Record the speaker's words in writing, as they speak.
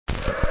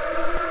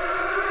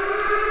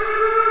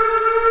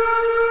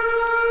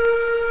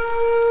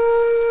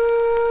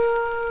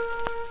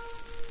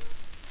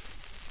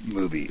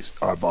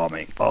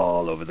bombing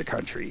all over the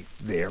country.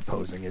 They are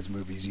posing as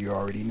movies you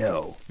already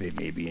know. They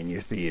may be in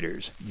your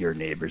theaters, your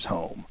neighbor's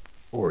home,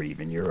 or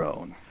even your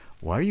own.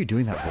 Why are you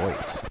doing that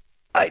voice?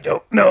 I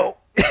don't know.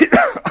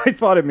 I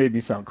thought it made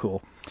me sound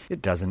cool.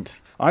 It doesn't.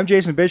 I'm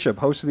Jason Bishop,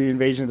 host of the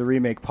Invasion of the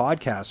Remake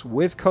podcast,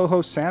 with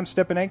co-hosts Sam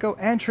Stepanenko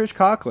and Trish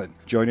Coughlin.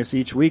 Join us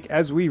each week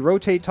as we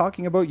rotate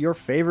talking about your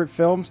favorite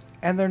films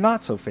and their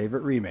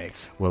not-so-favorite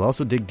remakes. We'll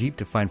also dig deep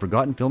to find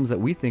forgotten films that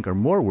we think are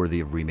more worthy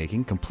of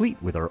remaking, complete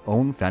with our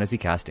own fantasy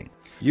casting.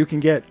 You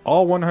can get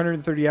all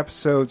 130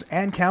 episodes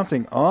and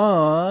counting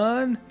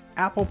on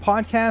Apple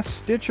Podcasts,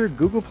 Stitcher,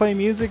 Google Play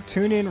Music,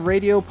 TuneIn,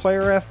 Radio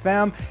Player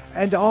FM,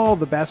 and all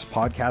the best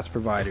podcast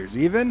providers,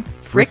 even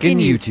Frickin'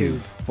 YouTube.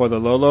 For the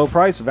low, low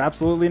price of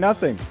absolutely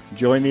nothing.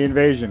 Join the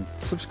invasion.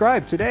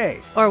 Subscribe today.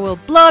 Or we'll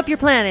blow up your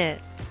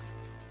planet.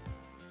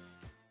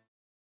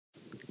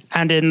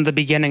 And in the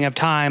beginning of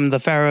time, the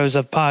pharaohs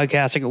of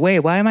podcasting. Wait,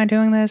 why am I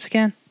doing this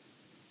again?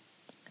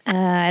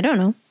 I don't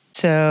know.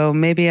 So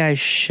maybe I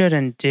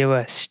shouldn't do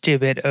a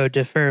stupid ode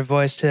to fur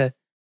voice to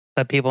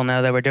let people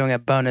know that we're doing a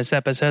bonus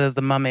episode of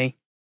The Mummy.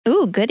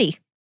 Ooh, goody.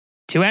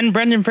 To end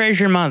Brendan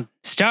Fraser month,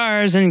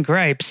 stars and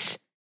gripes.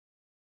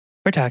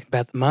 We're talking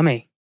about The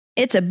Mummy.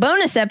 It's a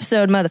bonus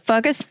episode,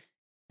 motherfuckers.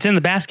 It's in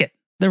the basket.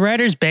 The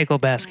writer's bagel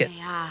basket.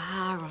 No!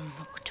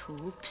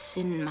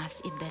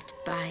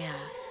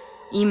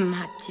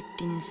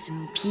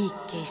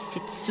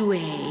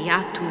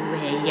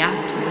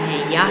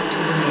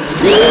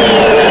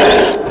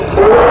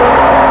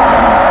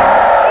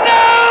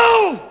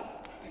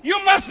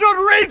 You must not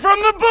read from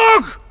the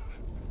book!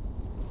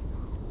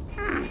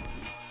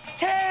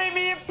 Tear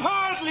me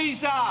apart,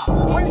 Lisa!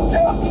 We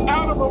jumped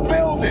out of a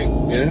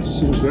building!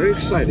 Yes, it was very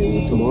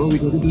exciting. Tomorrow we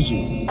go to the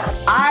zoo.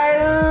 I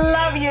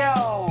love you!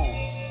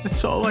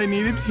 That's all I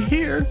needed to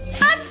hear.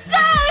 I'm so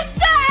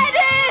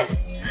excited!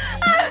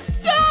 I'm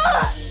so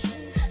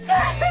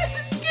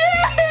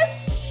scared!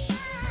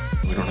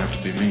 We don't have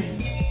to be mean.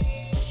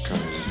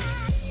 Because,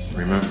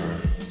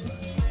 remember,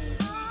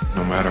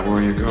 no matter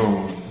where you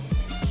go,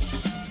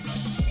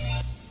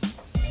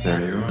 there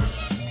you are.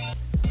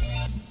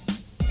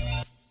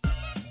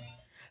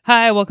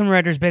 Hi, welcome to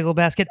Writer's Bagel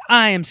Basket.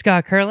 I am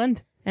Scott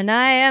Kurland. And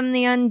I am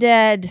the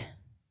undead.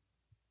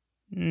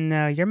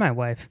 No, you're my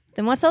wife.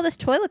 Then what's all this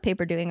toilet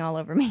paper doing all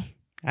over me?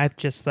 I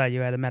just thought you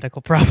had a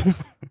medical problem.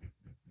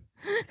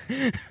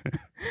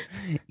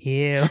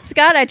 Ew.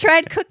 Scott, I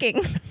tried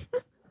cooking.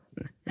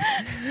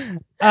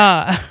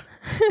 No,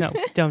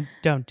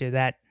 don't do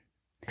that.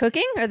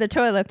 Cooking or the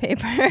toilet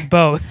paper?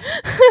 Both.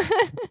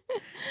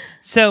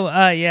 So,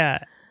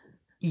 yeah,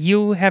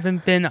 you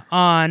haven't been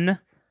on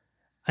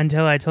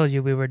until I told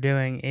you we were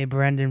doing a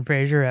Brendan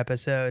Fraser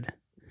episode.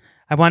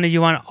 I wanted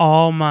you on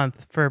all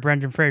month for a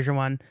Brendan Fraser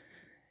one,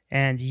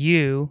 and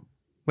you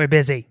were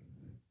busy.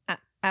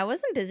 I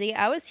wasn't busy.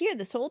 I was here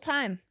this whole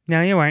time.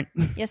 No, you weren't.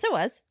 Yes, I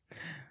was.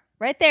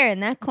 Right there in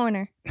that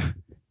corner.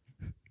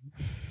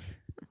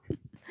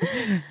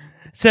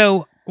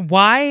 So,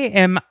 why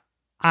am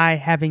I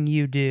having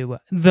you do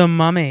The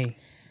Mummy?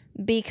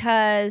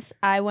 Because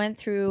I went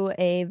through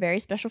a very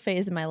special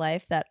phase in my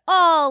life that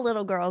all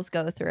little girls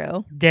go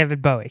through.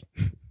 David Bowie.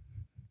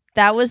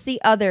 That was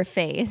the other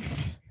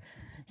phase.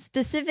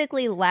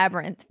 Specifically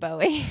Labyrinth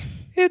Bowie.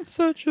 It's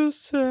such a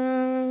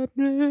sad...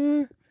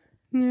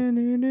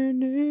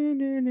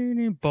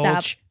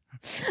 Bulge.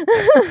 Stop.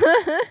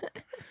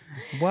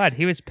 What?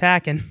 He was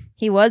packing.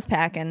 He was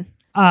packing.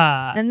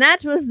 And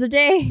that was the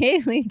day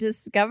Haley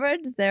discovered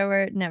there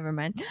were... Never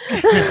mind.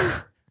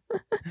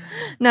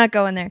 Not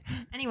going there.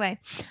 Anyway.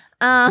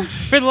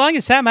 For the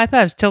longest time, I thought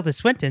it was Tilda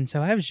Swinton,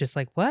 so I was just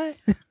like, what?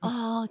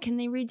 Oh, can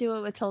they redo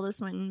it with Tilda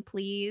Swinton,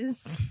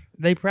 please?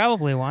 They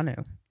probably want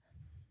to.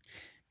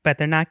 But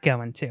they're not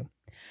going to.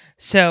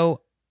 So,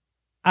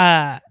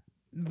 The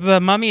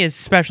Mummy is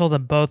special to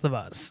both of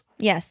us.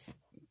 Yes.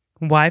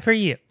 Why for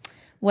you?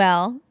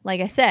 Well,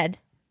 like I said,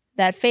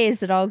 that phase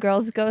that all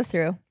girls go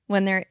through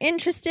when they're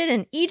interested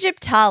in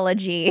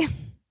Egyptology.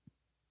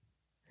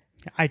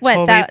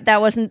 That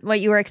wasn't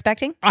what you were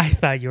expecting? I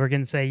thought you were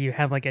going to say you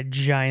have like a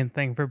giant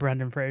thing for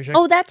Brendan Fraser.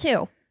 Oh, that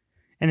too.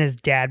 And his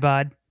dad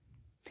bod.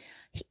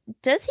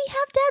 Does he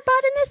have dad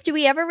bod in this? Do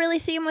we ever really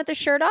see him with his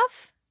shirt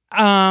off?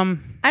 I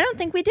don't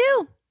think we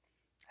do.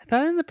 I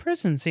thought in the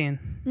prison scene.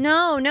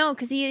 No,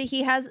 because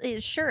he has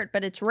his shirt,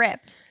 but it's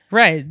ripped.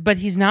 Right, but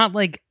he's not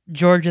like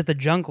George of the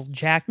Jungle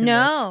jacked in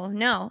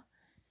No.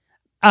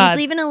 He's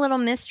leaving a little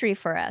mystery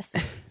for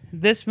us.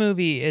 This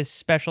movie is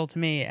special to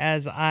me,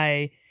 as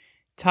I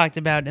talked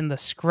about in the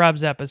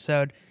Scrubs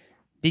episode,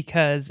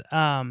 because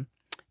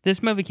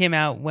this movie came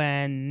out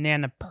when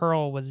Nana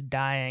Pearl was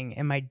dying,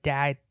 and my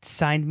dad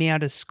signed me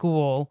out of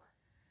school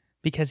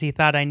because he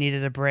thought I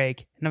needed a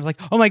break. And I was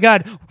like, oh my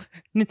God,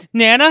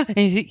 Nana? And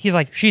he's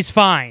like, she's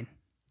fine.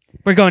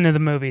 We're going to the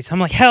movies. I'm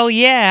like, hell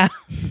yeah.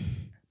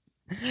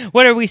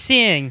 What are we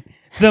seeing?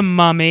 The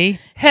Mummy.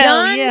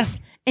 Hell John's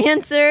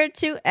answer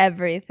to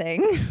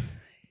everything.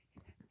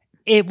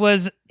 It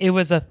was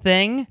a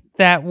thing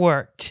that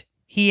worked.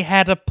 He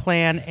had a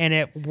plan and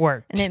it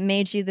worked. And it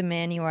made you the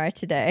man you are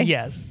today.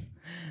 Yes.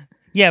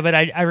 Yeah, but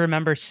I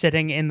remember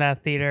sitting in the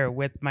theater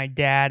with my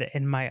dad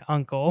and my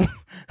uncle.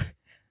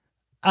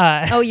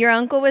 Oh, your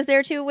uncle was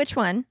there too? Which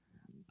one?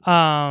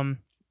 Miles?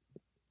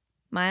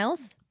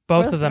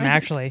 Both of them,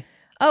 actually.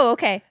 Oh,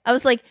 okay. I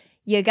was like,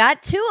 you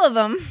got two of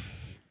them.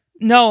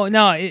 No,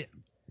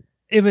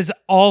 it was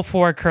all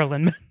four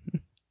Curlinmen.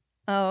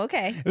 Oh,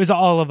 okay. It was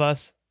all of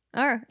us.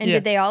 Oh, and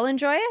did they all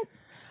enjoy it?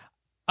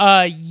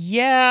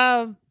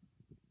 Yeah,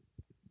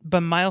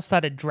 but Miles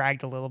thought it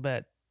dragged a little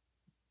bit.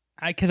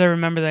 Because I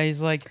remember that he's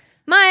like,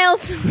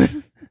 Miles.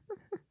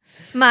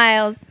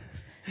 Miles.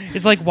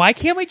 It's like, why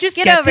can't we just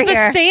get over to the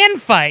here. sand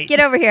fight?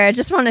 Get over here. I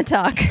just want to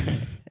talk.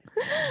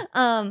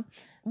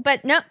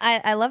 But no,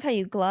 I love how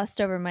you glossed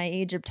over my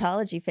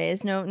Egyptology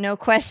phase. No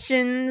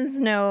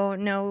questions,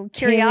 no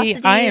curiosities.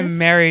 Haley, I am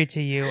married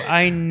to you.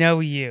 I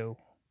know you.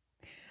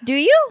 Do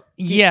you?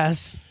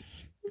 Yes.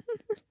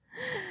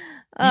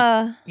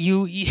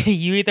 You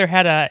either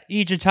had a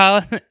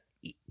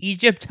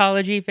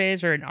Egyptology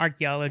phase or an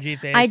archaeology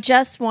phase. I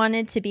just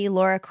wanted to be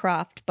Laura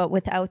Croft, but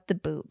without the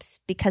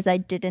boobs because I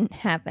didn't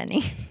have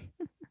any.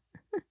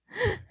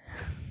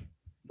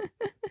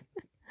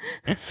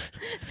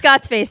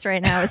 Scott's face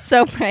right now is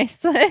so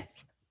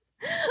priceless.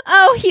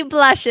 Oh, he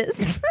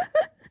blushes.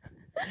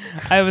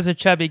 I was a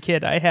chubby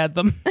kid. I had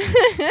them.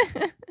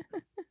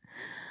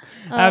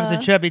 I was a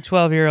chubby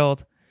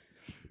 12-year-old.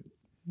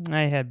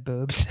 I had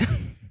boobs.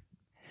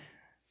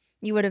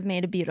 You would have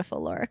made a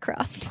beautiful Laura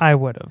Croft. I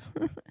would have.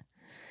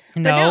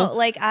 No,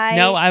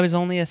 I was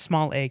only a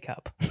small A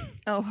cup.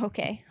 Oh,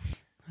 okay.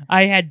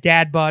 I had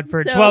dad bod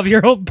for a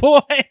 12-year-old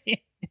boy.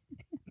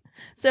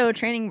 So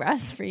training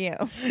bras for you.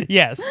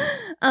 Yes.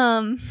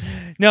 No,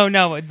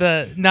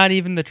 not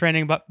even the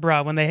training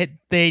bra. When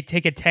they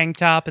take a tank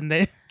top and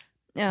they.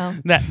 Oh.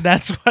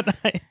 That's what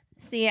I.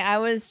 See, I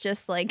was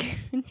just like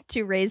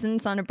 2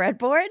 raisins on a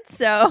breadboard,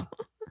 so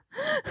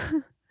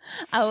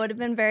I would have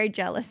been very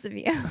jealous of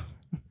you.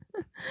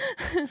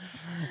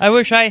 I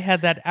wish I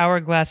had that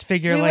hourglass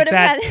figure like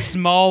that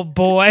small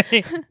boy.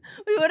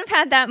 We would have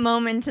had that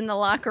moment in the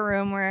locker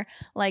room where,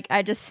 like,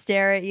 I just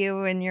stare at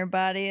you and your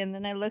body, and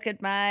then I look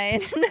at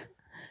mine.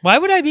 Why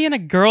would I be in a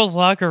girl's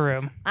locker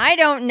room? I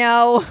don't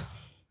know.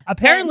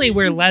 Apparently,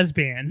 we're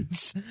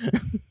lesbians.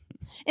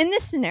 In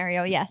this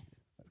scenario, yes.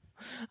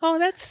 Oh,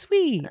 that's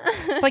sweet.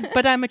 It's like,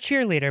 but I'm a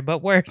cheerleader, but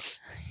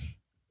worse.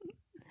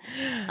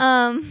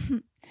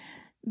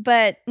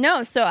 But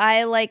no, so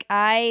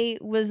I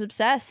was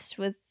obsessed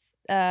with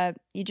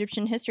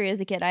Egyptian history as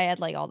a kid. I had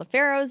like all the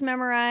pharaohs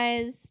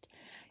memorized.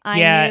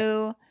 I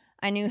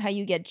knew how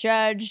you get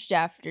judged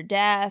after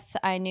death.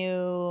 I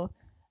knew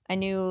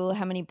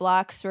how many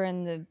blocks were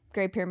in the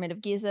Great Pyramid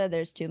of Giza.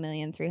 There's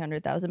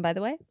 2,300,000, by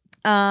the way.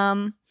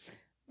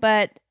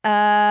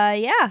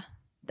 Yeah,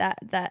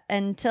 that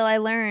until I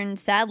learned,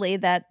 sadly,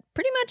 that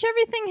pretty much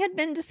everything had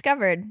been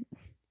discovered.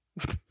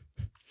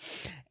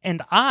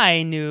 And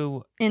I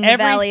knew in the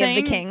Valley of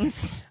the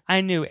Kings.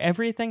 I knew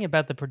everything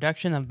about the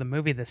production of the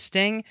movie The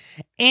Sting,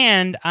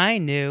 and I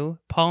knew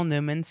Paul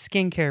Newman's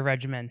skincare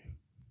regimen.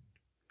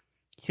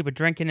 He would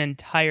drink an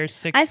entire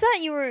 6. I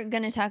thought you were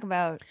going to talk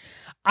about.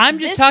 I'm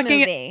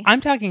talking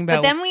about.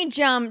 But then we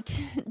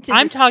jumped to.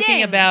 I'm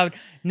talking about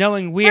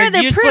knowing weird,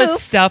 useless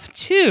stuff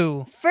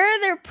too.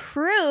 Further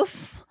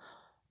proof.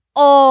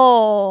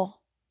 Oh,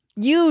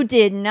 you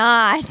did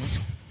not.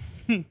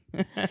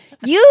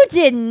 You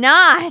did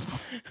not.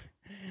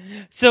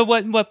 So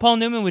what Paul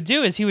Newman would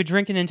do is he would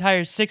drink an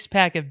entire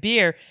 6-pack of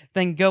beer,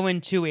 then go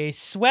into a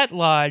sweat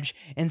lodge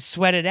and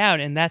sweat it out,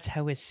 and that's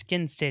how his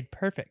skin stayed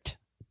perfect.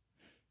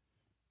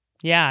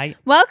 Yeah.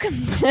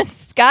 Welcome to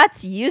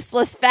Scott's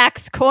Useless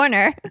Facts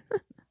Corner.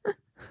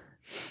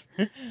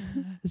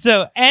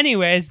 So,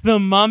 anyways, The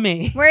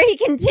Mummy. Where he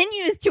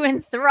continues to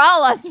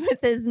enthrall us with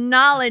his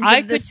knowledge of the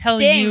Sting. I could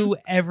tell you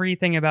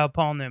everything about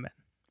Paul Newman.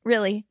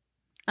 Really?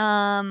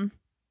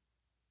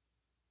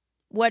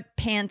 What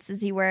pants is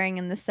he wearing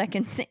in the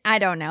second scene? I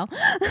don't know.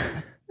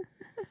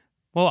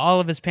 Well, all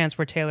of his pants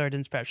were tailored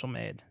and special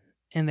made.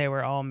 And they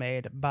were all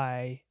made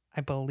by, I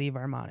believe,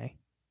 Armani.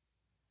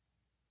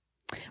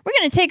 We're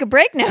going to take a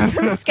break now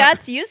from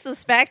Scott's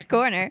Useless Fact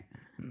Corner.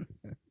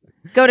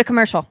 Go to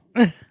commercial.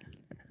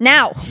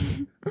 Now.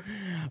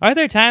 Are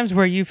there times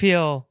where you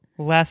feel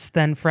less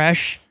than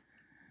fresh?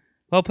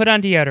 Well, put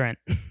on deodorant.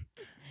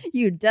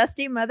 You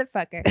dusty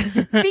motherfucker.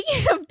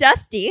 Speaking of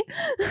dusty.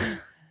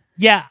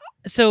 Yeah.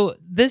 So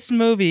this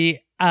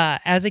movie,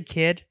 as a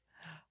kid,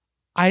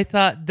 I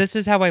thought this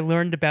is how I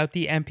learned about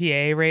the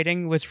MPAA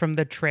rating was from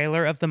the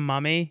trailer of The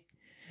Mummy.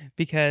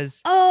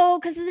 Because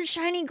of the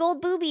shiny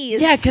gold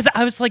boobies. Yeah, because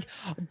I was like,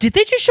 did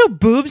they just show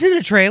boobs in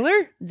a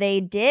trailer? They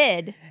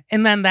did.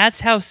 And then that's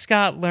how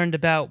Scott learned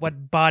about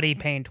what body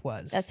paint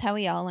was. That's how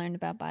we all learned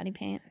about body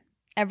paint.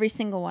 Every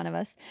single one of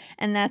us.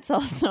 And that's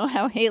also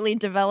how Haley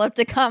developed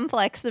a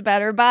complex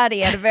about her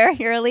body at a very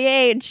early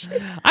age.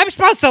 I'm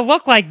supposed to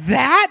look like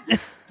that?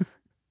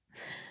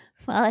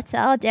 Well, it's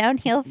all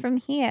downhill from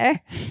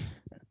here.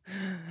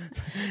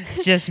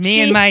 It's just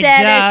me and my dogs. She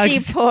said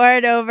as she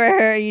poured over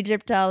her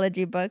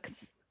Egyptology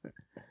books.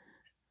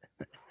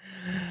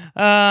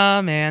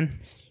 Oh, man.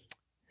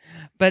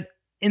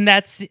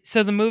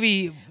 so the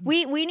movie.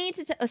 We need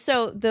to.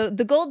 So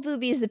the gold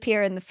boobies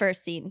appear in the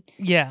first scene.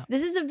 Yeah.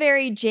 This is a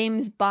very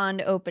James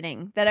Bond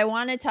opening that I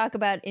want to talk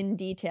about in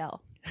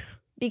detail.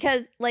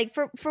 Because like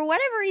for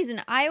whatever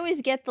reason, I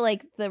always get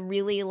the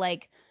really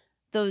like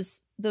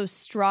those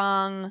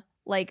strong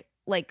like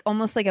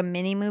almost like a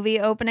mini movie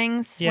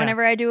openings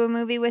whenever I do a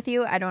movie with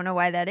you. I don't know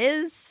why that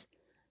is.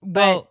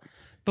 Well,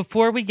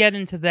 before we get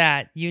into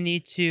that, you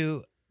need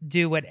to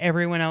do what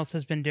everyone else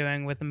has been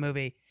doing with the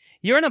movie.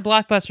 You're in a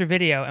Blockbuster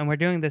Video, and we're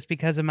doing this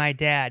because of my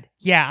dad.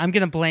 Yeah, I'm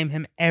going to blame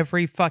him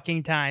every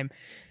fucking time.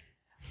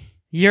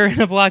 You're in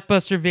a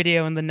Blockbuster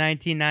Video in the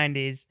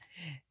 1990s.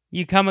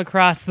 You come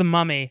across The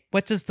Mummy.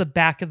 What does the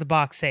back of the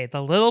box say?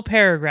 The little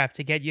paragraph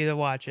to get you to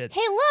watch it.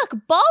 Hey,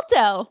 look,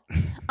 Balto!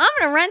 I'm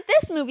going to rent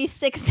this movie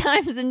 6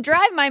 times and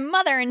drive my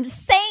mother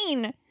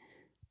insane!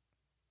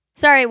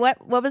 Sorry, what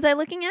was I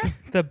looking at?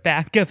 The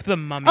back of The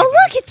Mummy. Oh,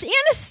 look, it's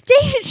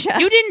Anastasia!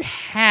 You didn't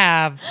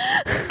have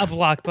a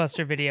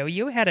Blockbuster Video.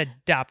 You had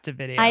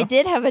Adopt-A-Video. I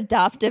did have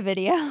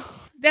Adopt-A-Video.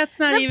 That's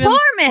not the even... poor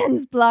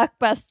man's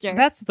Blockbuster.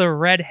 That's the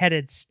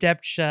redheaded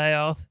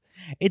stepchild.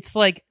 It's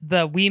like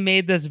we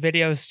made this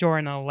video store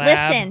in a lab.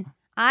 Listen,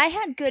 I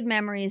had good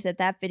memories at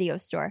that video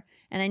store,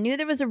 and I knew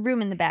there was a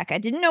room in the back. I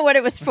didn't know what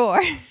it was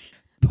for,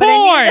 but I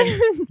knew that it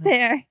was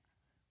there.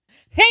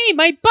 Hey,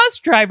 my bus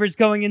driver's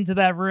going into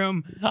that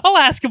room. I'll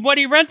ask him what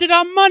he rented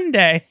on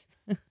Monday.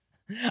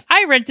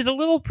 I rented A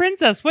Little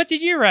Princess. What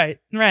did you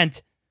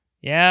rent?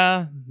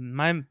 Yeah,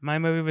 my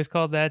movie was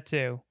called that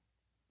too,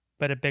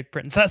 but A Big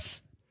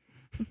Princess.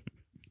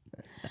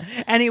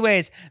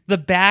 Anyways, the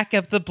back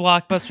of the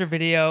Blockbuster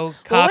Video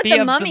copy what would the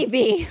of mummy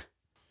be?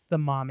 The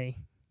mommy.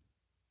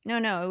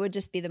 No, it would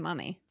just be the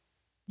mummy.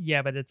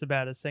 Yeah, but it's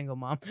about a single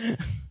mom.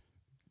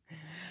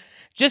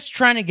 Just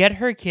trying to get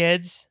her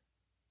kids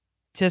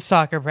to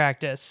soccer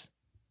practice.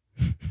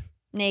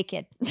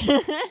 Naked.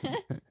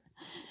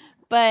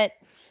 But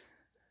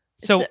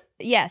so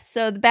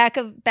the back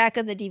of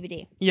the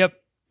DVD. Yep.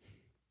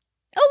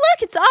 Oh,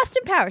 look, it's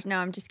Austin Powers. No,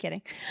 I'm just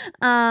kidding.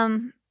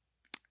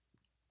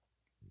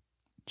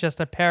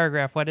 Just a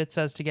paragraph, what it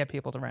says to get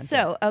people to rent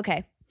So,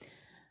 okay.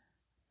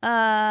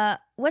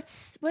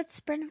 What's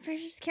Brendan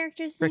Fraser's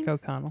character's name? Rick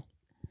O'Connell.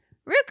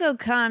 Rick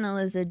O'Connell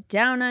is a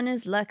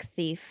down-on-his-luck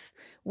thief,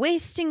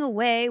 wasting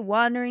away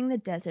wandering the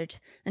desert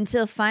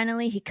until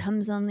finally he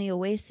comes on the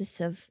oasis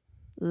of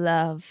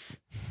love.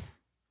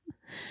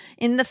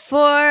 In the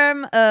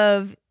form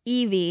of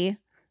Evie,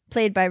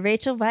 played by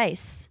Rachel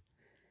Weisz.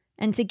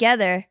 And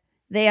together,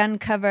 they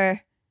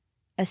uncover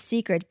a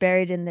secret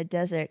buried in the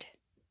desert.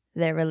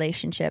 Their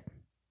relationship.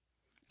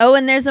 Oh,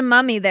 and there's a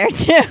mummy there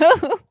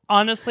too.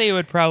 Honestly, it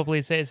would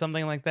probably say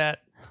something like that.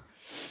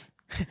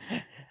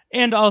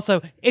 And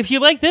also, if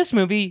you like this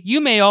movie, you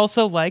may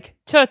also like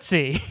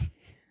Tootsie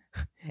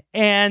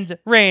and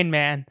Rain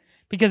Man,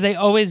 because they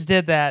always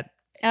did that.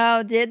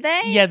 Oh, did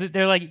they? Yeah,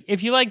 they're like,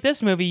 if you like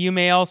this movie, you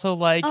may also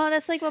like... Oh,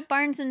 that's like what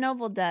Barnes &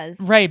 Noble does.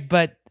 Right,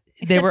 but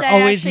they were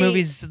always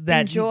movies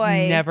that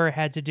enjoy... never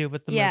had to do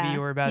with the movie you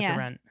were about to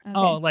rent. Okay.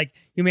 Oh, like,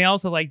 you may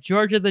also like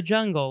George of the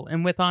Jungle,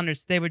 and With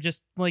Honors, they would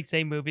just like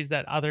say movies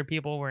that other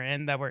people were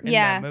in that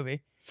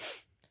movie.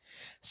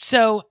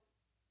 So...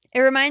 It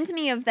reminds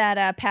me of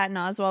that Patton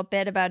Oswalt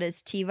bit about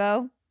his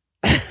TiVo.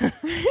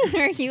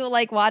 Where he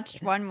like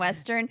watched one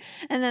Western,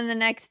 and then the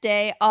next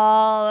day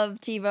all of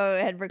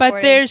TiVo had recorded.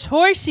 But there's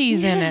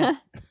horsies in it.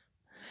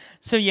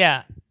 So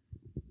yeah,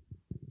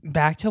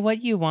 back to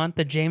what you want,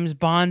 the James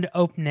Bond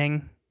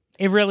opening.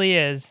 It really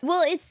is.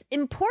 Well, it's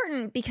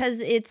important because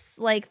it's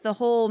like the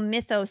whole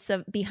mythos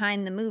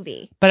behind the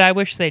movie. But I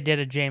wish they did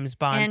a James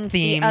Bond and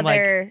theme, the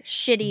other like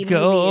shitty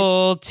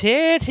gold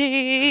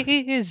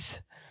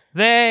titties.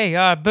 They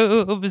are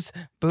boobs,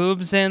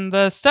 boobs in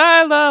the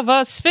style of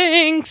a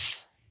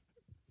sphinx.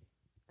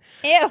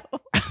 Ew.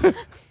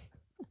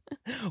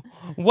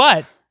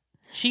 What?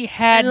 She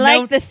had and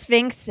like the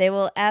Sphinx, they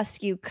will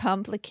ask you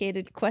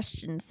complicated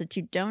questions that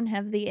you don't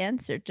have the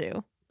answer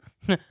to.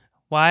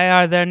 Why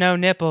are there no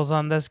nipples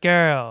on this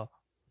girl?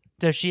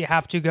 Does she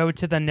have to go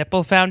to the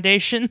Nipple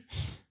Foundation?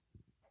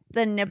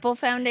 The Nipple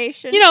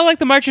Foundation? You know, like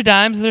the March of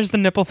Dimes, there's the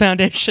Nipple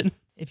Foundation.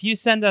 If you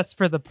send us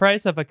for the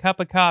price of a cup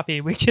of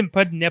coffee, we can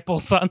put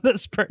nipples on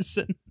this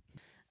person.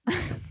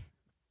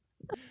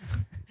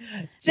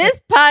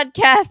 This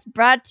podcast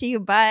brought to you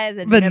by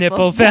the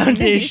Nipple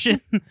Foundation.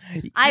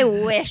 I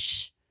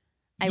wish.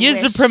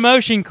 Use the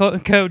promotion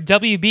code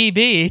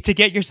WBB to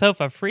get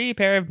yourself a free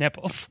pair of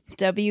nipples.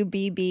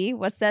 WBB?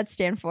 What's that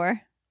stand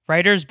for?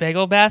 Writer's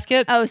Bagel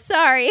Basket? Oh,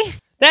 sorry.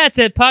 That's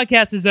it.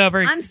 Podcast is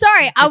over. I'm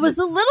sorry. I was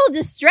a little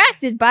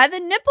distracted by the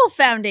Nipple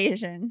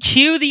Foundation.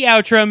 Cue the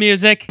outro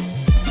music.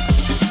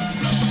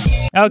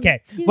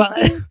 Okay. Well,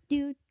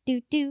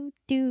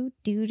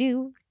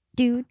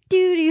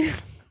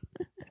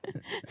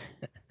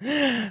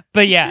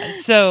 but yeah,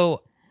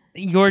 so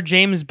your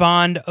James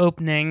Bond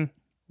opening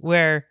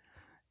where,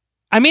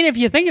 I mean, if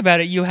you think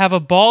about it, you have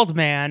a bald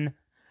man,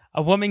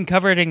 a woman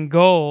covered in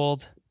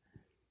gold.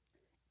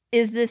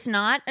 Is this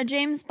not a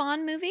James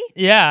Bond movie?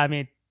 Yeah, I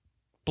mean,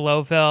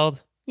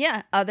 Blofeld,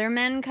 Yeah, other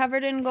men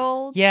covered in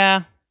gold.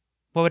 Yeah.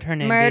 What would her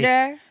name be?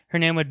 Murder. Her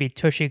name would be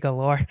Tushy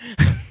Galore.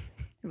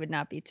 It would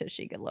not be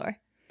Tushy Galore.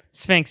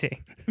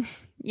 Sphinxy.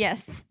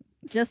 Yes.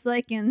 Just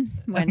like in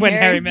When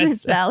Harry Met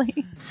Sally.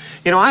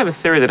 You know, I have a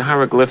theory that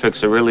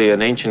hieroglyphics are really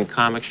an ancient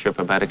comic strip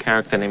about a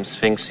character named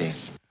Sphinxy.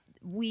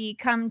 We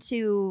come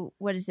to,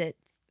 what is it?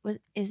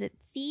 Is it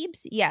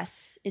Thebes?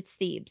 Yes, it's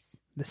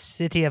Thebes. The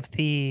city of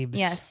Thebes.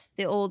 Yes,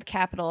 the old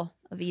capital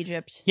of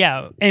Egypt.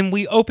 Yeah, and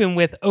we open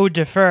with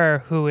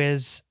Odefer, who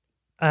is,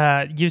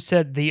 you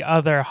said the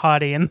other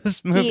hottie in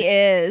this movie. He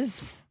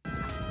is.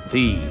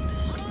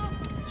 Thebes,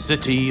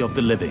 city of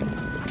the living,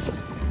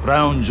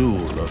 crown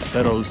jewel of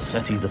Pharaoh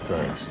Seti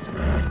I.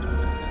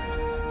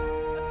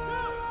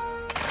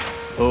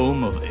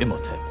 Home of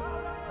Imhotep,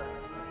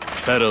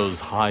 Pharaoh's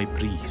high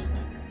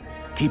priest,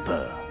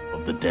 keeper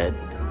of the dead.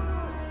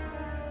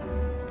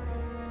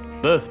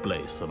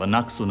 Birthplace of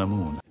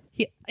Anaxunamun.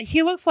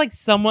 He looks like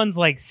someone's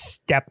like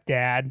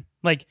stepdad.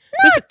 Like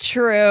Not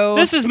true.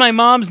 This is my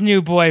mom's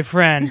new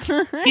boyfriend.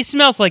 He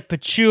smells like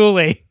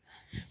patchouli,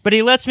 but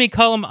he lets me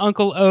call him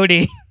Uncle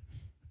Odie.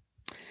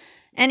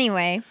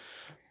 Anyway,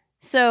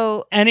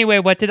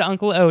 what did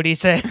Uncle Odie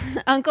say?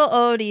 Uncle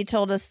Odie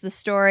told us the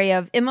story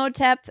of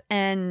Imhotep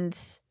and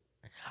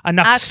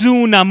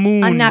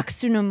Anaxunamun.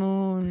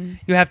 Anaxunamun.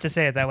 You have to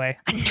say it that way.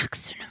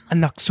 Anaxunamun.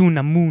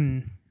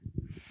 Anaxunamun.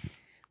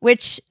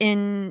 Which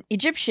in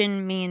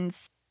Egyptian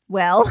means,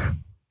 well...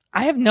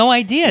 I have no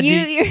idea.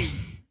 You're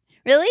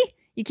really?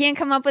 You can't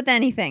come up with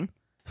anything.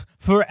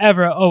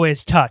 Forever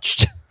always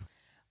touched.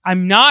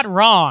 I'm not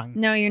wrong.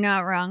 No, you're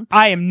not wrong.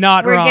 I am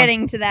not wrong. We're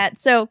getting to that.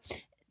 So,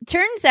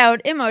 turns out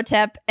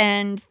Imhotep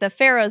and the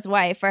pharaoh's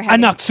wife are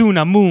having...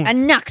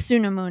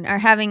 Anaxunamun are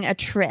having a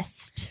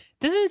tryst.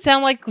 Doesn't it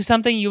sound like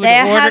something you would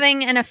order? They're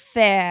having an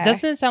affair.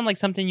 Doesn't it sound like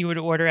something you would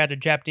order at a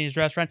Japanese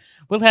restaurant?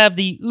 We'll have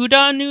the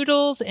udon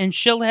noodles, and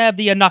she'll have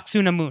the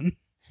Anaxunamun.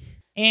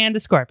 And a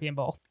scorpion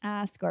bowl.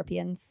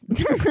 Scorpions.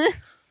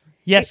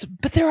 Yes,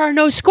 but there are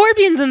no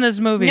scorpions in this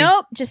movie.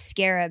 Nope, just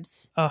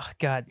scarabs. Oh,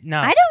 God, no.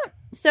 I don't...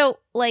 So,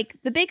 like,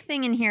 the big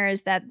thing in here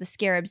is that the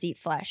scarabs eat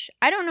flesh.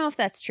 I don't know if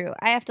that's true.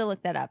 I have to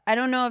look that up. I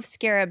don't know if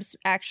scarabs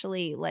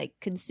actually, like,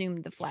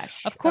 consumed the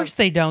flesh. Of course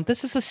they don't.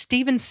 This is a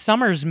Stephen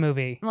Sommers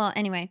movie. Well,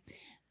 anyway,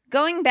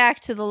 going back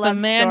to the love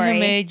story. The man who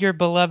made your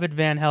beloved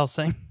Van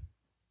Helsing.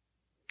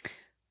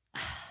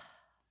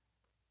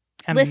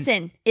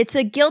 Listen, it's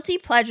a guilty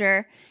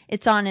pleasure.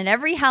 It's on at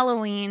every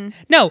Halloween.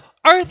 No,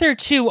 Arthur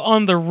 2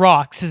 on the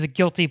Rocks is a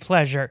guilty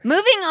pleasure.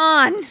 Moving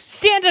on.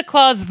 Santa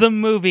Claus the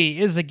movie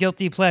is a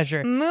guilty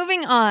pleasure.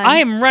 Moving on. I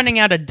am running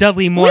out of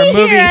Dudley Moore movies.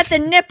 We here at the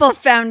Nipple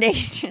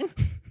Foundation.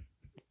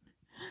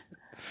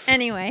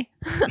 Anyway.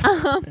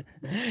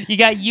 You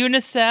got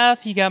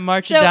UNICEF, you got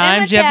March of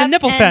Dimes, you have the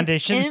Nipple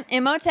Foundation.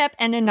 Imhotep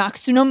and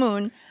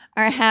Anaxunamun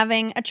are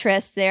having a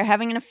tryst. They're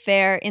having an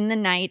affair in the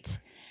night.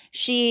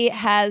 She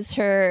has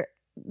her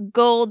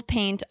gold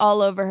paint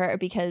all over her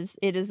because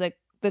it is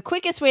the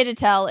quickest way to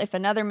tell if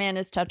another man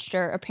has touched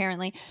her,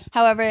 apparently.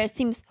 However, it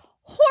seems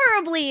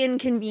horribly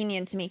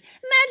inconvenient to me.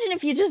 Imagine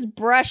if you just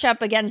brush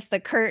up against the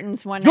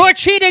curtains one You're night.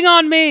 Cheating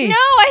on me! No,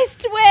 I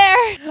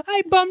swear!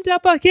 I bumped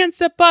up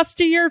against a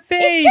bust of your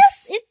face!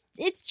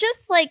 It's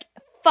just like,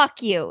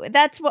 fuck you.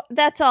 That's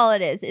all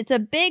it is. It's a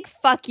big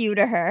fuck you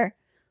to her.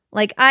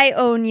 Like, I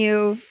own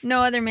you.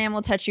 No other man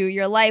will touch you.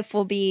 Your life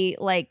will be,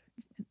 like,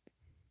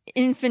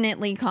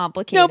 infinitely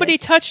complicated. Nobody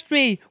touched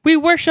me. We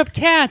worship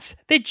cats.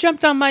 They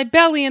jumped on my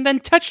belly and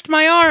then touched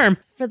my arm.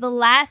 For the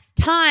last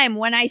time,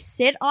 when I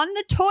sit on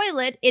the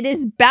toilet, it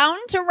is bound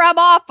to rub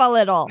off a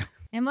little.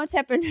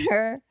 Imhotep and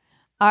her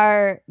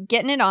are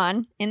getting it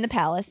on in the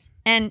palace.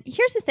 And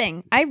here's the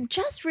thing. I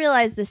just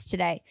realized this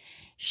today.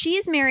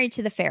 She's married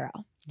to the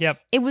pharaoh.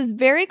 Yep. It was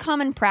very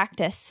common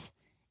practice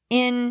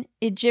in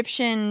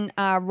Egyptian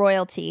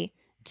royalty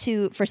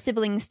for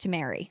siblings to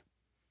marry.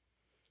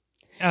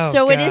 Oh,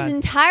 so God. It is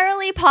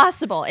entirely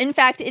possible. In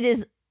fact, it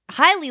is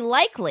highly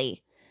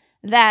likely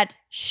that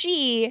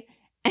she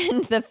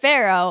and the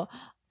pharaoh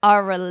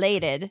are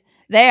related.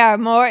 They are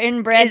more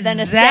inbred than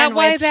a sandwich. Is that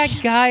why that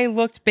guy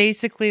looked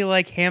basically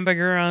like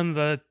hamburger on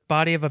the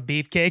body of a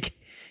beefcake?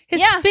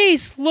 His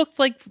face looked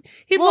like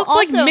looked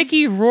like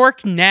Mickey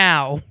Rourke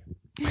now.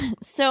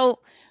 So,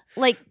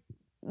 like,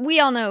 we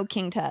all know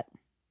King Tut.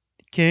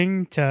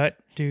 King Tut.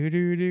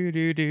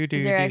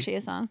 Is there actually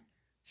a song?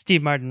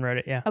 Steve Martin wrote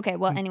it, yeah. Okay,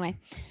 well, anyway.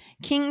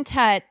 King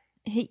Tut,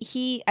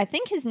 he I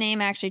think his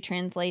name actually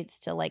translates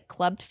to, like,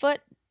 clubbed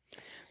foot.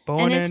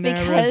 Born in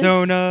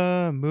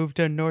Arizona, moved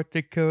to North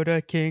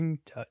Dakota, King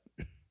Tut.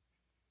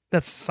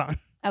 That's the song.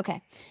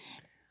 Okay.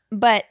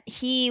 But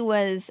he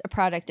was a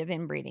product of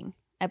inbreeding,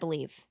 I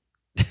believe.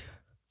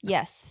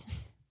 Yes.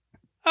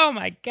 Oh,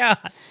 my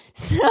God.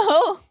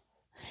 So,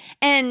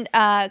 and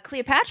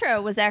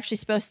Cleopatra was actually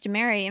supposed to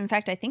marry. In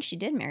fact, I think she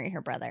did marry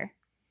her brother.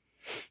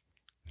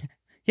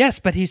 Yes,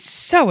 but he's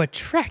so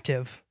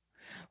attractive.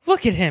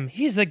 Look at him.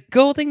 He's a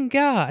golden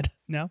god.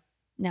 No?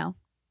 No.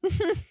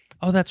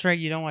 Oh, that's right.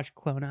 You don't watch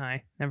Clone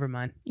High. Never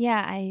mind.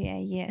 Yeah,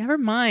 yeah. Never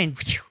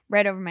mind.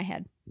 Right over my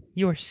head.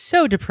 You are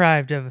so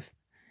deprived of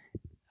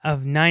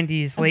of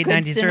 90s, late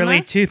good 90s, cinema?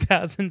 early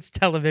 2000s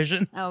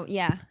television. Oh,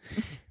 yeah.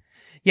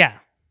 Yeah.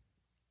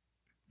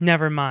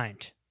 Never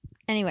mind.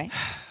 Anyway,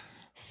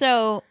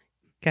 so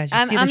Guys, you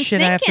see the I'm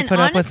shit I have to thinking, put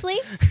honestly,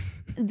 up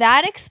with?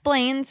 that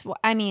explains,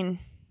 I mean,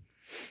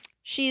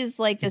 she's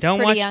like You this don't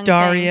pretty watch young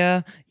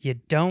Daria. You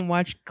don't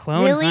watch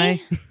Clone thing. Really?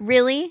 High.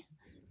 Really?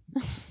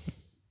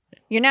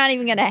 You're not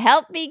even going to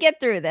help me get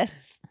through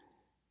this.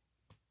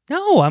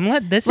 No,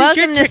 this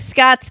Welcome is your to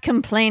Scott's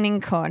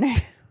Complaining Corner.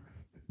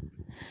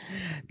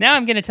 Now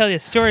I'm going to tell you a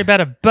story about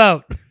a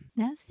boat.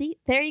 Now, see,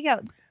 there you go.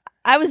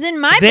 I was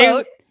in my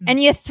boat, and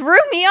you threw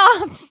me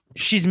off.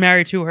 She's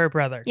married to her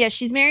brother. Yeah,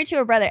 she's married to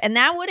her brother, and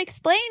that would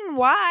explain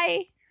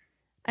why.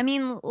 I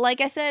mean,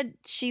 like I said,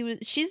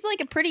 she's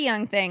like a pretty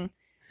young thing.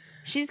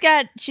 She's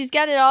got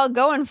it all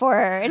going for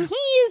her, and he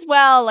is,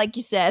 well, like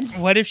you said.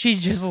 What if she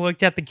just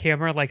looked at the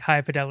camera like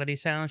high fidelity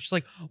sound? She's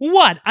like,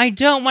 "What? I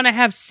don't want to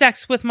have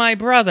sex with my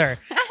brother.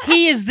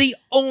 He is the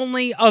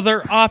only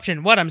other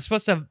option. What? I'm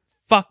supposed to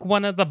fuck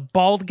one of the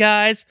bald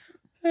guys?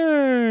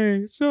 Hey,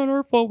 it's not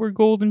our fault we're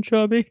gold and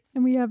chubby,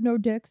 and we have no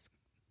dicks."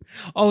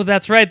 Oh,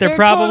 that's right. They're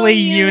probably totally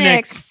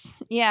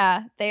eunuchs.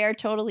 Yeah, they are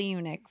totally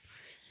eunuchs.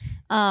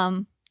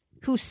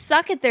 Who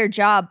suck at their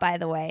job, by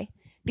the way.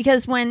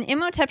 Because when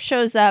Imhotep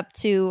shows up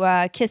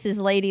to kiss his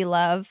lady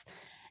love,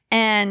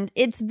 and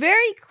it's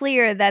very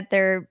clear that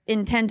they're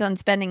intent on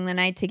spending the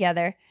night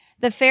together,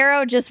 the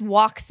pharaoh just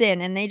walks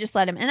in and they just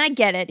let him. And I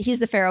get it, he's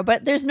the pharaoh,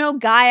 but there's no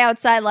guy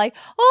outside like,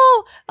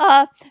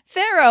 "Oh,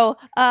 pharaoh,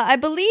 I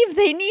believe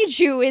they need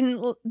you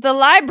in the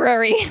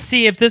library."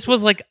 See, if this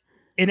was like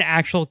an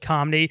actual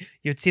comedy,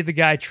 you'd see the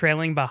guy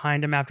trailing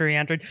behind him after he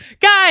entered.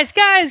 Guys,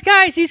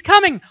 he's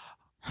coming.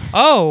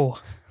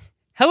 Oh,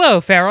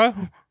 hello,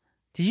 pharaoh.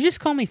 Did you just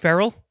call me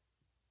feral?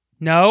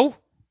 No.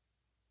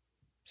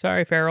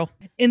 Sorry, Ferrell.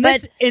 In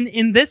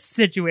this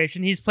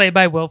situation, he's played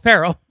by Will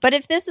Ferrell. But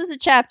if this was a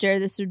chapter,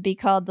 this would be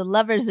called "The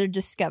Lovers Are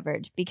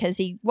Discovered," because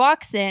he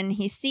walks in,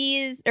 he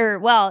sees,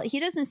 he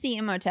doesn't see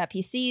Imhotep.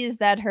 He sees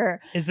that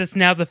Is this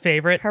now the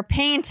favorite? Her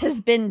paint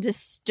has been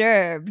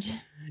disturbed.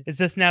 Is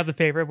this now the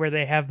favorite where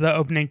they have the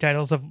opening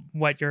titles of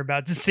what you're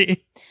about to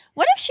see?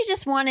 What if she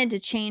just wanted to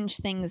change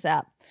things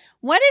up?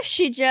 What if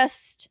she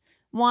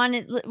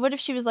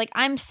was like,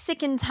 "I'm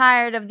sick and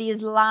tired of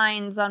these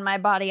lines on my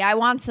body. I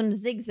want some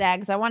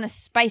zigzags. I want to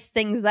spice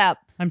things up.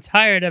 I'm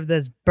tired of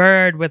this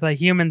bird with a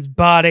human's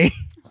body."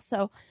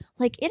 So,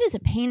 it is a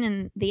pain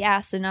in the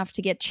ass enough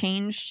to get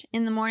changed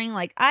in the morning.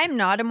 I'm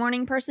not a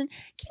morning person.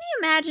 Can you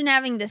imagine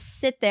having to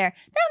sit there?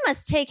 That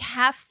must take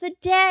half the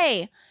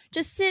day.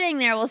 Just sitting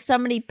there while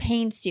somebody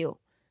paints you.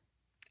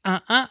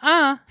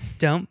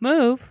 Don't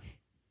move.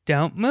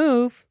 Don't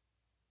move.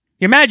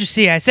 Your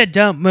Majesty, I said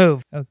don't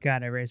move. Oh,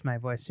 God, I raised my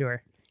voice to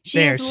her.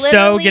 They're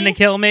so gonna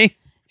kill me.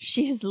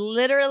 She's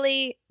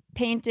literally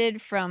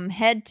painted from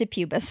head to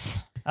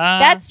pubis.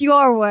 That's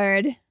your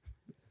word.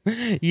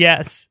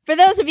 Yes. For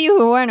those of you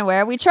who weren't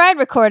aware, we tried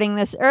recording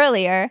this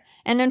earlier,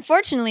 and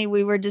unfortunately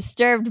we were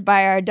disturbed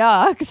by our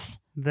dogs.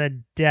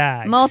 The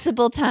dogs.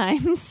 Multiple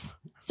times.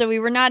 So we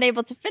were not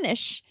able to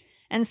finish.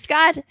 And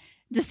Scott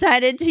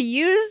decided to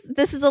use,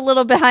 this is a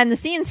little behind the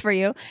scenes for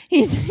you, he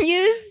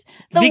used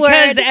the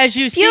word because as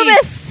you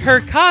pubis. See, her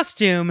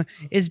costume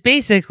is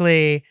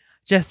basically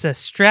just a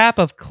strap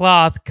of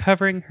cloth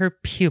covering her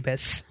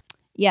pubis.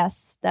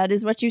 Yes, that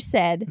is what you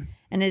said,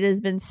 and it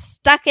has been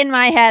stuck in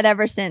my head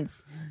ever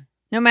since.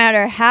 No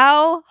matter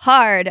how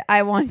hard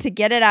I want to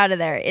get it out of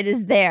there, it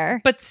is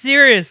there. But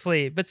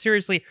seriously,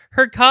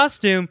 her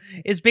costume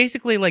is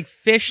basically like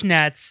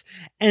fishnets,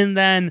 and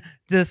then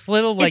this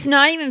little It's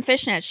not even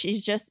fishnets.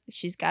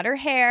 She's got her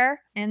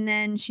hair, and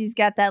then she's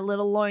got that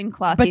little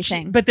loinclothy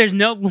thing. But there's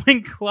no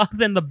loincloth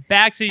in the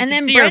back, so you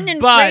can see Brendan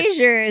her butt.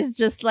 Fraser is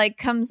just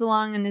comes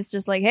along and is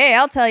just like, "Hey,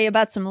 I'll tell you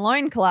about some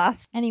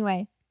loincloths."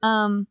 Anyway,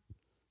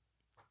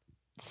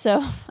 so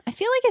I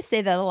feel like I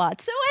say that a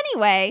lot. So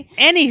anyway.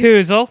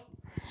 Anyhoozle.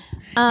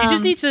 You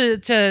just need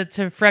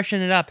to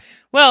freshen it up.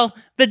 Well,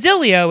 the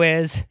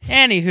dealio is,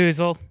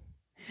 anyhoozle.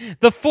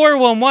 The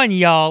 411,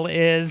 y'all,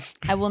 is...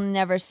 I will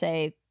never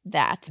say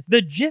that.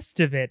 The gist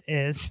of it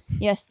is...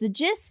 Yes, the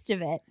gist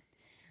of it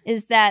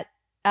is that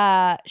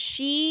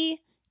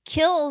she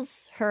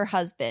kills her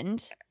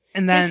husband.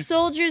 And then... The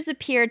soldiers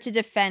appear to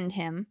defend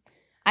him.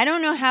 I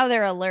don't know how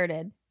they're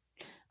alerted.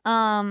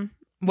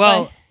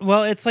 Well,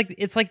 it's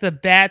like the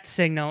bat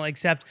signal,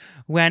 except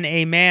when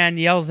a man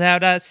yells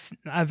out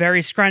a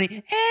very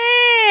scrawny,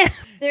 "Eh!"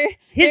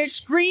 His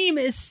scream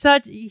is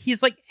such.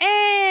 He's like,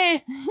 "Eh!"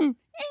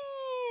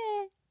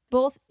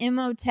 Both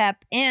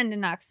Imhotep and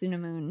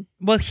Anck-su-namun.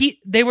 Well,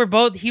 they were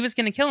both. He was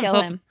going to kill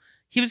himself.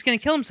 He was going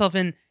to kill himself,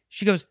 and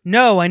she goes,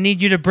 "No, I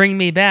need you to bring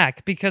me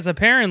back," because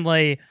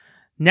apparently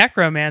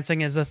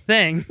necromancing is a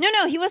thing.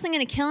 No, he wasn't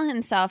going to kill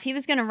himself. He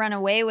was going to run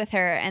away with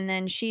her, and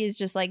then she's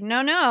just like,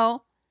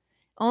 "No.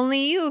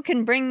 Only you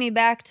can bring me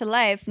back to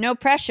life. No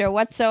pressure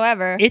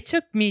whatsoever." It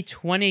took me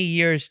 20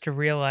 years to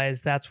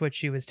realize that's what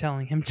she was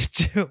telling him to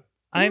do.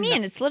 What do you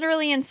mean? It's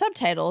literally in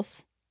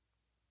subtitles.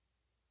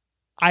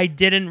 I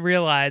didn't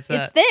realize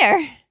that. It's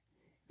there.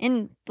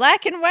 In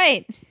black and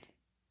white.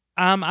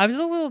 I was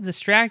a little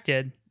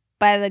distracted.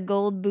 By the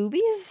gold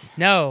boobies?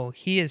 No,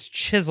 he is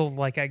chiseled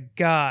like a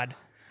god.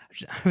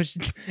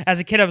 As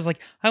a kid, I was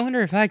like, I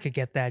wonder if I could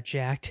get that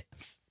jacked.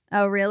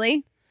 Oh,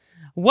 really?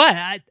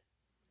 What?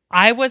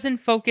 I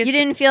wasn't focused. You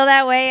didn't feel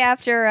that way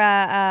after,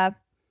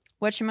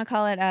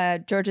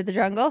 whatchamacallit, George of the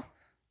Jungle?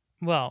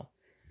 Well.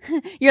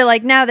 You're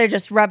like, now they're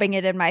just rubbing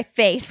it in my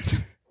face.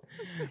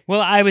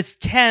 Well, I was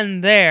 10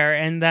 there,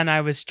 and then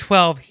I was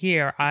 12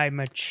 here. I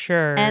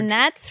matured. And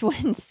that's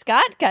when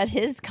Scott got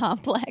his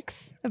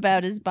complex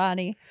about his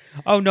body.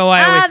 Oh, no,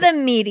 the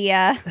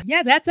media.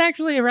 Yeah, that's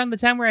actually around the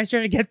time where I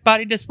started to get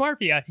body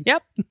dysmorphia.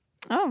 Yep.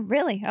 Oh,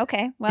 really?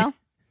 Okay, well.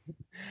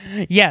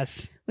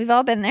 Yes. We've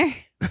all been there.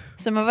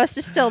 Some of us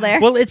are still there.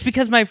 Well, it's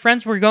because my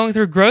friends were going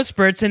through growth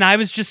spurts, and I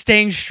was just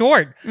staying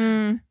short.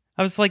 I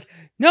was like,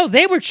 no,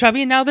 they were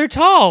chubby, and now they're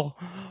tall.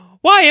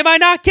 Why am I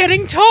not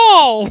getting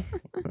tall?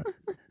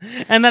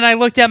 And then I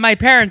looked at my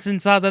parents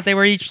and saw that they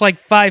were each like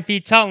 5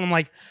 feet tall. And I'm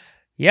like,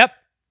 yep,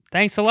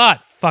 thanks a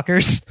lot,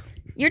 fuckers.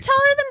 You're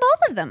taller than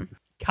both of them.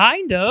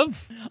 Kind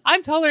of.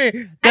 I'm taller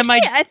than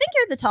Actually, I think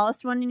you're the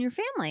tallest one in your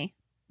family.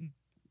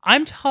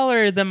 I'm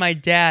taller than my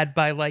dad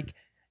by like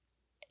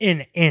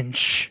an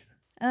inch.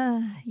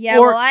 Yeah,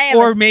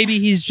 or maybe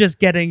he's just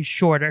getting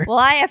shorter. Well,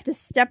 I have to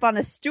step on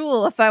a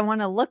stool if I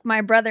want to look my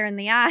brother in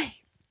the eye.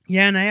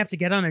 Yeah, and I have to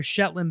get on a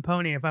Shetland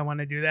pony if I want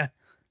to do that.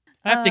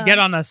 I have to get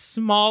on a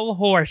small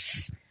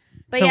horse.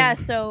 But yeah,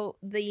 so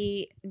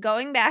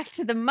going back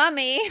to the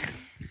mummy.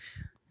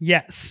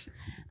 Yes.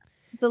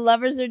 The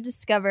lovers are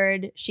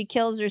discovered. She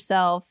kills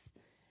herself.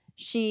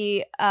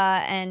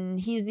 And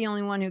he's the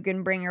only one who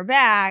can bring her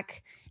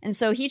back. And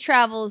so he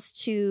travels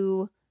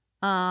to,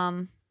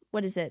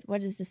 what is it?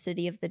 What is the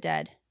city of the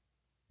dead?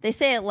 They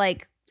say it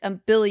like a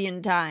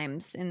billion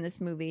times in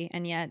this movie,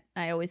 and yet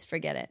I always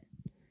forget it.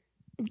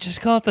 Just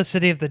call it the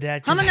city of the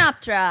dead.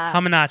 Hamunaptra.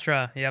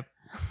 Hamunaptra, yep.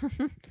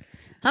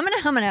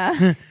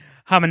 Humana.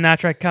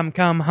 Hamunaptra, come,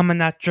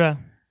 Hamunaptra.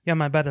 You're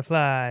my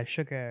butterfly,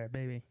 sugar,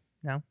 baby.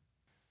 No?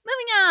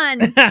 Moving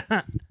on.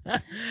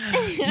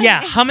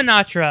 Yeah,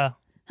 Hamunaptra.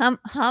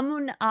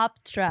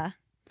 Hamunaptra.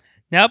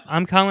 Nope,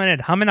 I'm calling it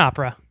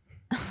Hamunaptra.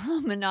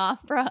 An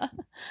opera.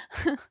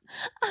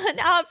 An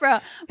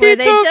opera where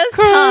they took just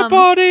her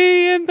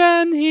body and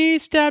then he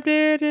stabbed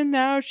it and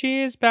now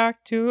she is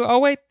back to... Oh,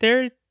 wait,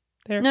 there.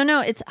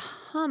 No, it's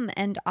hum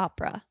and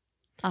opera.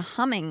 A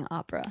humming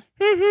opera.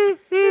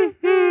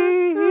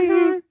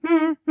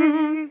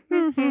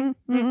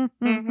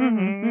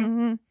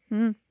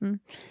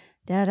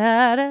 Da,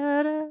 da,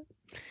 da, da.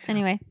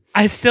 Anyway.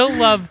 I still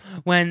love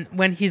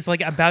when he's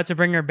like about to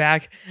bring her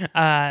back,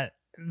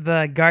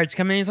 the guards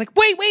come in and he's like,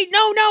 wait,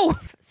 no.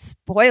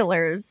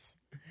 Spoilers.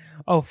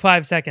 Oh,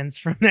 5 seconds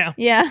from now.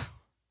 Yeah.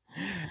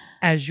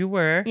 As you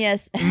were.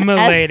 Yes.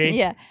 Milady.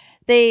 Yeah.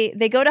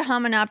 They go to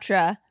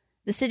Hamunaptra,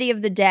 the city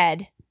of the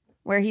dead,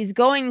 where he's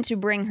going to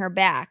bring her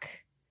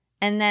back.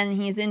 And then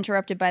he's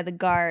interrupted by the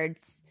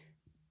guards.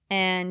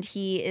 And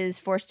he is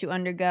forced to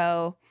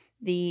undergo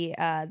the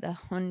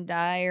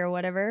Hundai or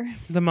whatever.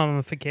 The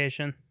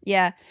mummification.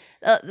 Yeah.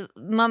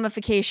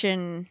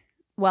 Mummification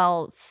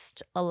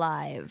whilst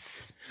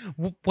alive.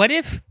 What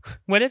if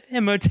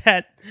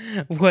Imhotep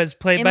was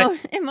played by...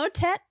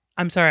 Imhotep?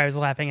 I'm sorry, I was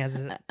laughing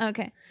as...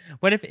 Okay.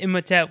 What if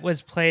Imhotep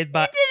was played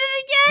by... You did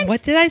it again?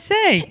 What did I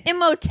say?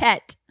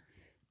 Imhotep.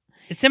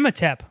 It's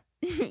Imhotep.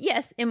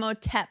 Yes,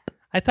 Imhotep.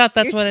 I thought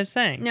that's what I was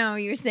saying. No,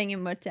 you were saying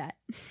Imhotep.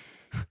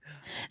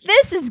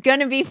 This is going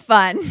to be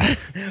fun.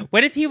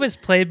 What if he was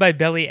played by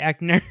Billy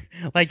Eichner?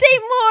 Like, say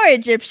more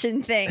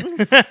Egyptian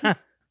things.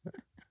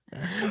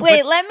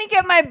 Wait, let me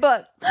get my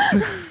book.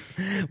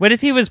 What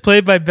if he was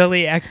played by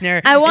Billy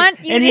Eichner? I want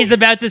you and he's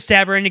about to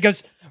stab her and he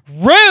goes,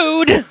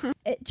 rude!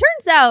 It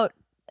turns out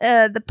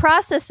the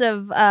process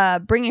of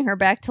bringing her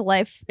back to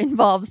life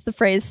involves the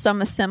phrase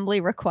some assembly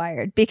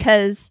required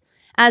because,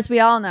 as we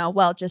all know,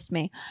 well, just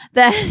me,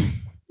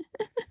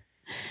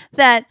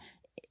 that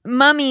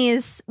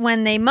mummies,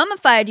 when they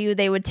mummified you,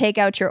 they would take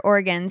out your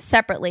organs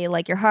separately,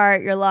 like your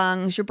heart, your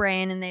lungs, your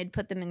brain, and they'd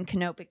put them in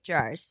canopic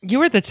jars. You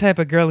were the type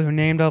of girl who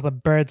named all the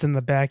birds in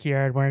the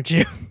backyard, weren't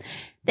you?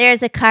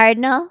 There's a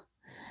cardinal.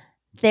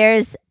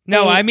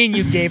 I mean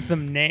you gave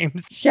them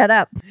names. Shut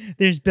up.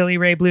 There's Billy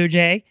Ray Blue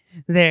Jay.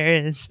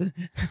 There's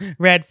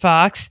Red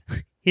Fox.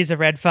 He's a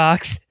red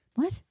fox.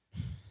 What?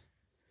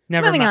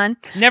 Moving on.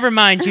 Never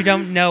mind, you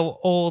don't know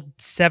old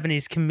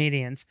 70s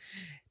comedians.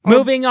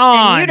 Moving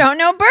on. And you don't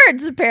know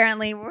birds,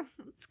 apparently.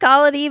 Let's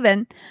call it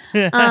even.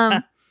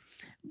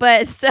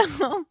 But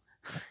so...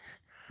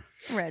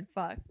 Red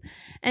Fox.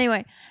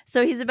 Anyway,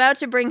 so he's about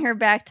to bring her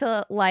back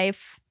to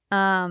life.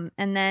 And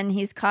then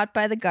he's caught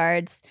by the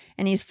guards.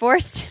 And he's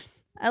forced...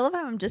 I love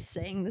how I'm just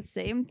saying the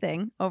same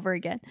thing over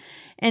again.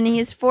 And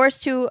he's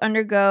forced to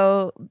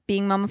undergo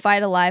being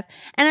mummified alive.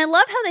 And I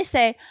love how they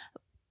say,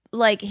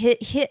 like,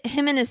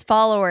 him and his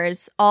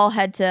followers all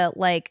had to,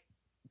 like...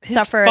 His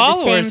suffer the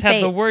same fate. Followers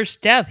had the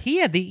worst death. He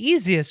had the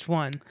easiest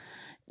one.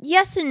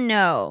 Yes and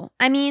no.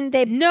 I mean,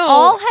 they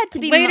all had to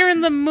be... Later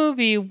in the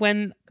movie,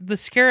 when the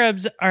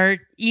scarabs are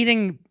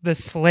eating the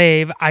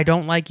slave, I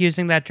don't like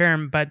using that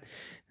term, but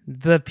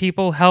the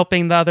people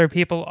helping the other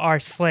people are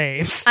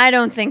slaves. I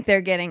don't think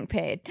they're getting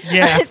paid.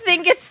 Yeah. I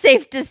think it's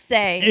safe to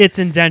say. It's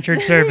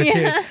indentured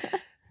servitude.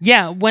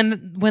 Yeah,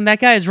 when that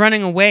guy is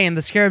running away and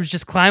the scarabs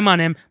just climb on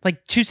him,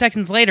 like 2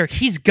 seconds later,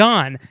 he's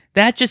gone.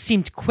 That just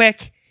seemed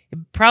quick. It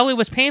probably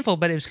was painful,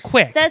 but it was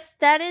quick.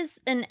 That is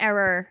an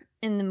error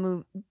in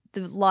the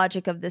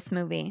logic of this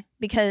movie,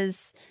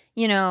 because,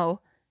 you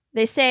know,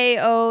 they say,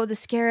 oh, the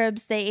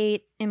scarabs, they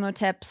ate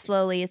Imhotep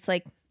slowly. It's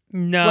like,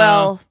 no.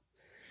 Well,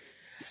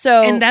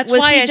 so and that's was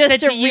why he I just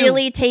said a to you,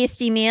 really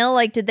tasty meal?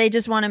 Like, did they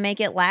just want to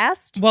make it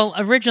last? Well,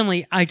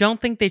 originally, I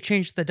don't think they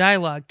changed the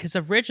dialogue, because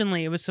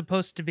originally it was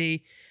supposed to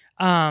be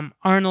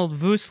Arnold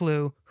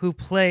Vosloo, who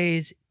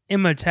plays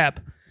Imhotep,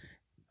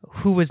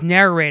 who was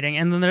narrating,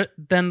 and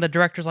then the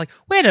director's like,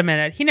 wait a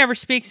minute, he never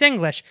speaks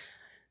English.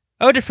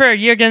 Oh, defer,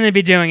 you're going to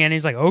be doing it. And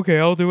he's like, okay,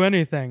 I'll do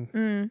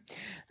anything.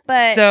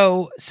 But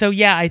so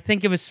yeah, I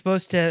think it was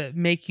supposed to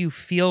make you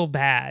feel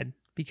bad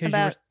because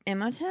about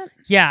Imhotep?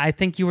 Yeah, I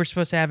think you were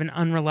supposed to have an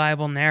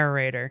unreliable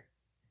narrator.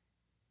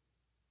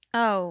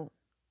 Oh,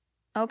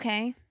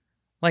 okay.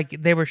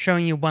 Like they were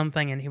showing you one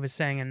thing and he was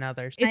saying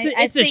another. It's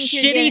a think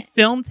shitty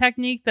film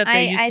technique that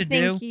they used to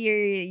do. I think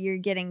you're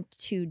getting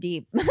too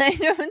deep. I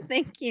don't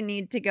think you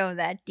need to go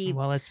that deep.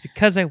 Well, it's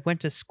because I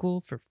went to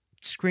school for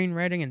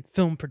screenwriting and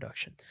film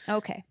production.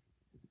 Okay.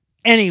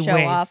 Anyways.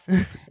 Show off.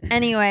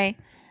 Anyway,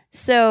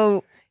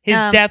 so his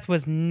death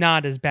was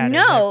not as bad.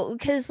 No,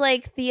 because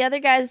like the other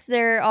guys,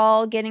 they're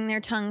all getting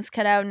their tongues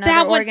cut out and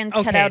other organs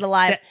cut out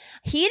alive.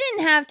 He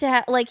didn't have to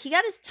have, like, he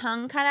got his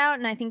tongue cut out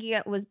and I think he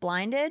was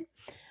blinded,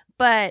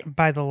 but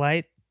by the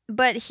light.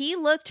 But he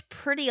looked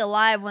pretty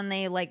alive when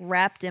they like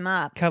wrapped him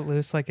up. Cut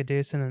loose like a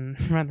deuce and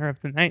then run her up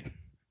the night.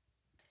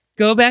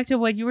 Go back to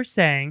what you were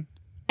saying.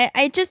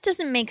 It just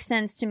doesn't make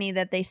sense to me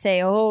that they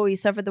say, oh, he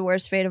suffered the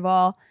worst fate of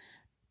all.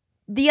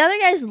 The other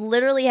guys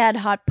literally had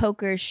hot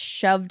pokers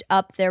shoved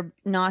up their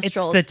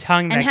nostrils. It's the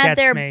tongue that and had gets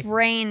their me.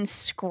 brain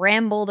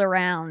scrambled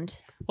around.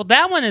 Well,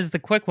 that one is the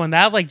quick one.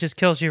 That like just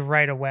kills you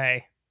right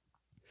away.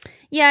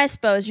 Yeah, I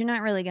suppose you're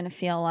not really going to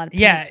feel a lot of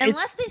pain. Yeah,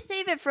 unless they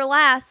save it for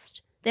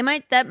last.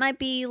 That might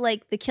be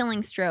like the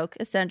killing stroke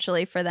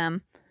essentially for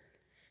them.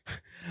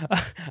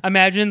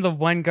 Imagine the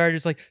one guard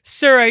is like,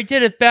 "Sir, I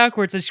did it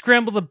backwards. I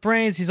scrambled the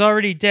brains. He's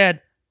already dead."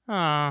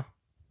 Aw.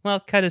 Well,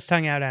 cut his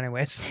tongue out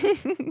anyways.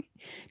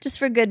 Just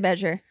for good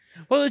measure.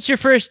 Well, it's your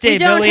first day, We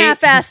don't Billy.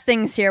 half-ass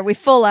things here. We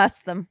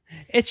full-ass them.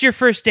 It's your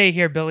first day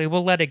here, Billy.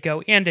 We'll let it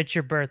go. And it's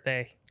your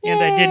birthday. Yay.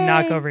 And I did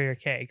knock over your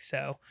cake,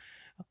 so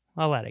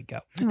I'll let it go.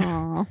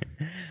 Aww.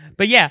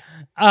 But yeah,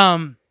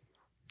 I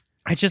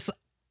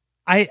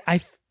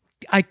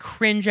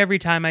cringe every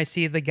time I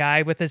see the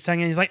guy with his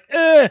tongue and he's like,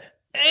 ugh.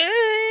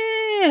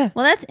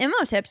 Well, that's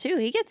Imhotep too.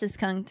 He gets his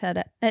tongue cut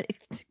out.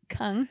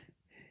 Kung.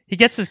 He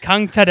gets his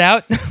tongue cut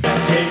out.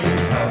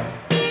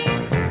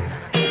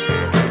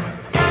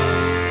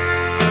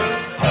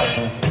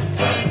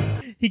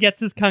 He gets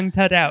his tongue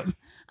cut out.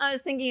 I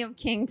was thinking of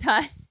King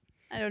Tut.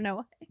 I don't know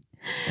why.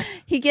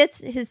 He gets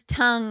his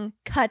tongue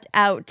cut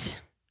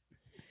out.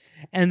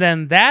 And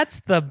then that's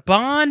the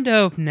Bond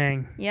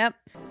opening. Yep.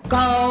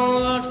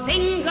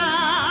 Goldfinger.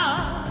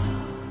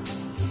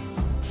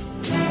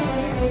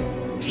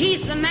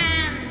 He's the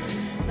man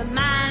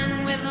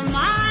with the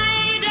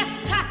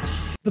Midas touch.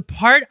 The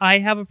part I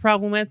have a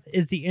problem with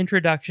is the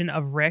introduction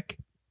of Rick.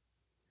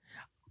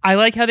 I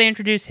like how they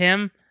introduce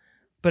him,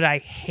 but I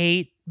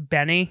hate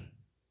Benny.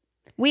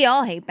 We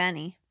all hate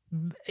Benny.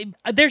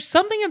 There's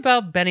something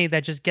about Benny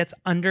that just gets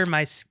under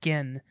my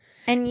skin.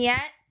 And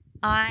yet,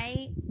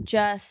 I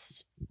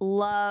just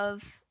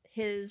love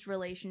his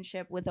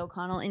relationship with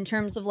O'Connell in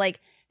terms of like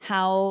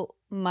how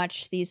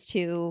much these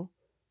two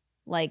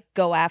like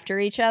go after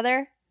each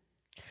other.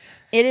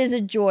 It is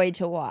a joy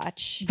to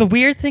watch. The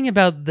weird thing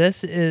about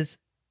this is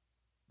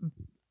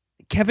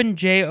Kevin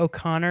J.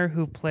 O'Connor,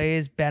 who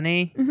plays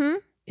Benny,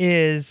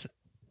 is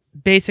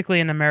basically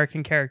an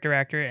American character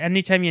actor.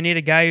 Anytime you need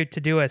a guy to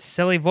do a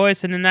silly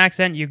voice and an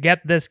accent, you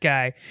get this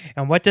guy.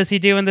 And what does he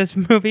do in this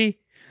movie?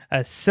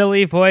 A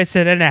silly voice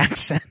and an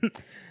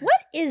accent.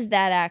 What is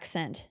that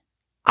accent?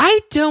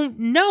 I don't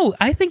know.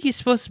 I think he's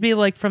supposed to be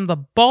like from the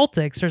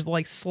Baltics or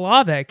like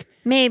Slavic.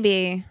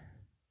 Maybe.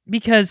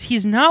 Because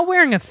he's not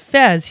wearing a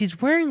fez. He's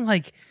wearing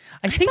like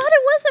I thought it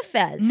was a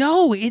fez.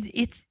 No,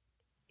 it's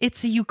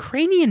a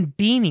Ukrainian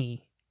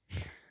beanie.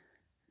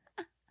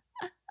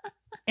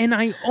 And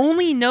I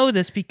only know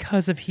this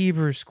because of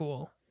Hebrew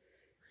school.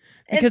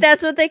 Because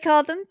that's what they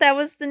called them? That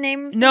was the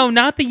name? No,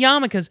 not the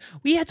yarmulkes.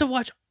 We had to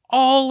watch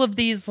all of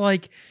these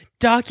like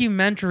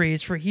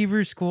documentaries for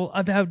Hebrew school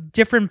about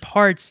different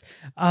parts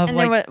of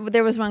and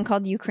there was one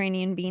called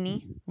Ukrainian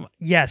Beanie.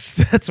 Yes,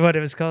 that's what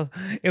it was called.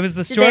 It was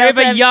the story of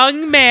a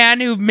young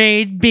man who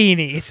made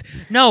beanies.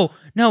 No,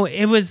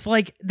 it was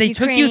like they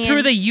took you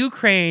through the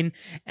Ukraine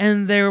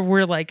and there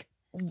were like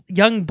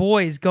young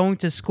boys going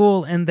to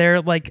school and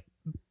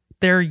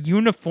their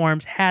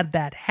uniforms had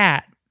that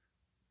hat.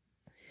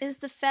 Is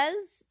the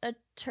fez a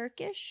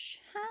Turkish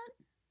hat?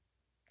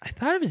 I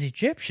thought it was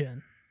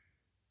Egyptian.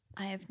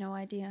 I have no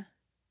idea.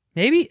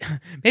 Maybe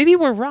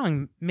we're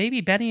wrong.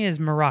 Maybe Benny is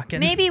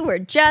Moroccan. Maybe we're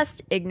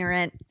just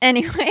ignorant.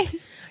 Anyway.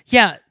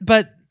 Yeah,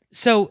 but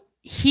so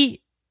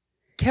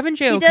Kevin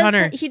J.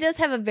 O'Connor. He does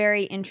have a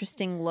very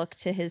interesting look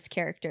to his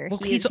character. Well,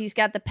 He's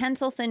got the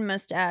pencil-thin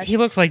mustache. He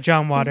looks like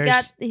John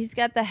Waters. He's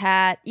got the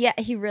hat. Yeah,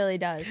 he really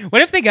does.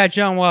 What if they got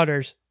John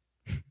Waters?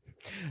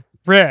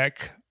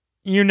 Rick,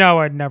 you know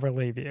I'd never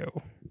leave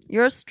you.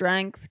 Your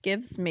strength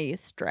gives me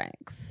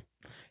strength.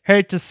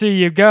 Hate to see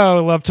you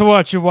go. Love to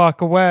watch you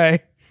walk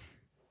away.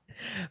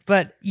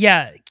 But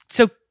yeah,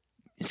 so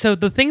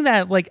the thing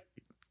that like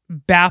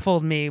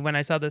baffled me when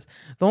I saw this,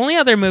 the only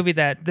other movie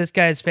that this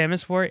guy is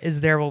famous for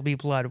is There Will Be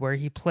Blood, where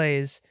he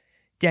plays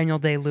Daniel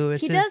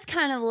Day-Lewis. He does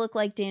kind of look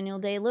like Daniel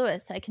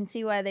Day-Lewis. I can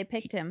see why they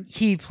picked him.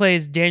 He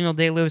plays Daniel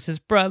Day-Lewis's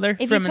brother.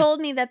 If you told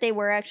me that they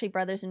were actually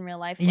brothers in real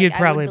life, like, you'd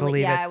probably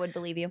believe it. Yeah, I would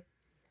believe you.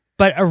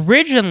 But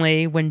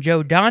originally, when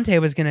Joe Dante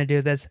was going to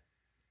do this,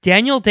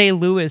 Daniel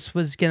Day-Lewis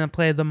was going to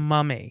play the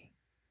Mummy.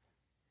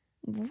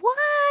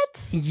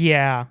 What?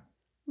 Yeah.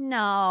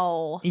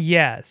 No.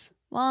 Yes.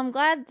 Well, I'm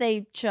glad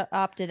they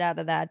opted out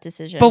of that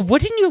decision. But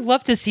wouldn't you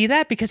love to see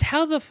that? Because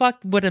how the fuck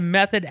would a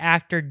method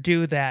actor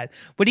do that?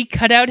 Would he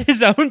cut out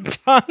his own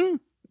tongue?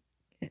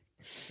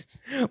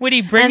 Would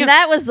he bring? And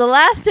that was the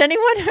last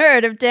anyone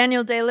heard of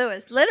Daniel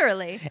Day-Lewis.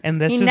 Literally.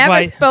 And this he is never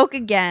why spoke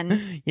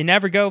again. You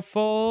never go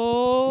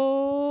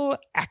full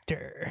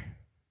actor.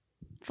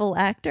 Full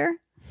actor?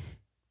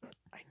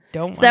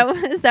 Don't.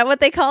 Is that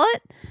what they call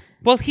it?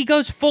 Well, he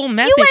goes full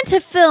method. You went to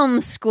film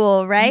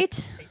school,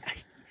 right?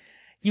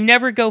 You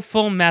never go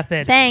full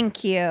method.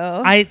 Thank you.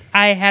 I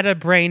had a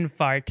brain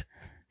fart.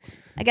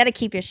 I got to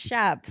keep you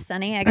sharp,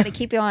 Sonny. I got to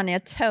keep you on your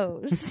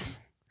toes.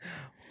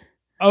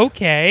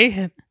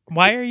 Okay.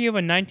 Why are you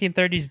a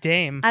 1930s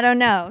dame? I don't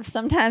know.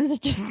 Sometimes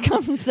it just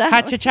comes out.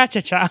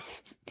 Ha-cha-cha-cha-cha.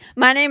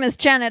 My name is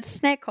Janet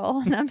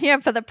Snakehole, and I'm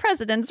here for the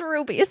President's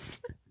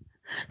Rubies.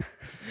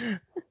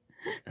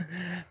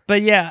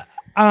 But yeah,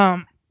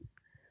 I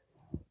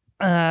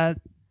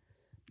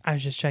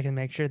was just checking to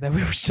make sure that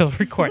we were still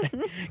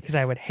recording because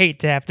I would hate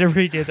to have to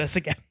redo this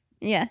again.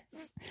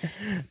 Yes.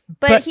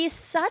 But he's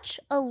such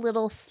a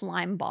little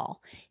slime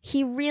ball.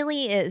 He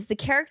really is. The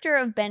character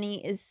of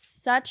Benny is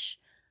such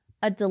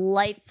a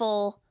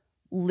delightful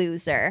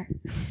loser.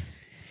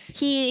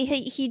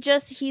 He's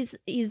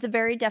the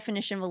very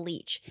definition of a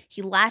leech.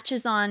 He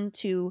latches on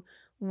to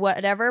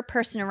whatever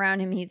person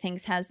around him he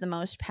thinks has the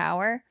most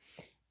power,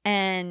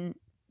 and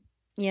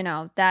you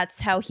know, that's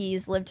how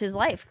he's lived his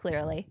life,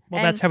 clearly.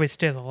 Well, that's how he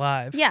stays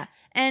alive. Yeah.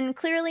 And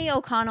clearly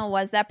O'Connell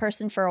was that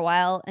person for a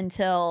while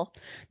until...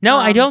 No,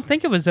 I don't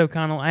think it was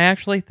O'Connell. I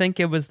actually think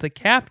it was the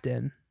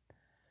captain.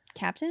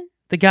 Captain?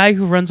 The guy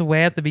who runs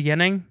away at the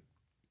beginning.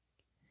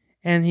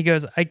 And he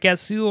goes, I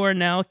guess you are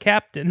now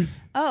captain.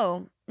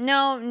 Oh,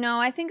 no.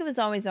 I think it was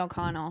always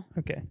O'Connell.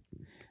 Okay.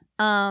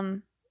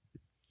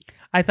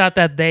 I thought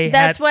that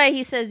That's why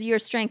he says, your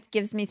strength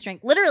gives me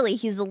strength. Literally,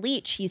 he's a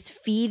leech. He's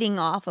feeding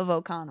off of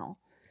O'Connell.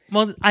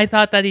 Well, I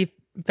thought that he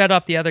fed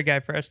off the other guy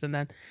first and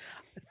then...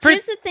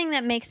 Here's the thing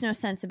that makes no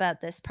sense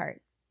about this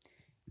part.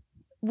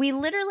 We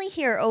literally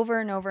hear over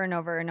and over and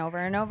over and over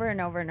and over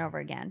and over and over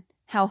again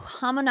how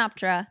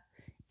Hamunaptra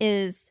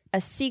is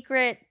a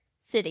secret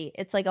city.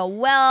 It's like a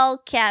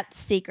well-kept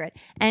secret.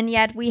 And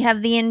yet we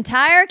have the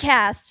entire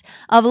cast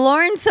of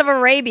Lawrence of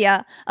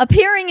Arabia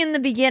appearing in the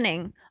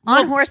beginning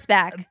on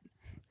horseback.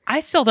 I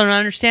still don't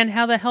understand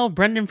how the hell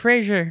Brendan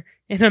Fraser,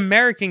 an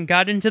American,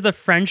 got into the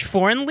French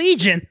Foreign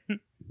Legion.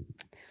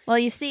 Well,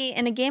 you see,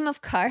 in a game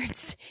of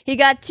cards, he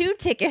got 2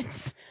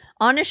 tickets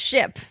on a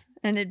ship,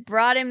 and it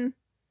brought him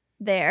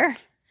there.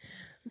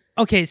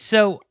 Okay,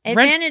 so... It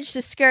managed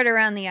to skirt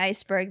around the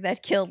iceberg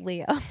that killed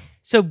Leo.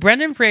 So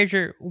Brendan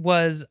Fraser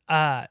was...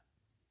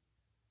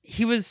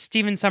 he was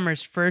Stephen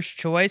Sommers' first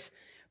choice,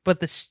 but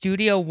the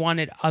studio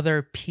wanted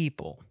other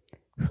people.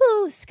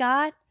 Who,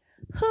 Scott?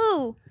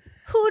 Who?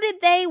 Who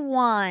did they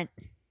want?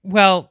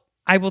 Well,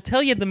 I will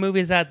tell you the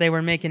movies that they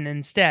were making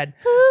instead.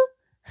 Who?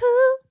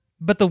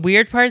 But the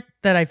weird part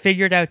that I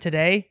figured out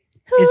today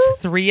is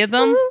 3 of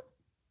them.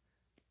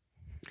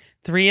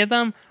 3 of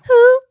them.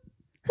 Who?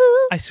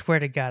 I swear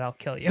to God, I'll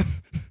kill you.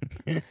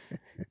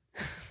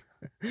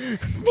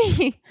 It's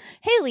me,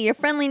 Haley, your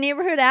friendly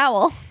neighborhood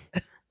owl.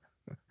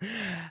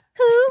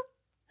 Who?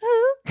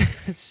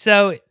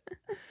 So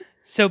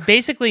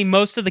basically,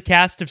 most of the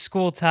cast of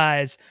School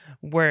Ties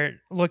were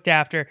looked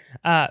after.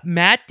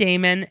 Matt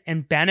Damon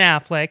and Ben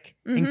Affleck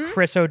and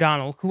Chris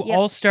O'Donnell, who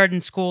all starred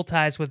in School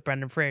Ties with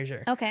Brendan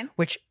Fraser. Okay.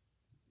 Which,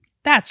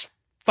 that's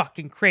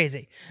fucking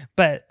crazy.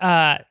 But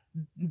Ben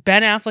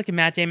Affleck and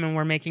Matt Damon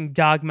were making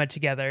Dogma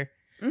together.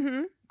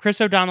 Mm-hmm.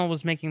 Chris O'Donnell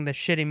was making the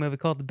shitty movie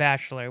called The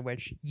Bachelor,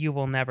 which you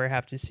will never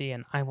have to see,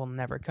 and I will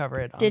never cover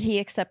it. Did he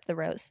accept the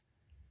rose?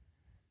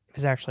 It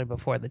was actually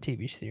before the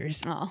TV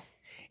series. Oh.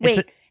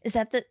 Wait, is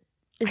that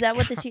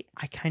what the...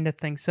 I kind of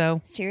think so.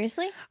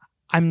 Seriously?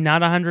 I'm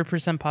not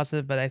 100%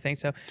 positive, but I think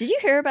so. Did you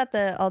hear about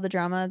all the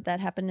drama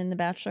that happened in The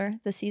Bachelor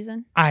this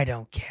season? I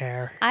don't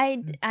care. I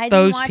didn't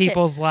Those watch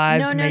people's it.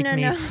 lives No, make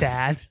me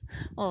sad.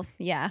 Well,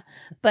 yeah,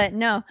 but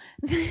no,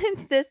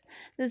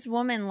 this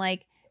woman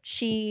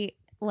she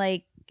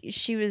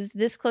was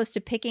this close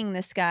to picking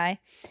this guy,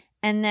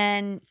 and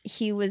then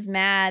he was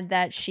mad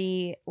that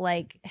she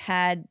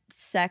had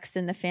sex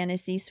in the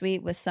fantasy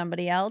suite with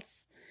somebody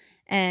else,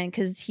 and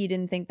because he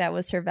didn't think that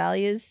was her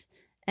values.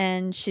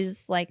 And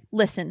she's like,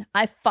 listen,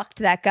 I fucked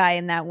that guy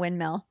in that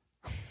windmill.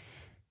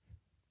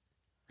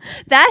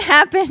 That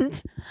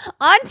happened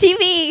on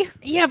TV.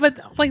 Yeah,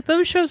 but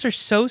those shows are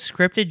so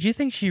scripted. Do you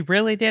think she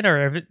really did,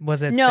 or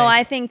was it? No, fake?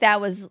 I think that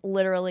was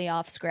literally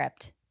off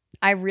script.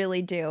 I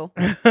really do.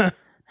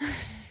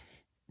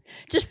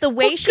 Just the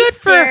way she good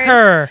stared. for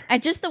her.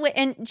 And just the way,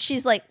 and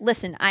she's like,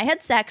 listen, I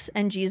had sex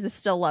and Jesus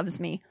still loves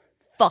me.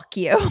 Fuck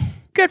you.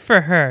 Good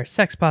for her.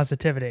 Sex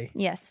positivity.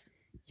 Yes.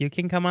 You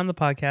can come on the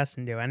podcast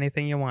and do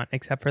anything you want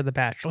except for The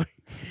Bachelor.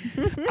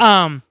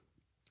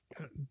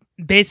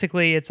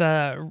 Basically, it's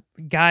a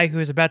guy who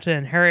is about to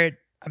inherit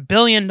 $1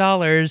 billion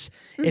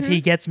if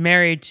he gets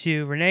married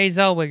to Renee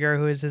Zellweger,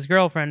 who is his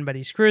girlfriend, but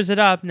he screws it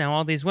up. Now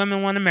all these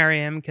women want to marry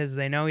him because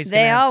they know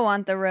They all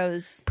want the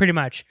rose. Pretty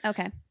much.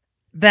 Okay.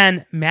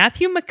 Then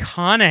Matthew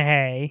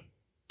McConaughey.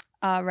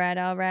 All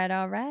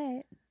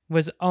right.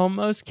 Was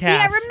almost cast.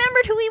 See, I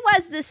remembered who he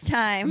was this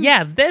time.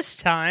 Yeah, this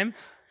time.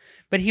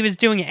 But he was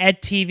doing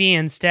Ed TV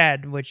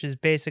instead, which is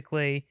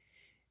basically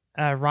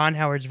Ron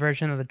Howard's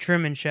version of The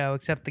Truman Show,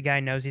 except the guy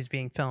knows he's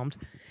being filmed.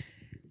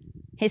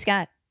 Hey,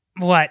 Scott.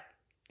 What?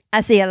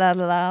 I see a lot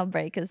of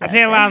lawbreakers. I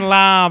see a lot of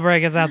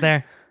lawbreakers out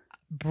there.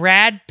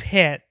 Brad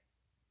Pitt.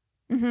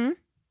 Mm-hmm.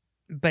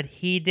 But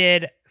he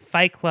did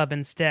Fight Club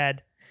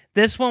instead.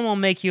 This one will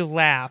make you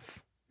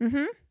laugh.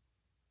 Mm-hmm.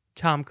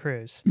 Tom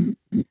Cruise.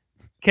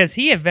 Because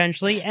he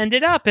eventually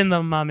ended up in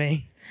The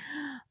Mummy.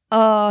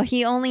 Oh,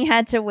 he only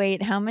had to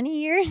wait how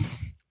many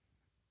years?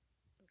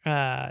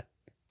 18?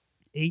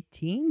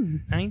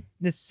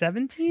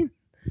 17?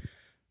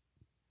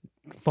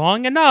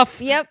 Long enough.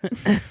 Yep.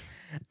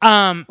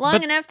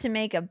 Long enough to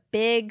make a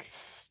big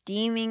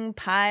steaming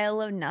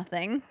pile of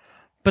nothing.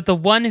 But the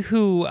one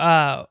who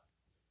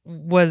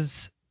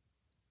was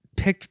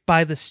picked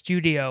by the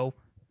studio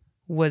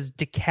was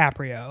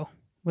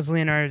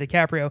Leonardo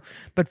DiCaprio,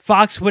 but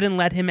Fox wouldn't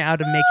let him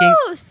out of making...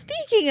 Oh,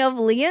 speaking of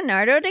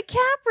Leonardo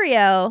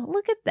DiCaprio,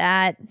 look at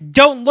that.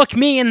 Don't look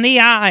me in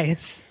the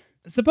eyes!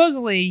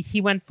 Supposedly,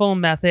 he went full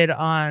method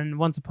on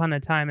Once Upon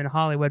a Time in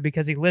Hollywood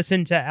because he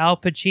listened to Al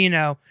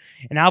Pacino,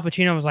 and Al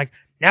Pacino was like,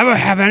 never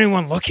have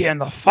anyone look you in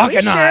the fucking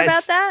eyes. Are you sure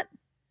about that?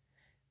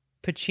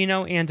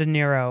 Pacino and De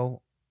Niro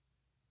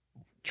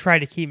try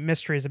to keep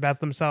mysteries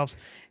about themselves.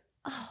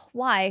 Oh,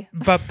 why?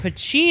 But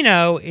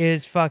Pacino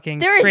is fucking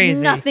There crazy.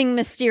 is nothing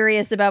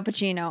mysterious about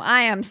Pacino.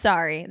 I am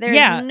sorry.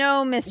 There's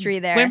no mystery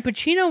there. When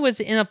Pacino was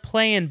in a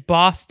play in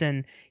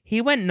Boston, he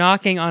went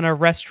knocking on a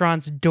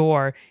restaurant's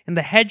door, and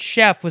the head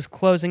chef was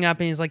closing up,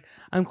 and he's like,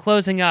 I'm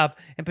closing up.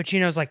 And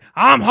Pacino's like,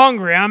 I'm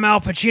hungry. I'm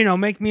Al Pacino.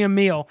 Make me a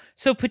meal.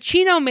 So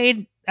Pacino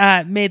made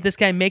this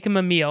guy make him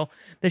a meal.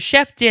 The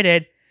chef did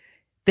it.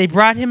 They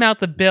brought him out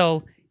the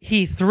bill.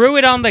 He threw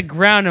it on the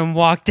ground and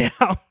walked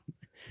out.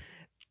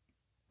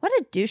 What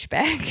a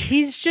douchebag.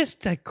 He's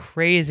just a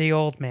crazy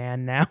old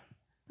man now.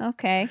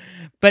 Okay.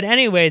 But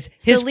anyways,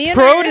 his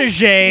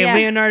protege,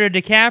 Leonardo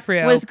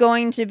DiCaprio, was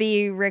going to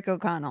be Rick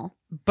O'Connell.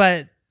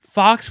 But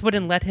Fox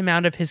wouldn't let him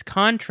out of his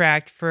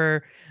contract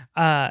for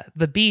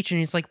The Beach. And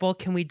he's like, well,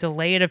 can we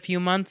delay it a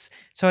few months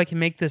so I can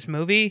make this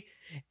movie?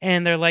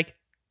 And they're like,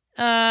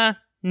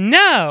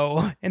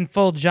 no, in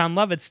full John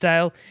Lovett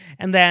style.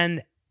 And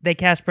then they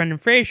cast Brendan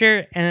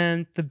Fraser,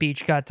 and The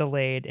Beach got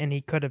delayed, and he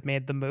could have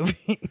made the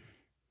movie.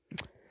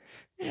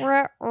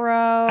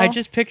 I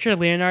just picture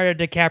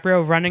Leonardo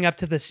DiCaprio running up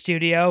to the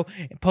studio,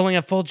 pulling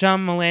a full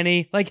John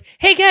Mulaney, like,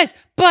 hey guys,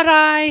 but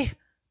I...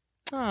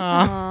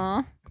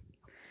 Aww.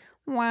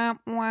 Wah,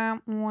 wah,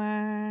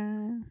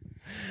 wah.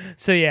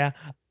 So yeah.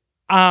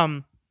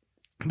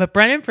 But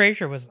Brendan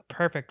Fraser was the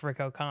perfect Rick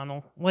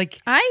O'Connell.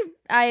 Like, I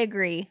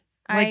agree.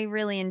 I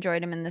really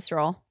enjoyed him in this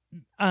role.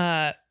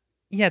 Yeah,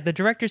 the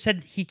director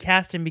said he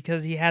cast him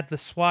because he had the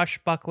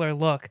swashbuckler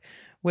look,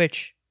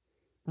 which...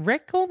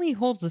 Rick only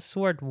holds a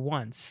sword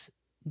once.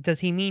 Does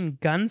he mean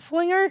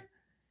gunslinger?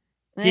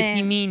 Did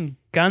he mean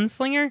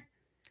gunslinger?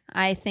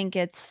 I think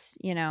it's,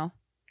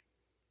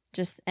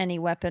 just any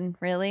weapon,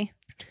 really.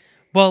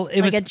 Well,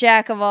 it was a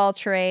jack of all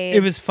trades.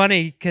 It was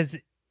funny because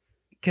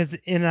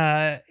in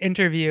a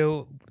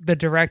interview, the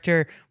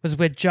director was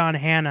with John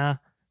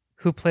Hannah,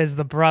 who plays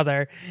the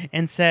brother,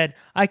 and said,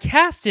 I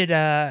casted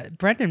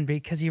Brendan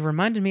because he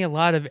reminded me a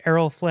lot of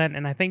Errol Flynn.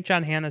 And I think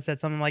John Hannah said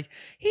something like,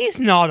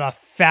 he's not a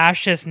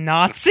fascist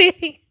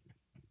Nazi.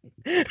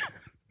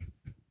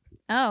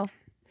 Oh,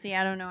 see,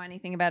 I don't know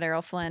anything about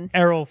Errol Flynn.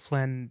 Errol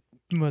Flynn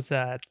was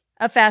a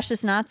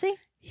fascist Nazi?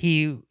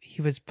 He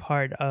was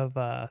part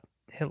of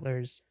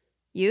Hitler's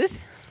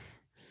youth?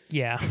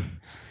 Yeah.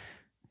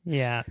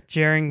 Yeah,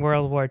 during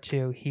World War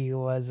II, he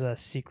was a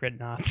secret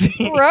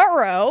Nazi.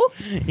 Ruh-roh.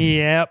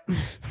 Yep.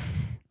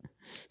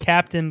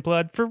 Captain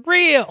Blood for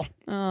real.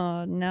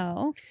 Oh,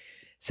 no.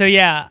 So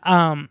yeah,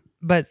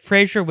 but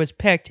Fraser was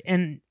picked,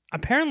 and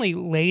apparently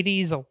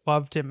ladies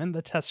loved him in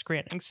the test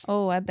screenings.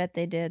 Oh, I bet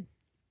they did.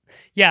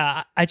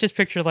 Yeah, I just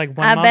pictured like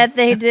one I mom. bet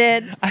they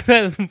did.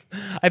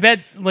 I bet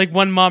like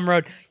one mom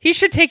wrote, he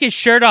should take his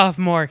shirt off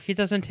more. He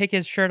doesn't take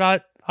his shirt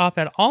off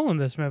at all in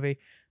this movie.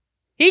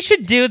 He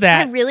should do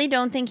that. I really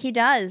don't think he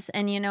does.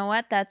 And you know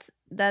what? That's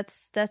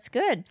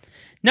good.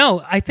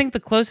 No, I think the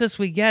closest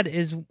we get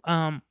is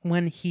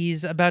when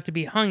he's about to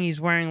be hung,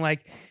 he's wearing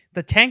like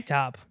the tank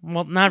top.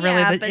 Well, not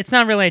Yeah, really. but It's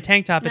not really a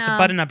tank top. It's a no.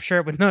 button-up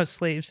shirt with no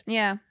sleeves.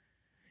 Yeah.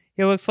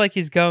 It looks like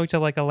he's going to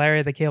like a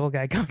Larry the Cable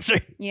Guy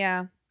concert.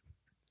 Yeah.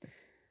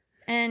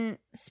 And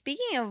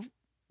speaking of,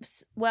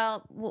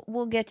 well,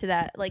 we'll get to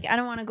that. Like, I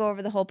don't want to go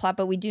over the whole plot,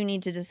 but we do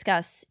need to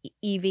discuss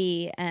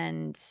Evie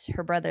and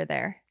her brother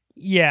there.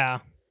 Yeah.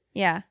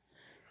 Yeah.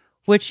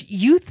 Which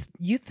you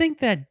think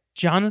that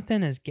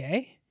Jonathan is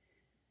gay?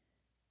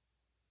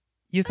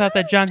 You thought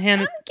that John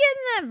Hannah... I'm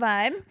getting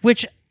that vibe.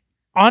 Which,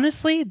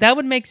 honestly, that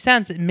would make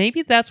sense.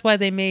 Maybe that's why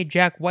they made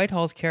Jack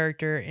Whitehall's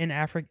character in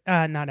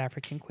not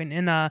African Queen,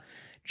 in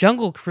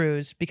Jungle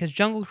Cruise, because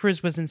Jungle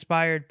Cruise was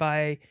inspired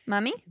by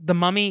Mummy? The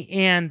Mummy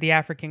and the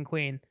African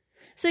Queen.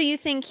 So you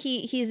think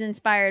he's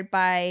inspired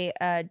by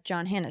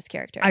John Hannah's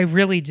character? I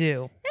really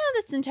do. Yeah,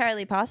 that's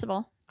entirely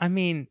possible. I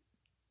mean,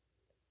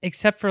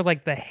 except for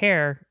like the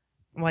hair,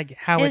 like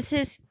how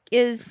is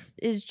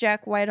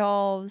Jack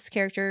Whitehall's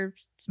character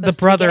the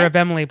brother of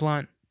Emily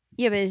Blunt.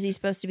 Yeah, but is he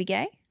supposed to be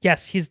gay?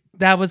 Yes,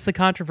 that was the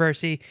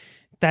controversy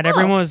that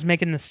everyone was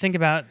making this stink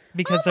about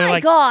because they're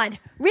like, "Oh my god,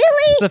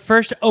 really?" The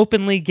first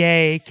openly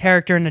gay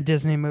character in a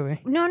Disney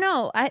movie.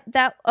 No,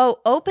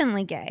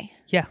 openly gay.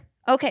 Yeah.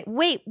 Okay,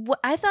 wait.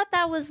 I thought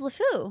that was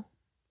LeFou.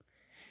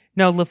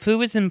 No,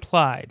 LeFou is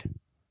implied.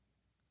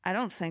 I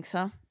don't think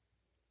so.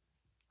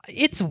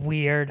 It's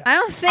weird. I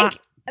don't think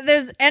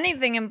there's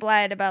anything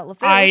implied about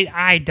LeFou.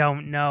 I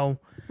don't know.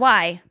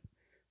 Why?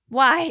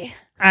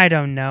 I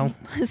don't know.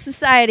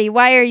 Society,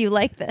 why are you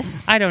like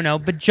this? I don't know,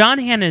 but John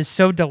Hannah is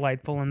so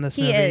delightful in this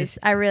movie. He is.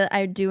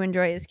 I do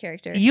enjoy his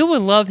character. You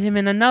would love him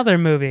in another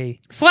movie.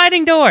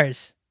 Sliding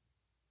Doors.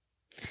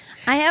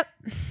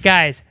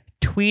 Guys,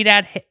 tweet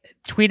at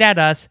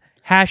us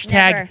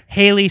Never.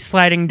 Haley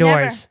Sliding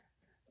Doors. Never.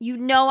 You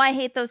know I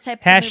hate those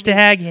types of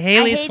movies.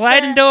 Haley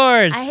Sliding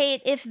Doors. I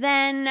hate If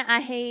Then.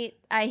 I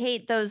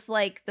hate those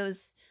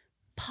those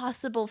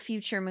possible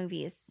future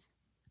movies.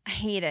 I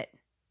hate it.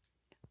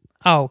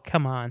 Oh,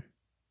 come on.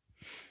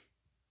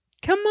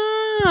 Come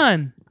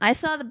on. I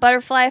saw The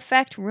Butterfly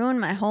Effect ruin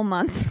my whole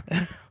month.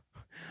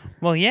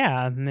 Well,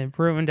 yeah, and it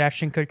ruined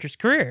Ashton Kutcher's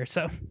career,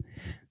 so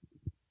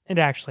it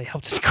actually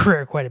helped his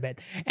career quite a bit.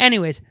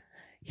 Anyways,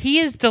 he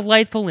is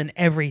delightful in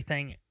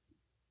everything.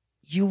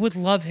 You would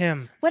love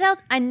him. What else?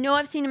 I know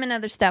I've seen him in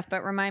other stuff,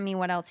 but remind me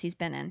what else he's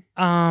been in.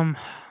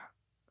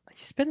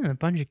 He's been in a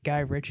bunch of Guy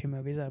Ritchie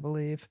movies, I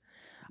believe.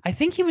 I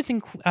think he was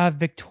in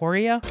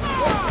Victoria.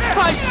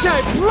 I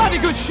say, bloody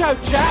good show,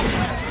 chaps!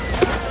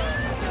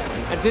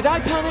 And did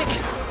I panic?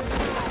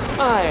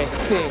 I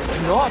think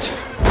not.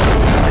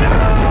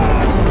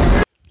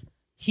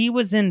 He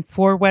was in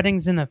 4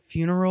 Weddings and a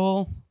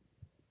Funeral.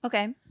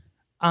 Okay.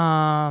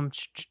 The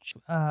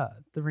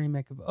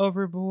remake of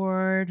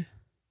Overboard,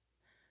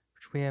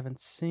 which we haven't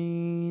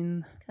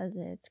seen. Because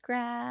it's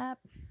crap.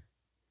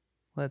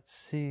 Let's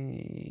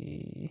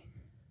see.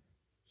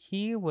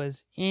 He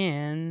was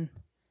in...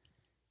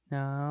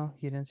 No,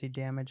 you didn't see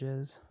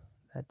Damages,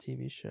 that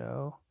TV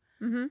show.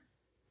 Mm-hmm.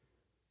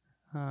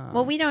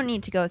 Well, we don't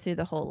need to go through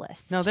the whole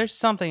list. No, there's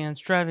something and it's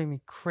driving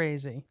me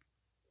crazy.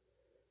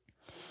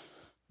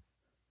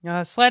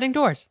 Sliding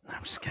Doors.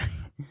 I'm just kidding.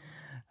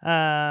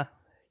 Yeah,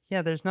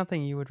 there's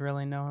nothing you would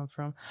really know him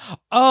from.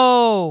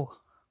 Oh!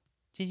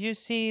 Did you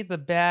see the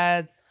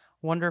bad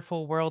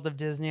Wonderful World of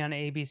Disney on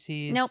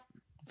ABC's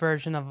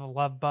version of a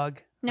Love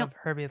Bug? Nope. Of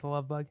Herbie the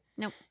Love Bug?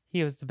 Nope.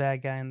 He was the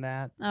bad guy in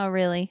that. Oh,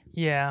 really?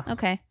 Yeah.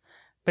 Okay.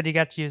 But he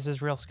got to use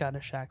his real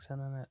Scottish accent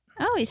in it.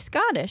 Oh, he's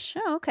Scottish.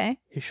 Oh, okay.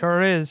 He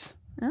sure is.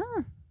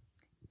 Oh.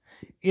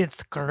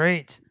 It's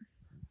great.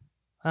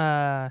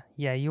 Yeah,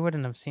 you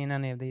wouldn't have seen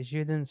any of these.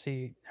 You didn't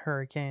see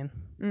Hurricane.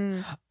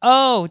 Mm.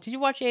 Oh, did you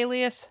watch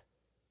Alias?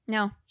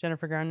 No.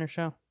 Jennifer Garner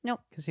show?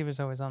 Nope. Because he was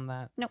always on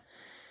that. Nope.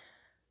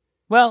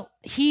 Well,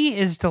 he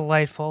is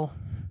delightful.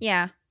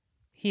 Yeah.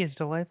 He is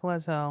delightful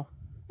as hell.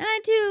 And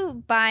I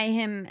do buy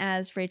him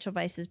as Rachel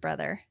Weisz's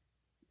brother.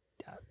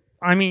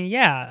 I mean,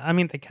 yeah. I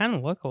mean, they kind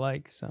of look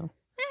alike, so.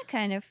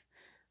 Kind of.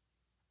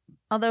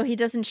 Although he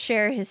doesn't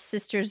share his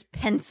sister's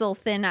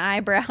pencil-thin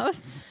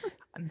eyebrows.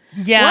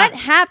 Yeah. What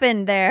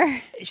happened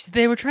there?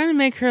 They were trying to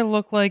make her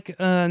look like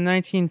a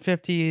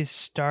 1950s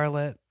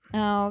starlet.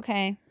 Oh,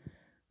 okay.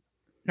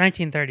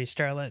 1930s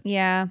starlet.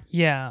 Yeah.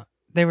 Yeah.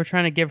 They were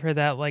trying to give her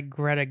that, like,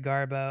 Greta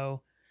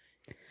Garbo.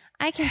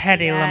 I can Hedy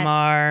see that.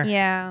 Lamarr.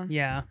 Yeah.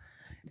 Yeah.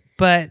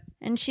 But...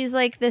 And she's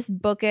like this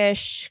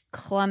bookish,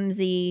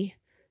 clumsy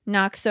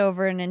knocks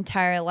over an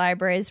entire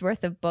library's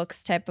worth of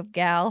books type of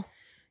gal.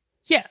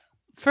 Yeah.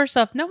 First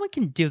off, no one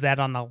can do that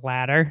on a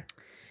ladder.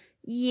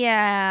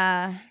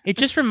 Yeah. It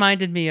just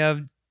reminded me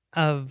of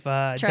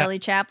Charlie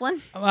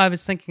Chaplin. I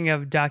was thinking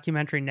of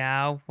Documentary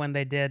Now when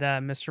they did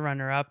Mr.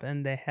 Runner Up,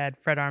 and they had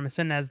Fred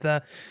Armisen as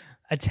the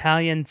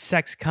Italian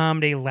sex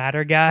comedy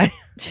ladder guy.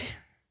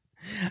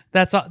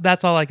 That's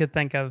all I could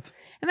think of.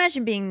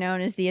 Imagine being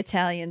known as the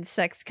Italian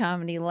sex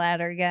comedy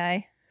ladder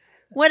guy.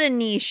 What a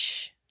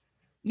niche.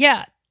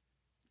 Yeah.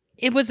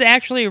 It was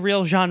actually a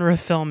real genre of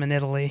film in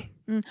Italy.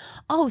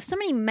 Oh,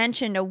 somebody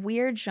mentioned a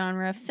weird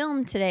genre of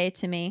film today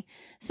to me.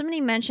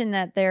 Somebody mentioned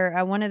that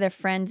one of their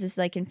friends is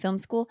like in film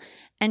school,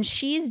 and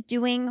she's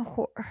doing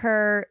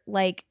her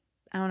like,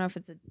 I don't know if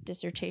it's a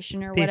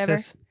dissertation or whatever.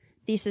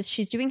 Thesis.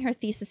 She's doing her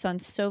thesis on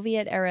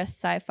Soviet era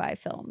sci-fi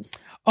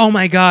films. Oh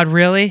my God,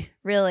 really?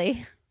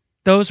 Really?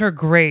 Those are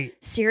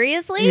great.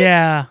 Seriously?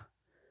 Yeah.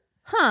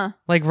 Huh.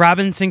 Like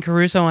Robinson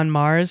Crusoe on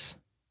Mars?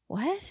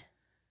 What?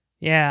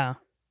 Yeah.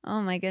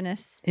 Oh my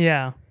goodness.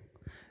 Yeah.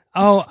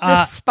 Oh,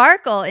 the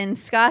sparkle in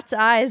Scott's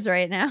eyes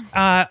right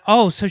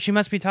now. So she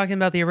must be talking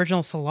about the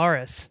original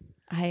Solaris.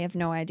 I have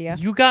no idea.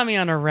 You got me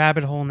on a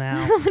rabbit hole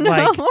now. No.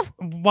 Like,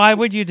 why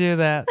would you do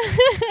that?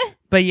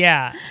 But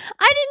yeah.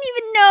 I didn't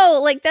even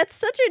know. Like, that's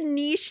such a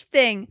niche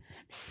thing.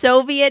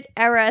 Soviet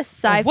era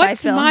sci-fi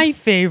What's films. my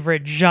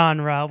favorite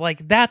genre?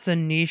 Like, that's a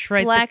niche,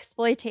 right?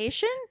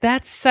 Blaxploitation?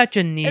 That's such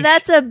a niche.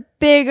 That's a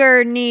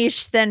bigger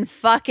niche than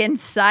fucking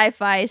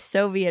sci-fi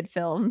Soviet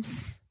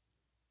films.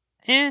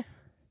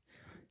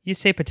 You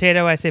say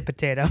potato, I say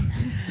potato.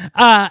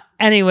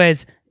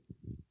 Anyways.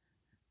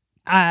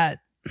 What?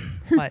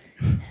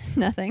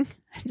 Nothing.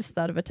 I just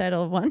thought of a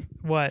title of one.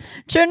 What?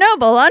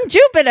 Chernobyl on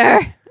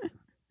Jupiter.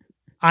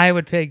 I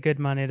would pay good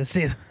money to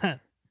see that.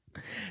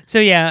 So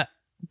yeah,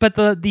 but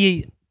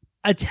the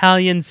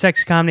Italian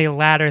sex comedy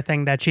ladder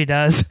thing that she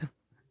does.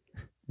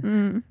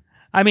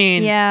 I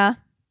mean, yeah.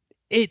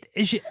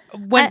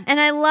 And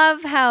I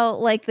love how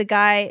like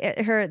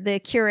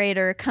the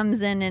curator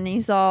comes in and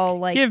he's all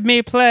like, "Give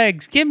me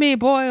plagues, give me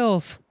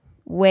boils."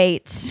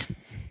 Wait,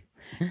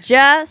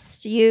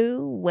 just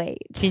you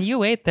wait. Can you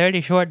wait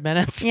 30 short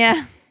minutes?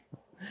 Yeah.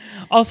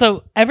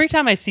 Also, every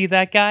time I see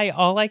that guy,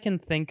 all I can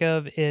think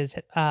of is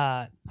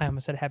I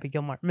almost said Happy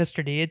Gilmore,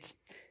 Mr. Deeds.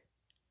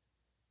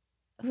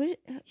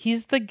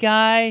 He's the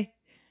guy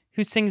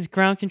who sings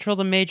Ground Control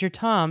to Major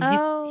Tom.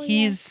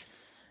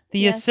 He's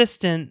the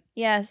assistant.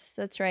 Yes,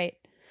 that's right.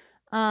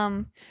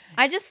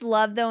 I just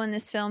love though in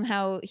this film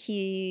how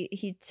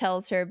he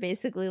tells her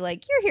basically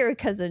like, you're here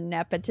because of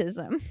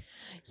nepotism.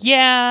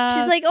 Yeah.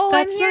 She's like, oh,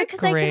 I'm here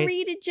because I can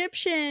read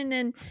Egyptian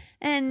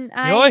and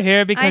you're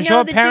here because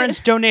your parents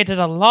donated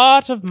a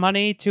lot of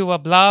money to a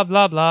blah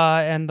blah blah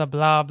and the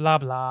blah blah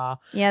blah.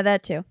 Yeah,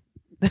 that too.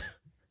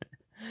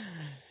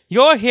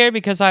 You're here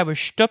because I was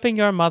stooping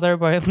your mother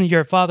while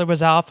your father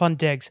was off on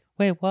digs.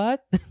 Wait,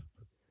 what?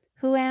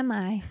 Who am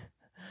I?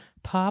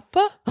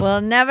 Papa? We'll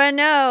never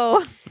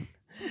know.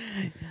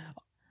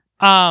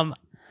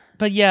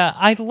 But yeah,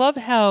 I love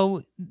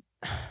how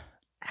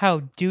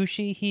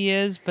douchey he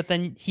is, but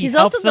then he's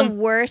also the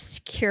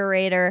worst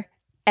curator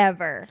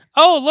ever.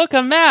 Oh, look,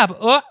 a map.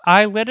 Oh,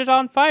 I lit it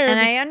on fire. And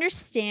I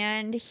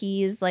understand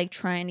he's like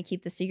trying to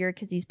keep the secret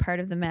because he's part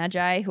of the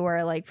Magi, who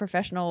are like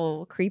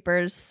professional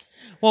creepers.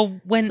 Well,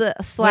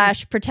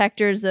 slash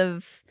protectors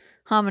of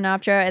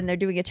Hominoptera, and they're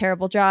doing a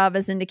terrible job,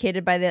 as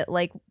indicated by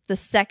the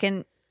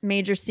second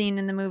major scene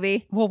in the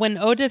movie. Well, when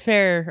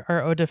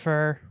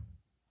Odafar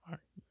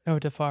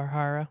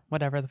Hara,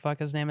 whatever the fuck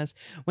his name is,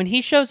 when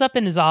he shows up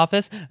in his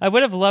office, I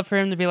would have loved for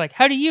him to be like,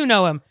 "How do you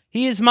know him?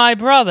 He is my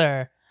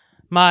brother.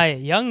 My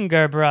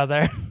younger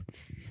brother."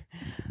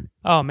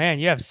 Oh man,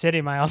 you have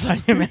city miles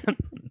on you, man.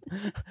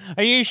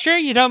 Are you sure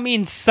you don't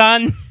mean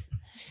son?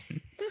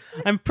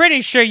 I'm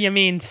pretty sure you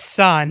mean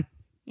son.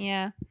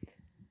 Yeah.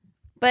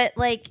 But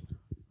like,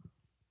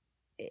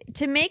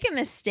 to make a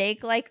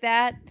mistake like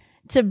that,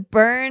 to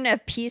burn a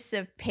piece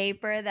of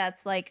paper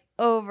that's like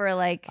over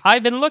like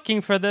I've been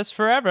looking for this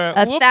forever.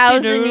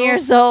 1,000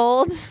 years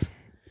old.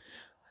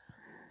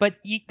 But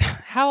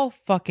how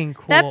fucking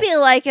cool. That'd be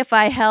like if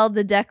I held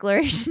the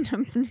Declaration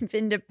of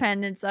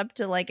Independence up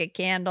to like a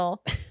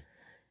candle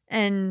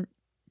and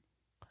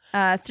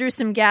threw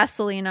some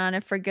gasoline on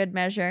it for good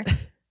measure.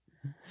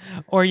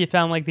 Or you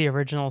found like the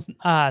original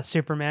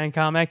Superman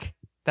comic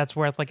that's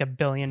worth like $1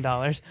 billion.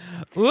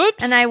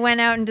 Oops. And I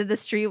went out into the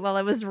street while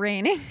it was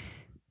raining.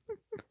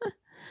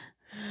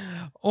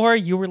 Or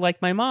you were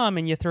like my mom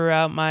and you threw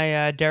out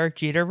my Derek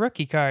Jeter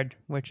rookie card,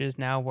 which is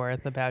now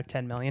worth about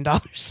 $10 million.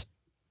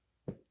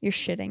 You're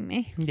shitting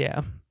me.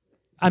 Yeah.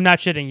 I'm not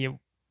shitting you.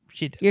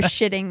 You're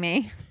shitting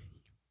me.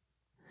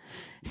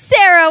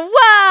 Sarah,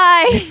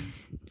 why?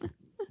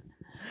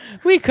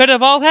 We could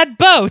have all had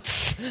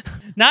boats.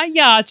 Not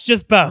yachts,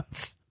 just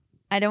boats.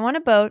 I don't want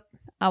a boat.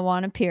 I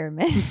want a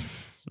pyramid.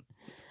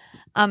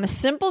 I'm a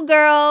simple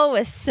girl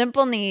with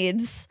simple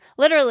needs.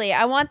 Literally,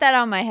 I want that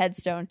on my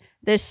headstone.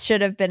 There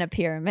should have been a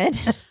pyramid.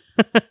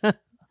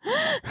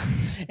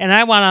 And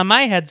I want on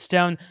my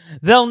headstone,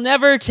 "They'll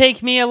never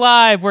take me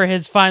alive," were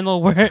his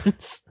final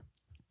words.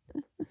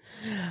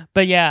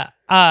 But yeah.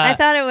 I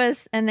thought it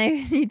was, and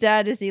he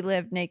died as he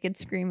lived, naked,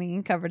 screaming,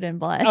 and covered in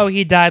blood. Oh,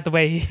 he died the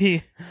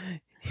way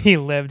he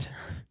lived.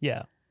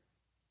 Yeah.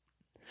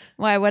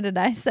 Why? What did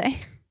I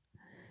say?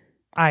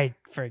 I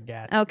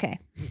forget. Okay.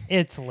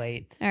 It's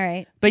late. All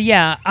right. But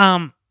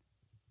yeah,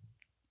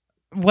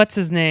 what's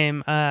his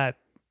name?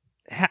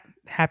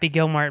 Happy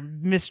Gilmore,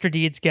 Mr.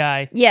 Deeds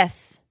guy.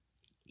 Yes.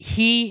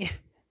 He,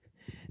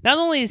 not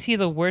only is he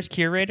the worst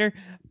curator,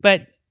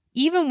 but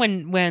even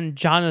when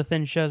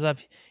Jonathan shows up,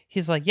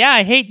 he's like, "Yeah,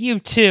 I hate you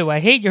too. I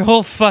hate your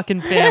whole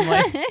fucking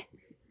family."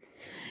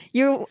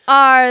 You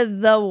are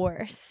the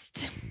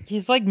worst.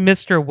 He's like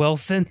Mr.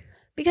 Wilson.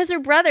 Because her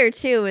brother,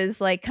 too,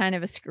 is like kind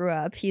of a screw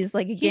up. He's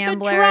like a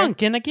gambler. He's a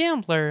drunk and a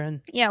gambler.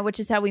 And yeah, which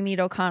is how we meet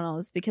O'Connell,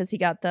 is because he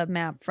got the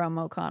map from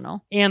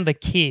O'Connell. And the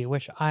key,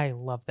 which I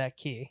love that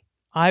key.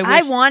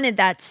 I wanted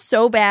that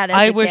so bad as a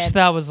kid. I wish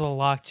that was the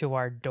lock to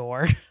our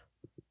door.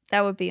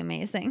 That would be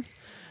amazing.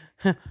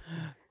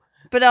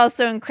 But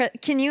also,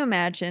 can you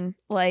imagine,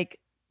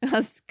 like,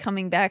 us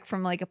coming back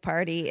from, like, a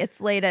party?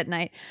 It's late at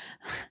night.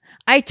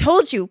 I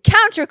told you,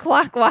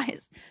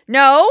 counterclockwise.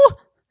 No,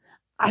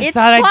 I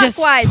thought clockwise.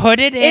 I just put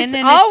it in It's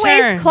and always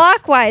it turns.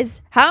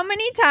 clockwise. How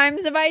many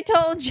times have I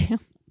told you?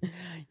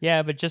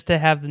 Yeah, but just to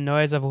have the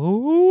noise of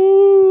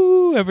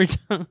 "ooh" every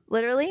time.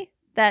 Literally,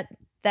 that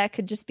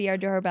could just be our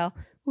doorbell.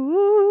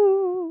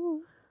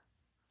 Ooh.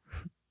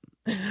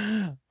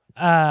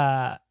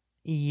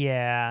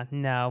 Yeah,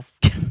 no.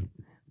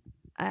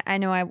 I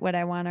know what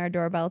I want our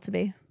doorbell to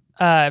be.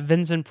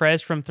 Vincent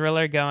Price from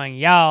Thriller going,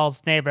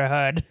 "Y'all's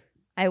neighborhood."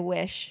 I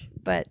wish,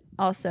 but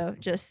also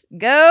just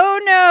go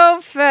no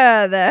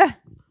further.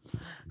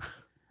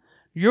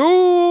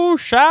 You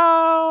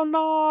shall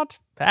not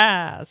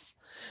pass.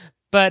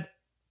 But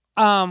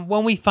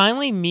when we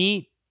finally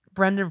meet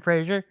Brendan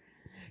Fraser,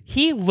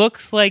 he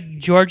looks like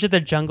George of the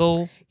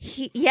Jungle.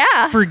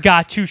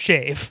 Forgot to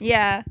shave.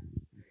 Yeah.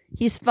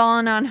 He's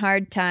fallen on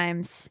hard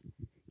times.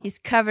 He's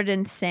covered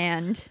in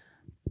sand.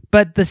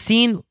 But the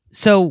scene,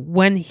 so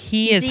when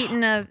he's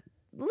eaten a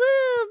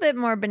little bit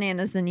more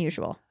bananas than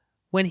usual.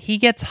 When he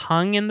gets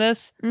hung in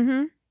this,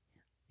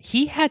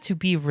 he had to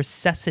be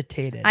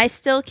resuscitated. I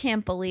still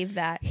can't believe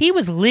that. He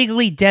was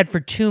legally dead for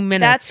 2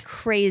 minutes. That's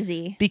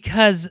crazy.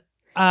 Because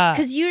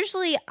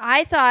usually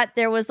I thought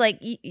there was like,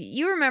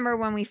 you remember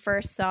when we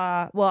first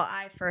saw, well,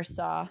 I first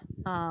saw,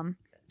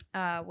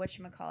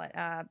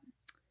 whatchamacallit,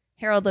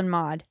 Harold and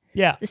Maude.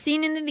 Yeah. The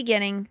scene in the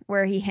beginning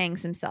where he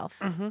hangs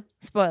himself.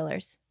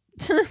 Spoilers.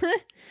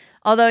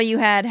 Although you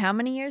had how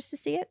many years to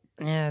see it?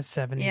 Yeah,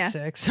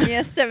 76.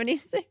 Yeah,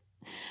 76.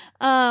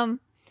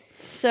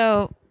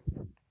 So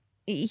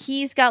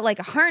he's got like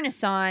a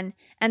harness on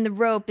and the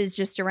rope is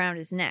just around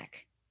his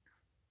neck.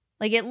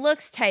 Like it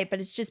looks tight, but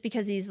it's just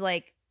because he's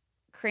like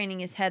craning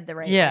his head the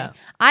right way.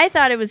 I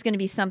thought it was going to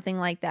be something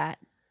like that.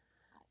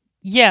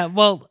 Yeah,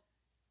 well,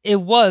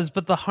 it was,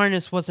 but the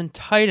harness wasn't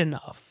tight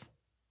enough.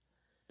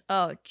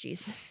 Oh,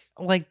 Jesus.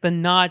 Like the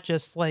knot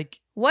just like...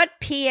 What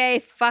PA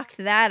fucked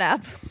that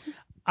up?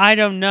 I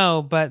don't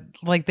know, but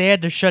like they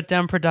had to shut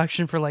down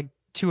production for like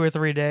 2 or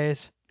 3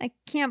 days. I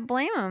can't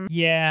blame him.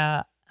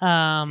 Yeah.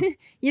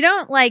 You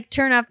don't like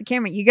turn off the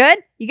camera. You good?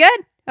 You good?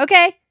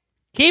 Okay.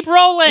 Keep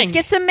rolling. Let's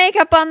get some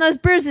makeup on those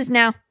bruises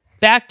now.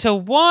 Back to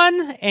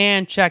 1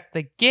 and check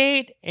the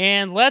gate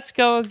and let's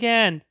go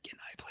again. Can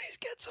I please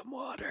get some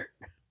water?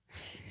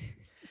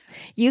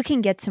 You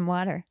can get some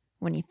water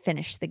when you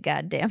finish the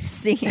goddamn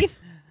scene.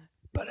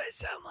 But I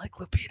sound like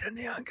Lupita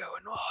Nyong'o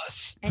and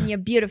Ross. And you're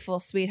beautiful,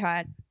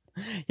 sweetheart.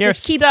 You're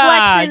Just keep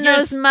flexing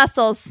those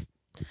muscles.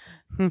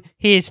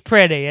 He's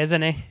pretty,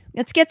 isn't he?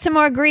 Let's get some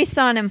more grease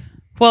on him.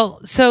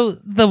 Well, so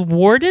the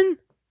warden,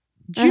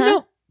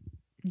 do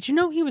you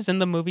know he was in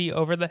the movie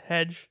Over the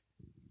Hedge?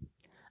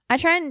 I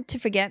try to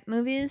forget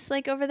movies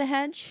like Over the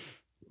Hedge.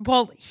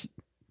 Well,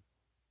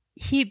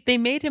 they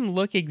made him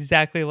look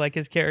exactly like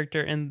his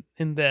character in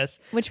this.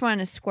 Which one?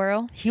 A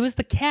squirrel? He was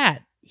the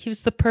cat. He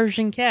was the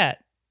Persian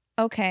cat.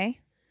 Okay.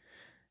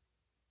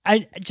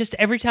 I just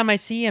every time I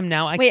see him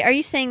now, wait. Are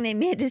you saying they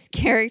made his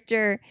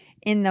character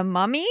in The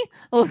Mummy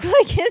look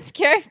like his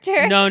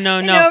character? No. In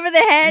Over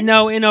the Hedge?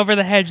 No, in Over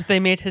the Hedge, they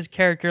made his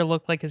character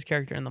look like his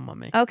character in The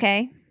Mummy.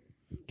 Okay.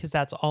 Because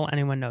that's all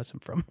anyone knows him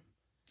from.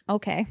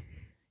 Okay.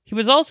 He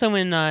was also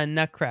in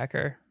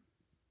Nutcracker.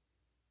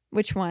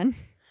 Which one?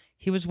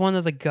 He was one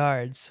of the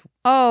guards.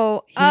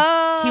 Oh,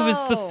 He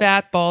was the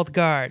fat, bald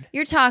guard.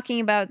 You're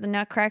talking about the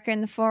Nutcracker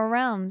in the Four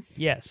Realms.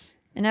 Yes.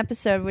 An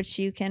episode which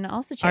you can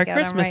also check Our out. Our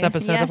Christmas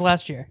episode of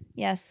last year.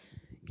 Yes.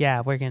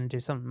 Yeah, we're going to do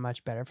something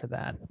much better for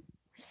that.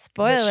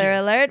 Spoiler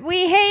alert,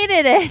 we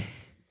hated it.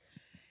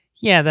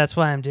 Yeah, that's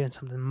why I'm doing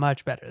something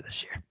much better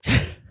this year.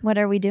 What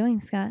are we doing,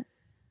 Scott?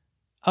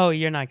 Oh,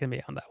 you're not going to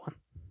be on that one.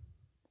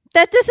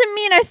 That doesn't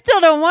mean I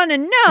still don't want to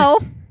know.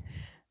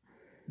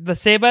 The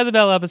Saved by the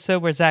Bell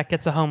episode where Zach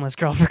gets a homeless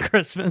girl for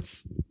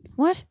Christmas.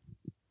 What?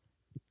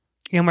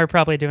 And we're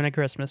probably doing a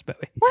Christmas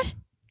movie. What?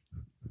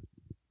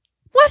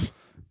 What?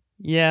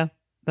 Yeah.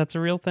 That's a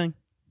real thing.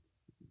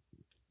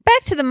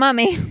 Back to the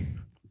Mummy.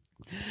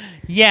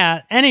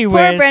 Yeah,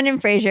 anyways. Poor Brendan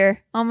Fraser,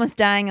 almost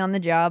dying on the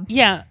job.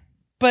 Yeah,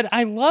 but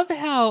I love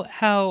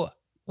how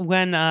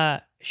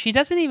when she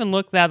doesn't even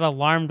look that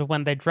alarmed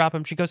when they drop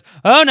him. She goes,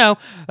 "Oh no,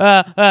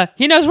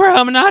 he knows where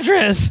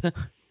Hominatra is."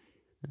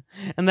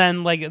 And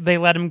then like they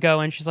let him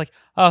go, and she's like,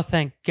 "Oh,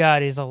 thank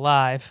God he's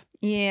alive."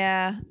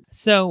 Yeah.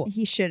 So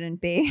he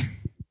shouldn't be.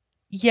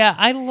 Yeah,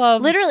 I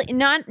love literally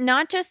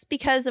not just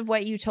because of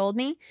what you told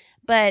me,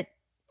 but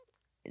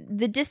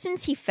the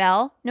distance he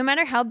fell, no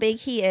matter how big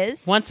he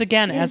is. Once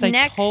again, as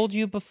I told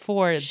you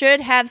before, should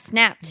have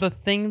snapped. The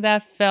thing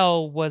that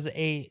fell was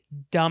a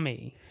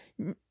dummy.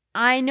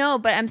 I know,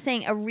 but I'm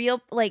saying a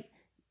real, like,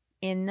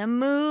 in the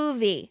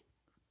movie,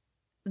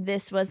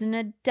 this wasn't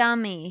a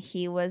dummy.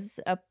 He was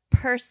a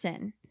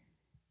person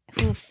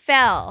who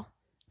fell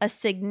a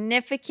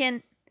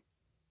significant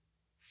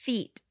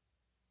footage.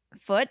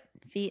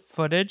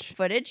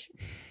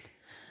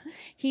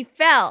 He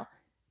fell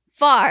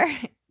far.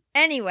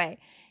 Anyway,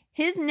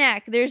 his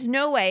neck, there's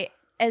no way,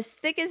 as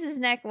thick as his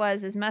neck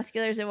was, as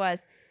muscular as it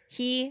was,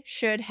 he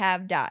should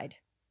have died.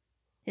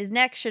 His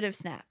neck should have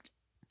snapped.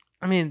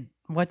 I mean,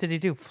 what did he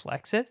do?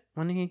 Flex it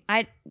when he?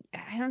 I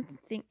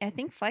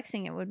think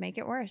flexing it would make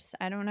it worse.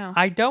 I don't know.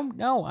 I don't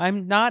know.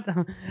 I'm not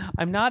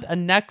a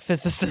neck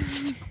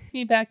physicist.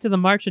 Back to the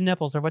March of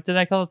Nipples, or what did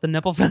I call it? The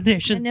Nipple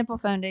Foundation. The Nipple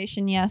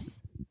Foundation,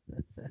 yes.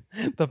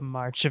 The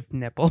March of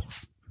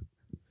Nipples.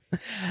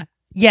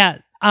 Yeah.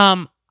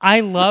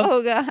 I love.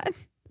 Oh God.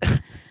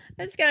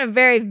 I just got a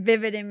very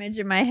vivid image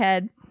in my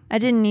head. I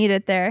didn't need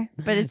it there,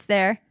 but it's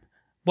there.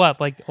 What,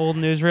 like old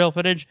newsreel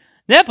footage?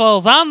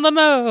 Nipples on the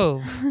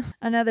move.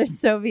 Another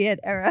Soviet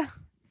era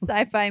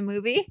sci-fi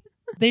movie.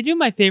 They do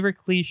my favorite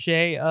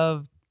cliche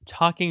of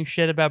talking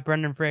shit about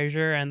Brendan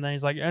Fraser, and then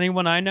he's like,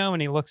 "Anyone I know?"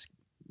 and he looks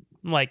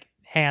like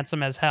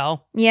handsome as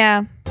hell.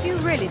 Yeah. Do you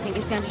really think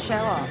he's going to show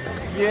off?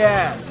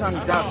 Yes,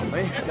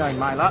 undoubtedly. Knowing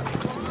my luck.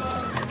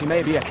 He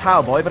may be a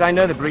cowboy, but I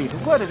know the breed.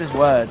 His word is his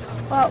word.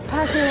 Well,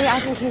 personally, I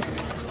think he's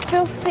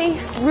filthy,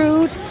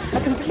 rude,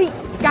 a complete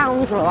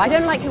scoundrel. I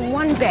don't like him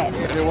one bit.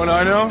 Anyone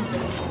I know?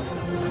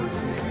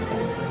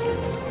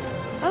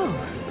 Oh.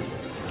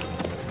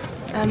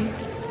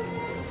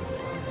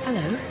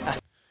 Hello.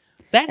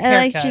 That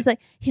haircut. She's like,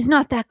 he's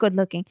not that good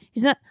looking.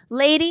 He's not.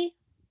 Lady,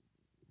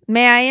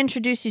 may I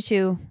introduce you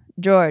to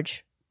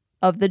George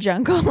of the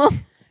Jungle?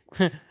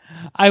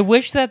 I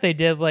wish that they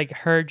did like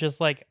her just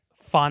like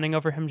fawning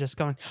over him, just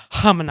going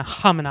humana,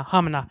 humana,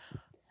 humana.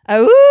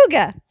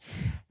 Auga.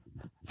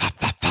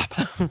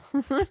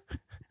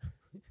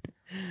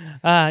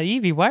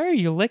 Evie, why are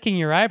you licking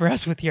your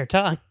eyebrows with your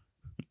tongue?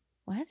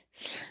 What?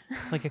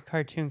 Like a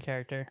cartoon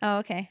character. Oh,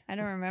 okay. I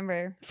don't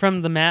remember.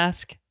 From The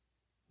Mask,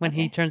 when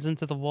he turns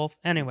into the wolf.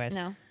 Anyways.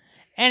 No.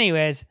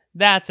 Anyways,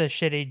 that's a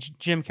shitty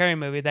Jim Carrey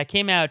movie that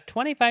came out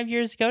 25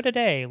 years ago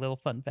today. Little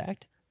fun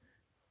fact.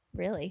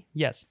 Really?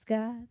 Yes.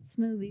 Scott's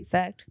Movie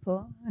Fact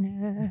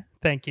Corner.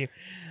 Thank you.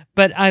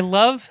 But I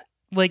love,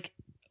 like,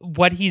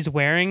 what he's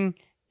wearing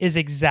is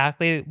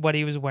exactly what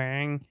he was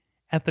wearing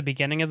at the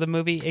beginning of the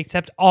movie,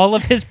 except all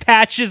of his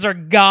patches are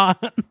gone.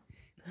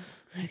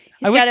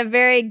 He's got a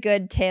very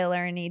good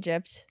tailor in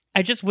Egypt.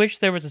 I just wish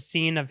there was a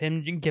scene of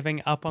him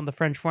giving up on the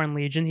French Foreign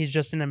Legion. He's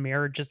just in a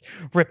mirror, just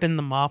ripping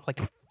them off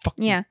like,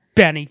 fucking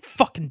Benny,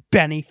 fucking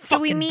Benny,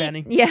 fucking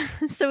Benny. Yeah,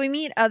 so we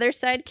meet other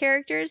side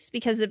characters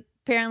because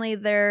apparently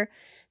they're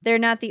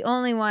not the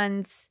only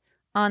ones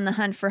on the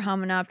hunt for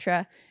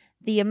Hominoptera.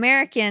 The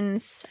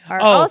Americans are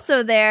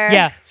also there.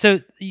 Yeah, so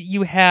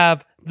you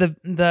have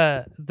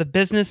the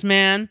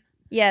businessman.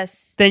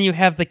 Yes. Then you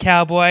have the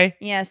cowboy.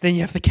 Yes. Then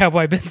you have the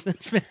cowboy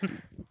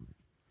businessman.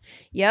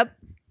 Yep.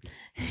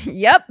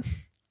 Yep.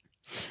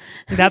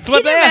 That's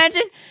what Can you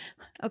imagine?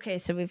 Okay,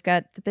 so we've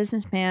got the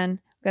businessman,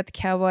 we've got the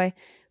cowboy.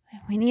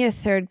 We need a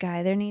third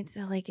guy. There needs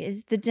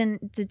is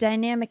the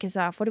dynamic is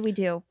off. What do we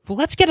do? Well,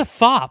 let's get a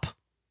fop.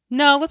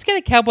 No, let's get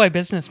a cowboy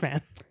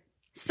businessman.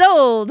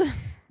 Sold.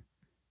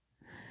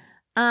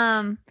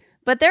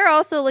 But they're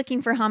also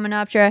looking for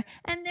Hominoptera,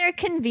 and they're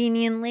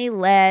conveniently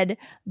led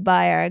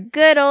by our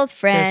good old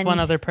friend. There's one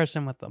other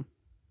person with them.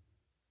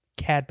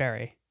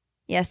 Cadbury.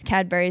 Yes,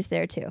 Cadbury's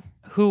there too.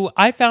 Who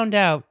I found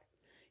out,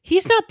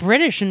 he's not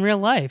British in real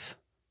life.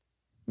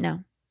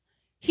 No.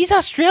 He's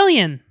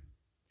Australian.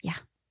 Yeah.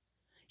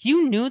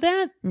 You knew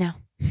that? No.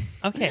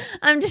 Okay.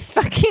 I'm just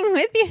fucking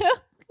with you.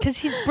 Because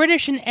he's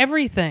British in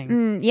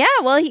everything. Yeah,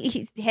 well,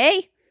 he's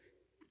hey,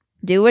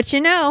 do what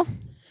you know.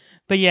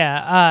 But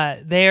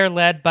yeah, they are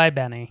led by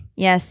Benny.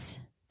 Yes.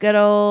 Good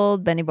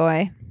old Benny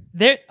boy.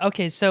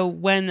 Okay, so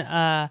when...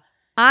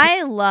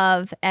 I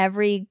love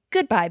every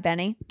goodbye,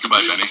 Benny.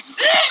 Goodbye, Benny.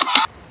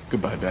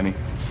 Goodbye, Benny.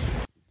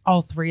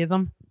 All three of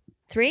them?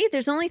 3?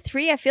 There's only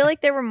 3. I feel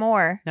like there were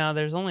more. No,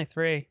 there's only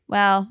 3.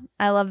 Well,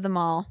 I love them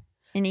all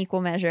in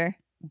equal measure.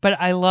 But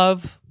I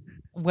love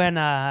when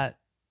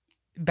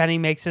Benny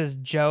makes his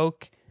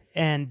joke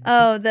and...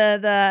 Oh,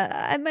 the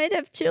I might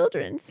have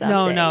children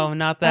someday. No,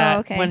 not that. Oh,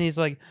 okay. When he's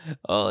like,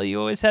 oh, you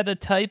always had a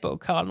type,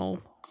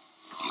 O'Connell.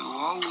 You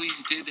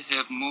always do. I'd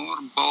have more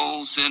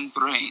balls than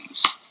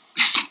brains.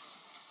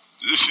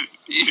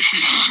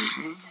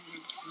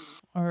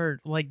 Or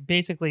like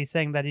basically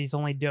saying that he's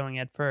only doing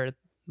it for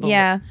the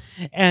Yeah.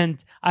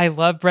 And I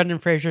love Brendan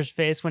Fraser's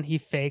face when he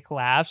fake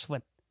laughs.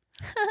 When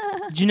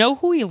do you know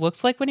who he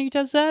looks like when he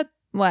does that?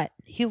 What?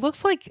 He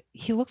looks like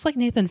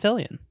Nathan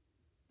Fillion.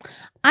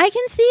 I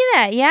can see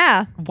that,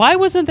 yeah. Why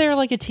wasn't there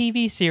like a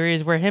TV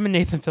series where him and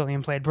Nathan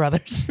Fillion played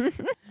brothers?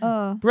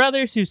 Oh.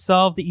 Brothers who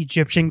solved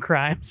Egyptian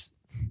crimes.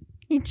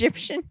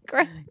 Egyptian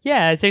crime.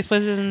 Yeah, it takes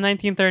place in the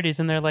 1930s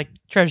and they're like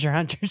treasure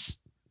hunters.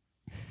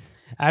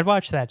 I'd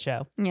watch that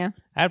show. Yeah.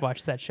 I'd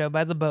watch that show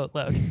by the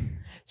boatload.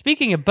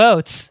 Speaking of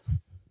boats,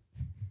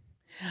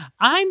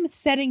 I'm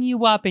setting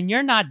you up and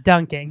you're not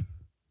dunking.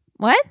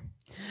 What?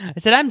 I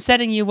said, I'm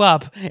setting you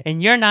up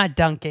and you're not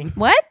dunking.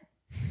 What?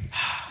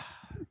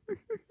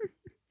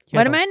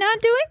 What am I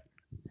not doing?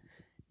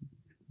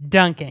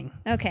 Dunking.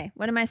 Okay.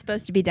 What am I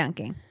supposed to be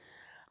dunking?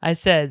 I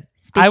said,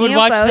 Speaking I would of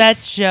watch boats- that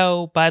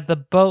show by the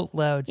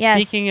boatload.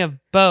 Yes. Speaking of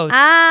boats,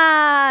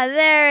 Ah,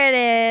 there it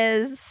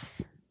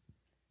is.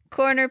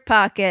 Corner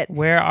pocket.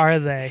 where are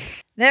they?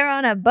 They're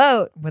on a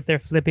boat With their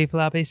flippy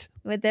floppies.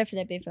 with their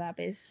flippy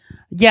floppies.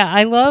 Yeah,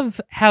 I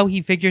love how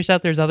he figures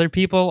out there's other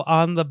people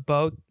on the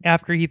boat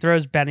after he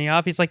throws Benny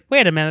off. He's like,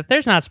 wait a minute,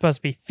 there's not supposed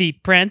to be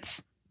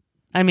footprints.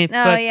 Oh,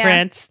 yeah.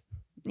 Footprints.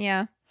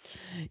 Yeah.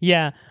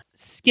 Yeah.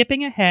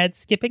 Skipping ahead.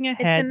 It's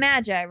the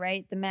Magi,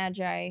 right? The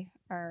Magi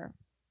are...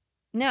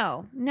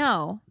 No.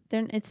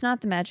 It's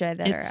not the Magi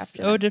that are It's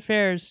after Eau them. de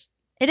Fairs.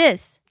 It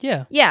is.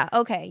 Yeah. Yeah,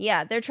 okay.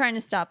 Yeah, they're trying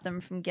to stop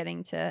them from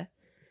getting to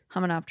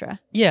Hymenoptera.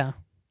 Yeah.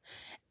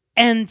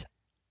 And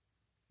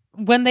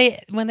when they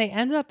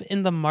end up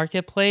in the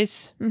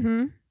marketplace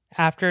Mm-hmm.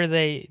 after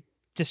they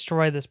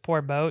destroy this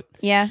poor boat,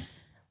 Yeah.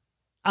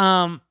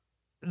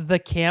 the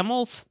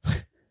camels,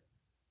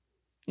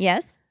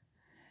 Yes?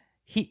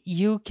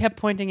 you kept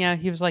pointing out,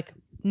 he was like,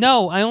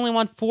 no, I only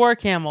want 4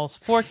 camels,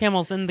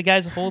 and the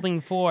guy's holding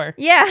 4.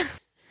 Yeah.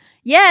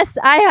 Yes,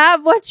 I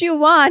have what you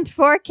want.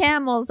 4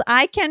 camels.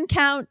 I can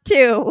count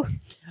too.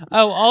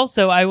 Oh,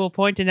 also, I will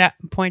point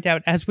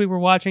out as we were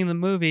watching the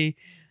movie,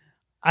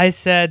 I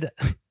said,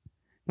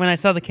 when I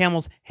saw the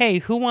camels, hey,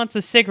 who wants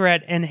a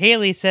cigarette? And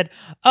Haley said,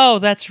 oh,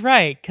 that's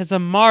right, because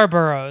of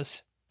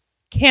Marlboros.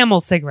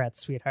 Camel cigarettes,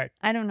 sweetheart.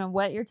 I don't know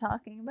what you're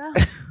talking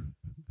about.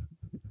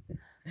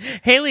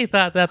 Haley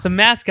thought that the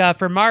mascot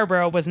for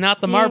Marlboro was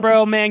not the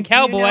Marlboro Man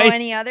Cowboy. Do you know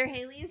any other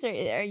Haleys?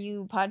 Are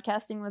you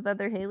podcasting with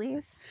other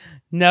Haleys?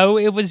 No,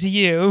 it was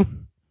you.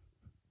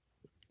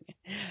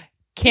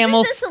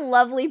 Camels. Isn't this a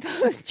lovely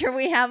poster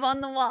we have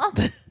on the wall?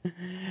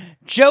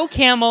 Joe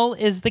Camel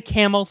is the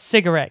Camel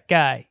cigarette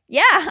guy.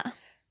 Yeah.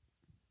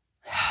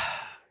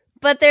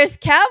 But there's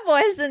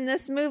cowboys in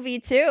this movie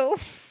too.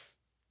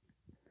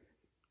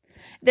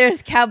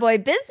 There's cowboy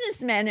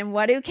businessmen, and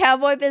what do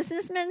cowboy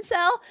businessmen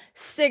sell?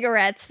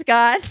 Cigarettes,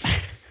 Scott.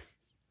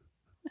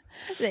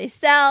 They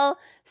sell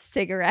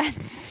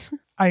cigarettes.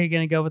 Are you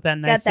going to go with that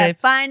nice Got that save?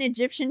 fine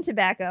Egyptian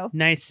tobacco.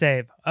 Nice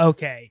save.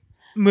 Okay.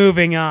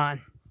 Moving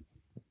on.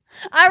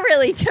 I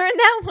really turned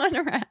that one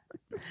around.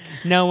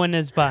 No one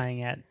is buying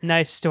it.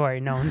 Nice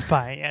story. No one's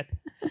buying it.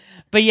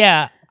 But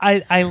yeah,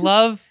 I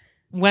love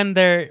when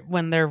they're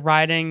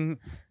riding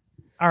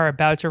or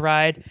about to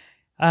ride.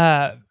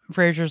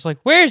 Fraser's like,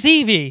 "Where's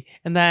Evie?"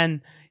 And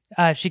then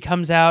she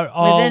comes out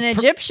all with an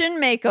Egyptian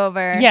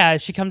makeover. Yeah,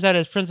 she comes out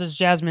as Princess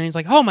Jasmine. He's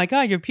like, "Oh my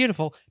God, you're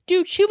beautiful,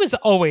 dude." She was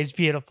always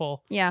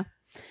beautiful. Yeah.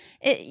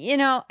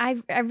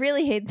 I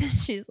really hate that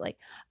she's like,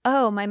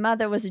 oh, my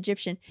mother was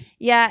Egyptian.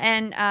 Yeah,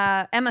 and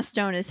Emma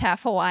Stone is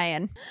half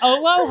Hawaiian.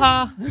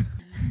 Aloha.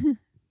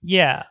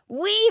 Yeah.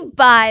 We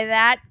buy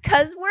that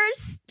because we're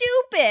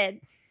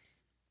stupid.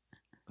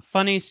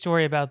 Funny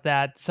story about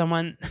that.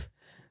 Someone,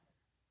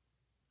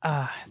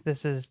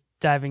 this is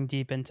diving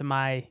deep into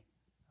my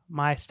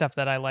stuff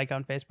that I like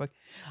on Facebook.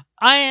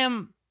 I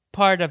am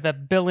part of a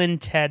Bill and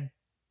Ted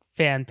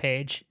fan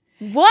page.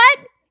 What?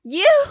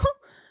 You?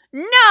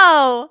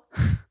 No.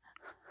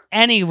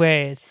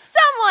 Anyways.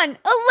 Someone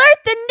alert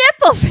the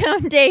Nipple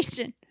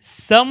Foundation.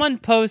 Someone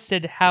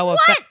posted how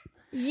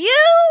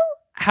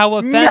How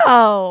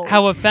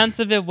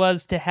offensive it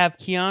was to have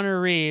Keanu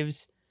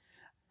Reeves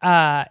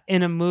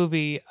in a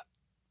movie,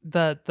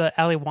 the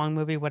Ali Wong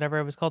movie, whatever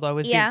it was called.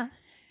 And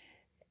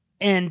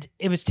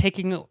it was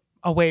taking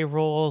away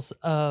roles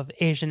of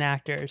Asian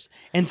actors.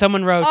 And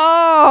someone wrote,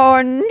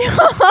 oh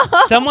no.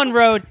 Someone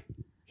wrote,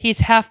 he's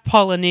half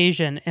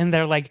Polynesian, and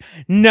they're like,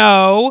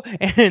 no.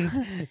 And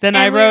then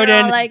I wrote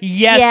in, like,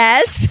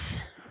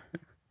 yes.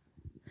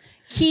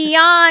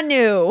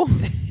 Keanu.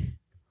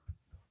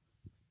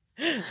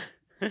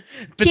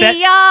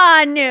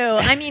 Keanu.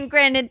 I mean,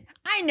 granted,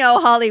 I know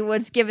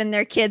Hollywood's given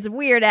their kids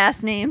weird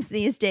ass names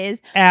these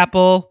days.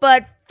 Apple.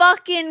 But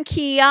fucking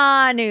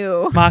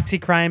Keanu. Moxie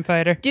Crime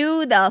Fighter.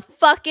 Do the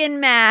fucking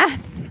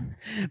math.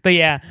 But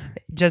yeah,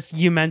 just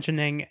you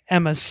mentioning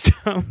Emma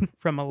Stone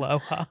from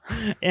Aloha.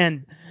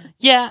 And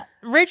yeah,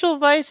 Rachel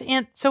Weisz.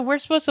 And so we're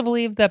supposed to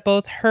believe that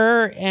both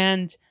her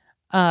and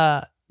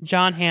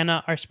John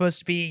Hannah are supposed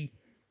to be,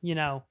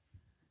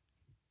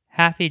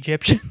 half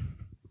Egyptian.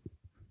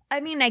 I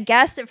mean, I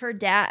guess if her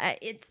dad,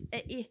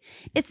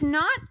 it's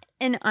not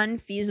an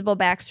unfeasible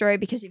backstory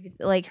because if you,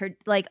 like her,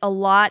 like a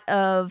lot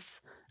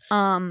of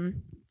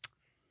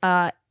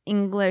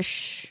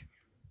English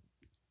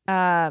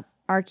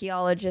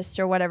archaeologists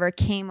or whatever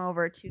came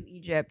over to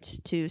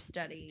Egypt to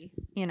study,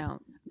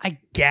 I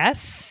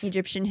guess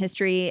Egyptian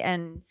history.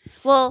 And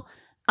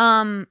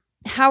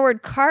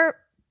Howard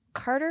Carver,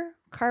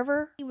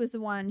 he was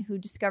the one who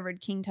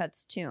discovered King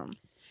Tut's tomb.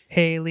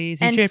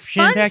 Haley's And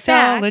Egyptian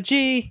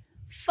technology.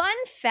 Fun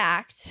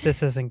fact.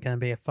 This isn't going to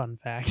be a fun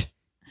fact.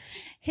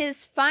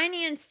 His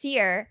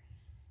financier.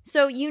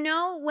 So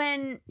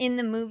when in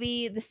the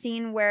movie the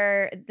scene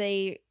where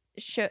they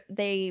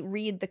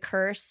read the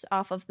curse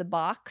off of the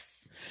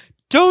box.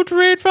 Don't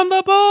read from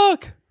the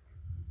book.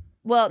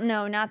 Well,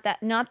 no, not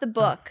that. Not the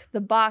book.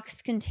 The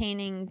box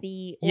containing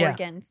the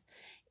organs.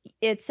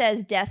 It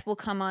says death will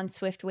come on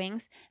swift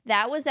wings.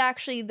 That was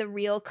actually the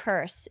real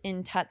curse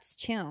in Tut's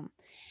tomb.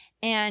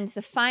 And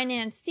the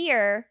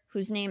financier,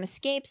 whose name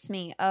escapes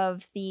me,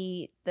 of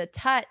the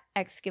Tut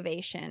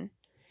excavation,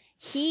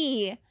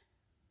 he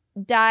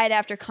died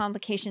after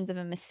complications of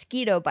a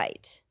mosquito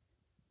bite.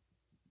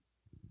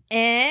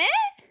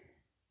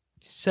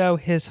 So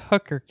his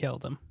hooker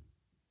killed him.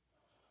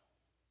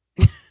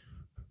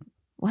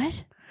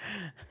 What?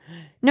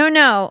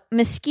 No.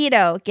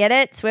 Mosquito. Get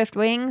it? Swift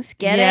wings?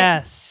 Get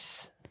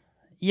it?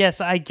 Yes,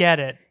 I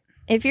get it.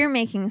 If you're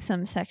making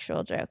some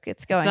sexual joke,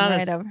 it's going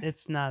over.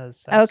 It's not a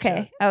sexual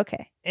joke.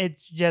 Okay.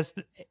 It's just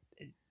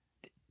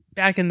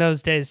back in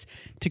those days,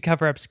 to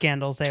cover up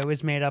scandals, they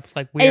always made up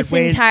like weird ways.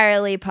 It's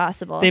entirely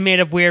possible. They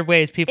made up weird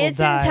ways people died. It's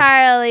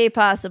entirely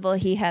possible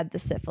he had the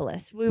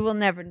syphilis. We will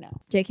never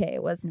know. JK,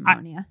 it was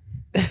pneumonia.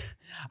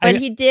 But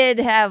he did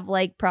have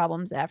like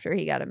problems after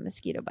he got a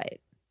mosquito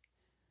bite.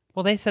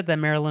 Well, they said that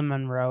Marilyn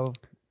Monroe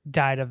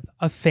died of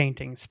a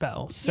fainting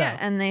spell. So. Yeah,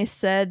 and they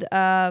said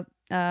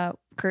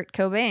Kurt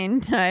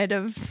Cobain died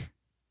of,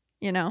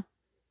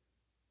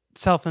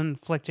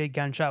 self-inflicted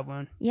gunshot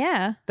wound.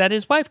 Yeah. That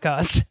his wife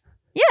caused.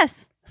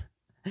 Yes.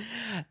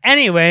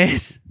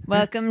 Anyways.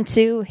 Welcome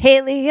to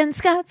Haley and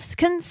Scott's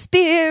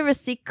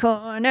Conspiracy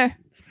Corner.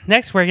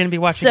 Next, we're going to be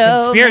watching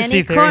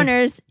Conspiracy Theory. So many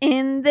corners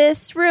in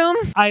this room.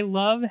 I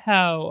love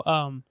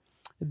how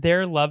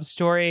their love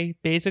story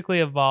basically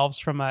evolves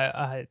from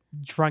a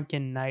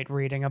drunken night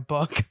reading a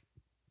book.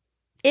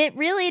 It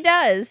really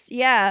does.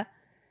 Yeah.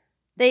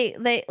 They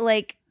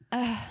like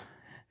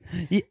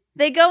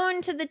they go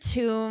into the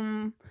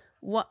tomb.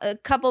 A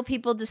couple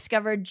people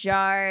discover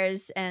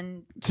jars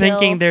and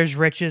thinking there's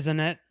riches in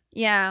it.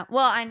 Yeah.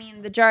 Well, I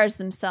mean, the jars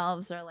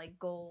themselves are like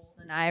gold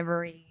and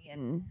ivory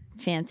and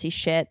fancy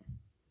shit.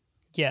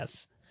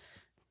 Yes.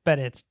 But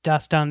it's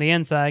dust on the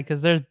inside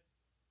because there's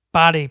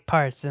body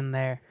parts in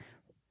there.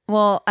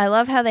 Well, I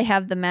love how they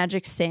have the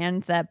magic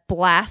sand that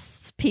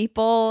blasts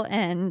people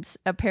and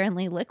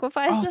apparently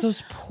liquefies them.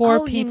 Those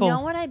poor people. You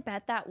know what I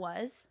bet that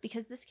was?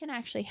 Because this can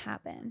actually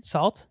happen.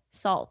 Salt?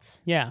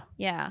 Yeah.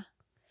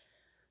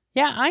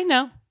 Yeah, I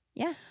know.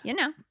 Yeah,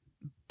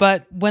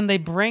 But when they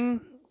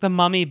bring the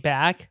mummy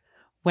back,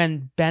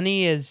 when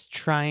Benny is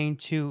trying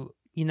to,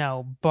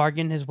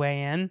 bargain his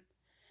way in,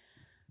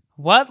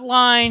 what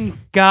line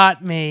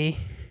got me?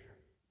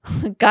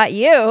 Got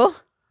you.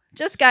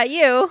 Just got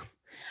you.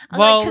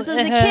 Well, because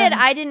as a kid,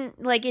 I didn't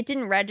it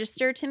didn't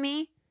register to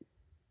me.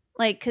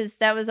 Because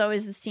that was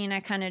always the scene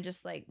I kind of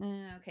just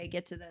okay,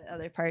 get to the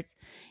other parts.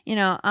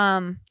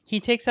 He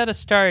takes out a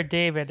Star of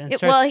David and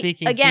starts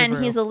speaking again,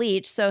 Hebrew. He's a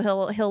leech, so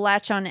he'll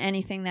latch on to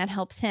anything that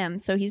helps him.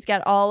 So he's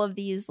got all of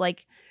these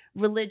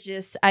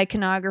religious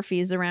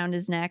iconographies around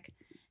his neck.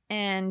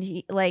 And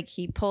he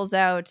pulls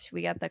out,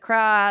 we got the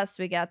cross,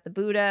 we got the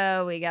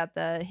Buddha, we got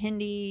the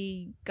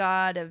Hindi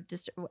god of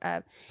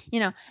and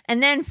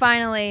then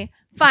finally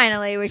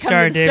we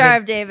come to the Star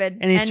of David.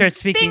 And he starts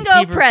speaking bingo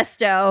Hebrew.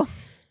 Presto.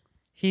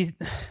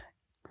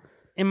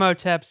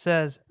 Imhotep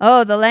says,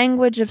 "Oh, the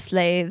language of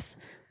slaves."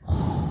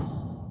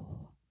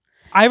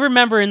 I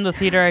remember in the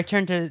theater, I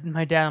turned to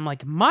my dad, I'm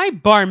like, my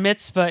bar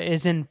mitzvah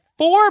is in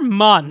 4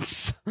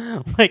 months.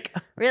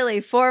 Really,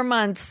 4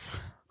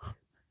 months.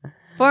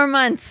 4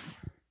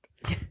 months.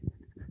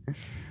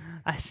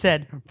 I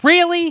said,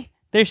 really?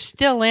 There's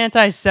still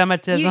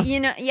anti-Semitism.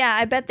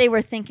 I bet they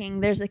were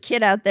thinking, there's a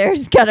kid out there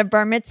who's got a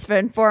bar mitzvah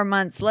in 4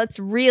 months. Let's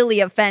really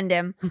offend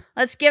him.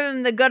 Let's give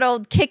him the good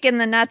old kick in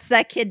the nuts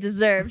that kid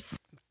deserves.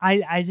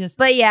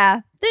 But yeah,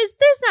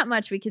 there's not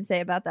much we can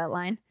say about that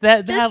line.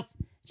 Just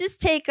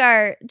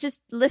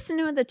listen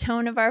to the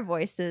tone of our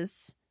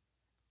voices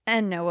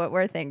and know what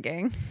we're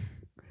thinking.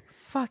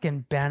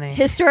 Fucking Benny.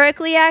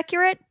 Historically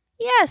accurate?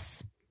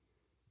 Yes.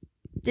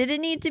 Did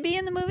it need to be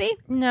in the movie?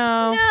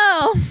 No.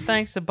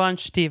 Thanks a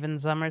bunch, Stephen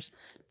Summers.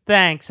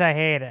 Thanks, I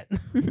hate it.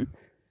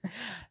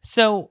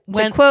 So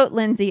to quote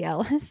Lindsay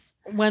Ellis,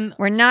 when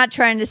we're not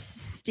trying to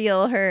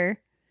steal her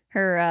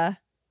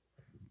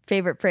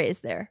favorite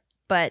phrase there,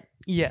 but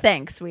yes.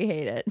 Thanks, we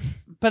hate it.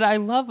 But I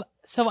love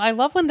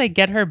when they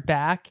get her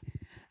back,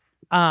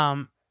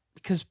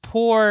 because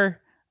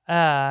poor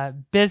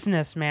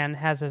businessman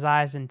has his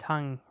eyes and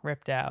tongue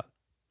ripped out.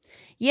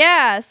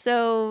 Yeah,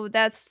 so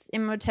that's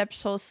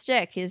Imhotep's whole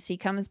shtick, is he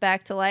comes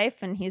back to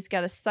life and he's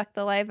got to suck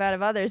the life out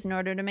of others in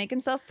order to make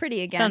himself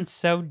pretty again. Sounds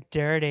so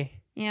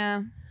dirty.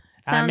 Yeah.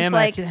 Sounds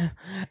like...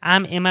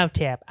 I'm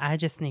Imhotep. I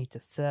just need to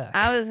suck.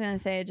 I was going to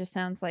say it just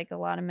sounds like a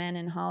lot of men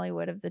in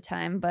Hollywood of the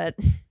time, but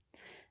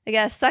they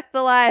got to suck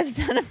the lives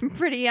out of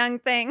pretty young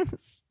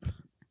things.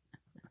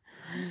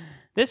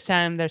 This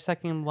time, they're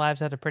sucking the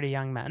lives out of pretty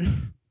young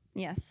men.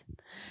 Yes.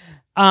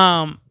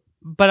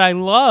 But I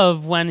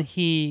love when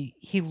he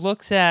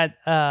looks at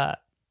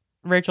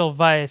Rachel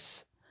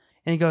Weisz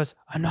and he goes,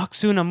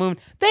 Anoxuna Moon.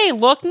 They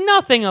look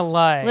nothing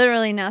alike.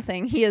 Literally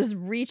nothing. He is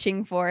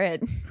reaching for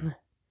it.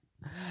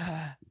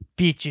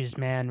 Beaches,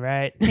 man,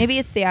 right? Maybe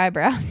it's the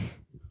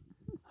eyebrows.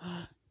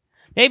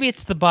 Maybe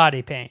it's the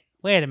body paint.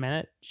 Wait a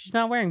minute. She's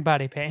not wearing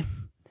body paint.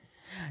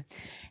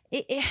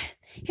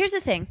 Here's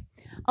the thing.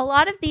 A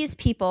lot of these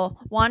people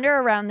wander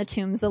around the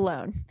tombs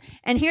alone.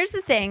 And here's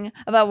the thing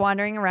about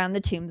wandering around the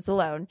tombs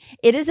alone.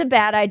 It is a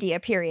bad idea,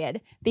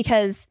 period.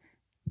 Because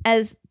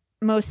as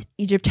most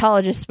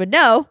Egyptologists would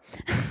know,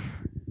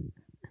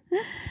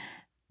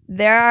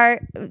 there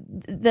are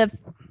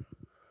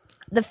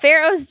the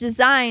pharaohs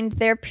designed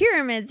their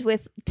pyramids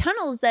with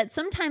tunnels that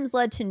sometimes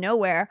led to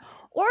nowhere,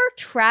 or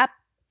trap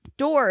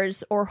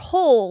doors or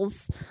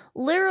holes.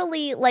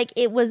 Literally, like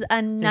it was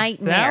a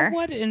nightmare. Is that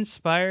what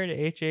inspired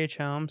H.H.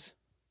 Holmes?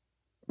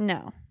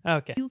 No.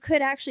 Okay. You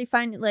could actually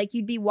find it, like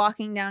you'd be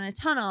walking down a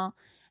tunnel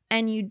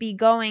and you'd be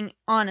going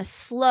on a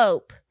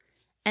slope,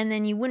 and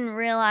then you wouldn't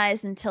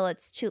realize until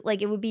it's too,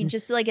 like it would be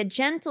just like a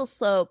gentle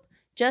slope,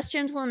 just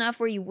gentle enough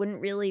where you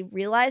wouldn't really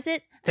realize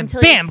it Then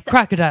until bam,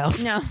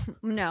 crocodiles.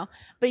 No.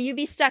 But you'd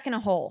be stuck in a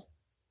hole.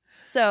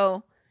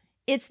 So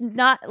it's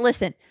not,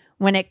 listen,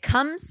 when it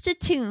comes to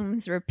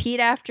tombs,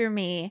 repeat after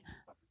me,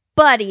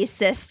 buddy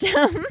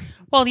system.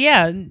 Well,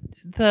 yeah,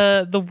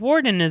 the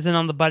warden isn't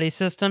on the buddy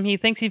system. He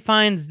thinks he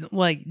finds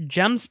like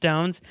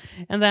gemstones,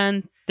 and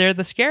then they're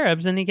the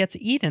scarabs, and he gets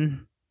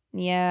eaten.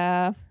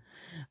 Yeah.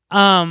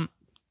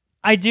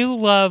 I do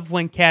love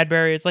when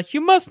Cadbury is like,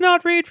 "You must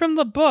not read from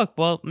the book."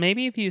 Well,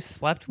 maybe if you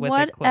slept with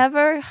it.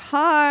 Whatever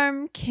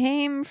harm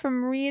came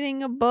from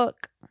reading a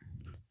book?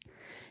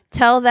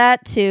 Tell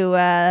that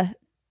to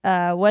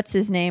what's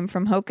his name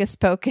from Hocus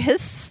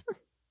Pocus?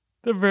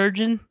 The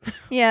Virgin.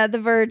 Yeah, the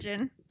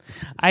Virgin.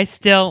 I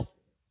still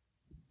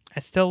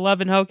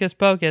love in Hocus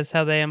Pocus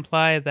how they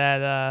imply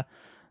that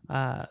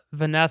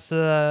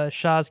Vanessa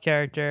Shaw's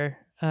character,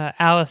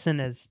 Allison,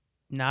 is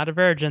not a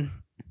virgin.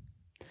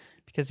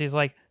 Because he's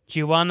like, "Do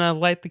you want to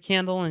light the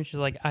candle?" And she's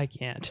like, "I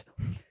can't."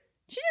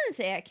 She didn't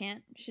say I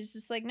can't. She's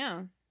just like,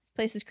 "No, this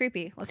place is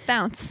creepy. Let's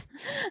bounce."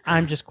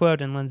 I'm just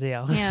quoting Lindsay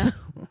Ellis. Yeah.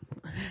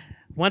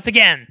 Once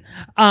again.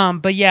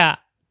 But yeah,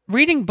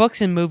 reading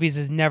books and movies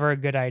is never a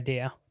good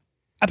idea.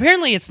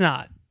 Apparently it's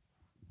not.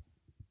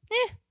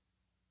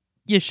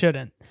 You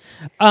shouldn't.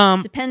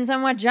 Depends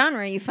on what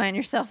genre you find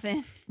yourself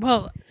in.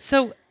 Well,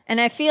 so... And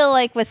I feel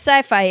like with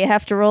sci-fi, you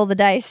have to roll the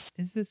dice.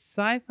 Is this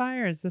sci-fi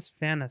or is this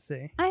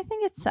fantasy? I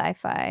think it's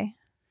sci-fi.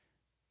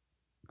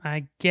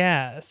 I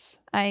guess.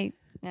 No.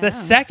 The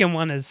second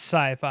one is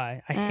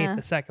sci-fi. I hate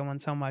the second one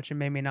so much. It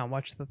made me not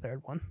watch the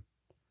third one.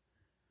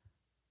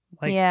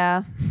 Like,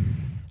 yeah.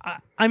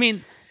 I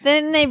mean...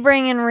 Then they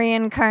bring in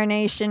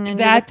reincarnation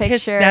into the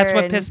picture. That's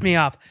what pissed me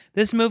off.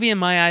 This movie, in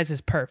my eyes,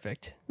 is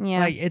perfect.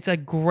 Yeah. Like, it's a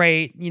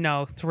great,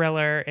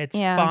 thriller. It's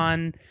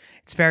fun.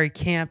 It's very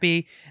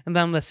campy. And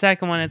then the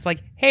second one, it's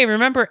like, hey,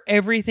 remember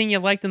everything you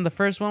liked in the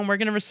first one? We're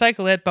going to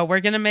recycle it, but we're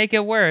going to make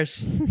it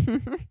worse.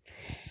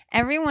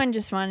 Everyone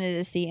just wanted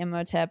to see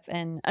Imhotep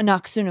and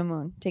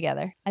Anoxunamun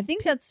together. I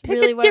think that's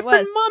really what it was.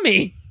 Pick a different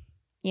mummy.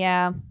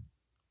 Yeah.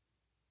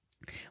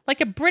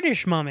 Like a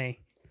British mummy.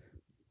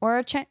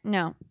 Or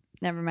no.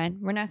 Never mind.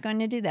 We're not going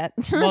to do that.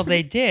 Well,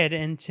 they did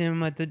in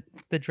Tomb of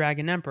the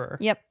Dragon Emperor.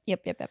 Yep. Oh,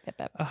 God,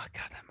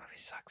 that movie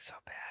sucks so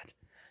bad.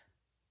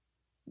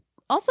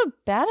 Also,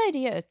 bad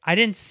idea. I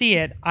didn't see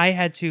it. I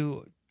had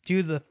to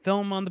do the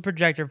film on the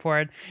projector for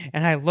it,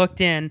 and I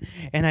looked in,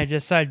 and I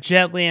just saw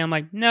Jet Li. I'm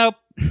like, nope,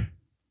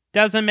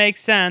 doesn't make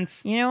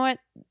sense. You know what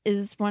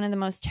is one of the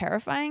most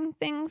terrifying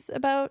things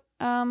about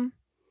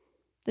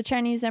the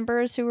Chinese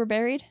emperors who were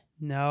buried?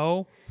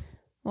 No.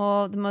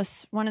 Well,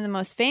 one of the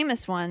most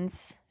famous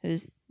ones,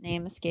 whose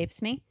name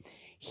escapes me,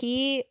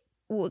 he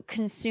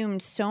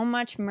consumed so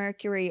much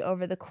mercury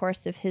over the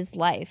course of his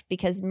life,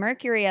 because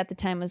mercury at the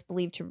time was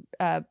believed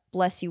to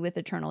bless you with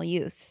eternal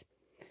youth.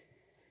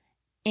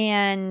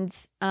 And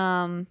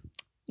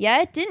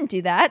it didn't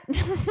do that.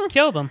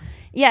 Killed him.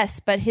 Yes,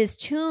 but his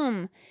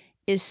tomb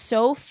is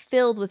so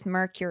filled with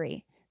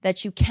mercury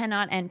that you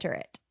cannot enter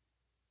it.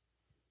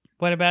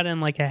 What about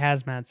in like a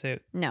hazmat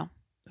suit? No.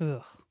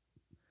 Ugh.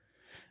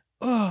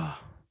 Oh.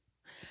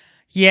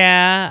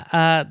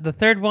 Yeah, the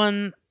third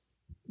one...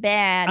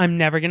 Bad. I'm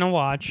never going to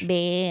watch.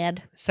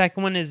 Bad.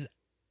 Second one is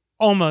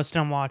almost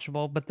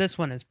unwatchable, but this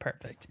one is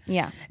perfect.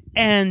 Yeah.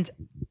 And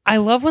I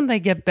love when they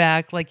get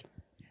back, like,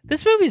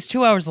 this movie is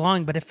 2 hours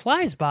long, but it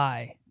flies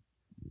by.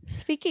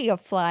 Speaking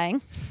of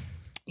flying...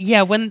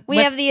 Yeah, when we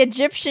have the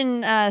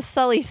Egyptian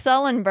Sully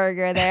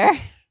Sullenberger there.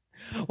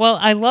 Well,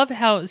 I love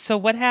how. So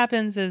what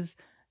happens is,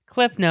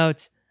 Cliff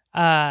Notes.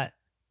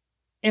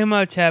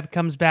 Imhotep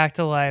comes back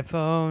to life.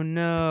 Oh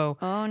no!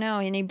 Oh no!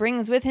 And he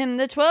brings with him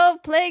the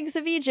 12 plagues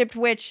of Egypt,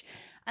 which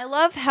I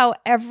love how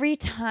every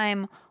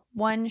time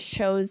one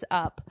shows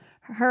up,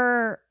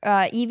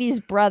 Evie's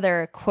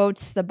brother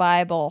quotes the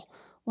Bible.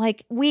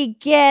 Like, we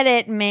get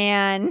it,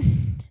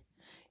 man.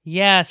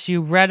 Yes,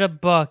 you read a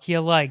book.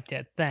 You liked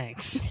it.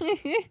 Thanks.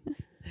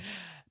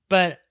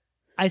 But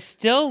I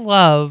still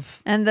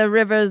love... And the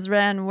rivers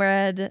ran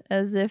red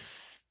as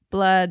if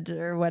blood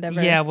or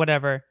whatever. Yeah,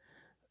 whatever.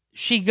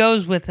 She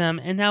goes with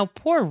him, and now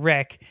poor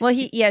Rick. Well,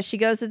 she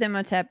goes with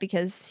Imhotep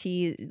because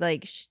he,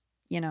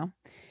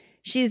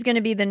 she's going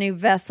to be the new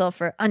vessel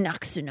for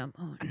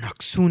Anck-su-namun.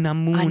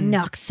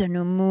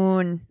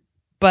 Anck-su-namun.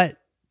 But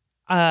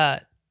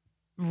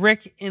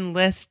Rick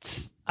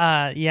enlists,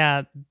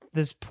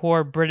 this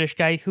poor British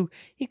guy who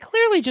he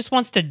clearly just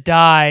wants to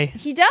die.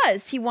 He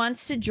does. He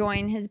wants to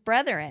join his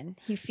brethren.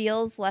 He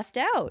feels left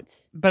out.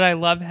 But I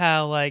love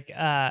how,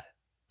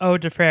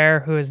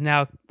 Odefer, who is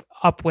now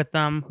up with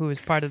them, who is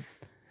part of...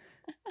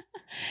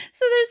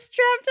 So they're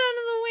strapped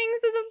onto the wings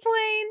of the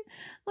plane.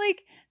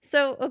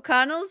 So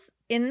O'Connell's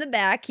in the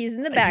back. He's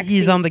in the back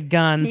He's seat. on the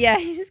gun. Yeah,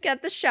 he's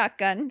got the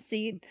shotgun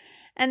seat.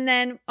 And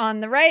then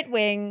on the right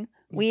wing,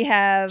 we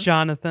have...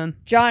 Jonathan,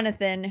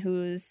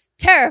 who's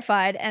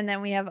terrified. And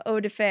then we have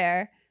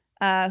Odefer,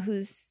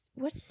 who's...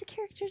 What's the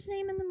character's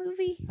name in the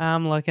movie?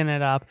 I'm looking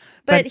it up.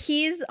 But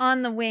he's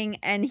on the wing,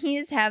 and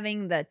he's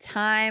having the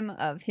time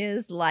of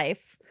his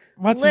life.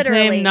 What's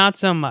Literally. his name? Not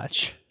so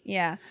much.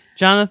 Yeah.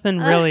 Jonathan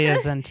really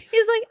isn't.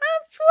 He's like,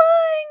 I'm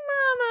flying,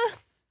 Mama.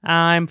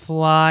 I'm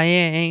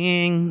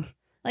flying.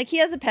 Like, he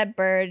has a pet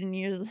bird, and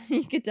you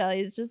could tell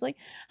he's just like,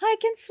 I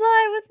can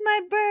fly with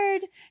my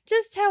bird,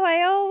 just how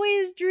I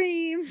always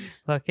dreamed.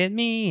 Look at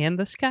me in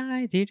the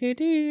sky. Do, do,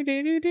 do,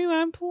 do, do, do.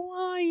 I'm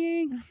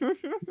flying.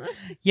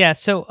 Yeah,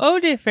 so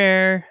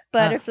Odefer.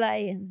 Butterfly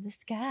in the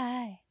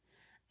sky.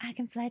 I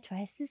can fly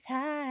twice as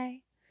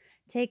high.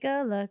 Take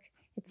a look.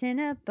 It's in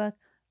a book.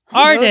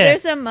 Ardith. Oh,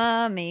 there's a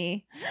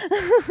mummy.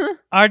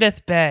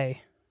 Ardith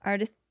Bay.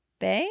 Ardith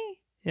Bay?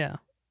 Yeah.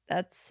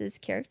 That's his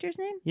character's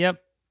name?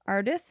 Yep.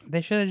 Ardith?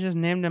 They should have just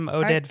named him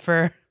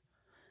Oded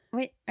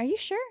Wait, are you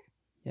sure?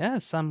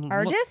 Yes, I'm...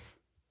 Ardith?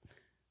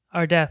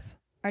 Ardeth.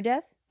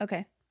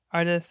 Okay.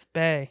 Ardith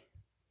Bay.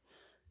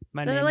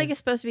 So it's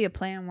supposed to be a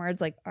play on words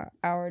like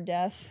our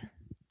death.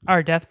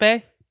 Our Death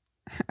Bay?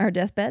 Our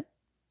deathbed?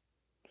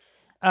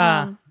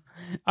 Our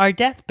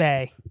Death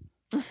Bay.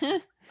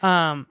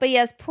 But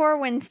yes, poor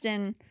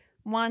Winston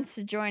wants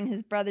to join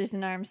his brothers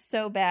in arms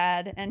so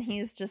bad, and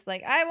he's just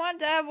like, I want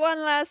to have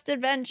one last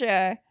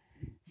adventure.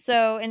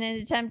 So in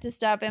an attempt to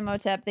stop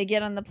Imhotep, they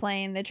get on the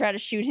plane, they try to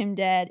shoot him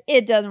dead.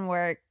 It doesn't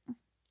work.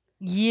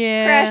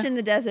 Yeah. Crash in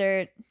the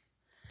desert.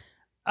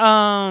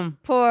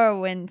 Poor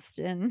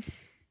Winston.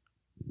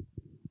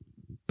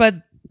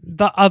 But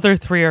the other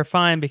three are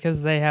fine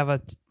because they have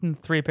a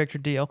 3-picture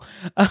deal.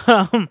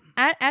 Out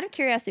of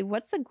curiosity,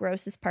 what's the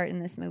grossest part in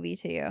this movie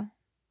to you?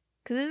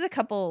 Because there's a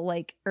couple,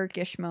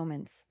 irkish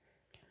moments.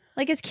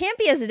 As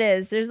campy as it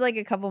is, there's,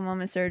 a couple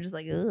moments that are just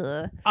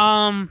ugh.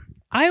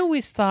 I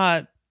always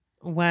thought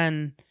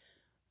when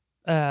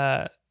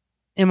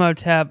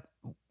Imhotep,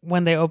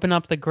 when they open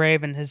up the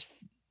grave and his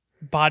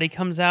body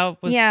comes out...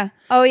 Yeah.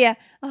 Oh, yeah.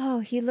 Oh,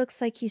 he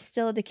looks like he's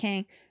still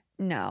decaying.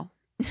 No.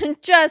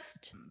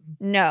 Just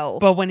no.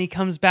 But when he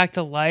comes back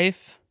to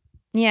life...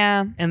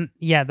 Yeah. And,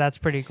 yeah, that's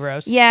pretty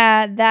gross.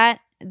 Yeah, that...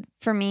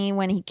 For me,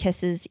 when he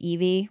kisses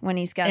Evie, when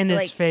he's got and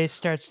his face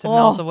starts to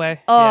melt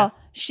away. Oh, yeah.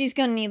 She's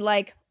gonna need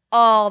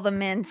all the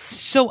mints,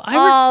 so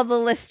all the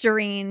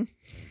Listerine.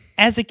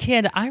 As a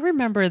kid, I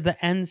remember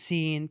the end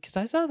scene because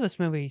I saw this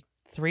movie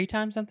 3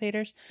 times in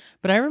theaters.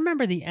 But I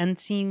remember the end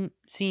scene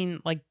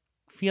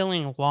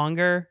feeling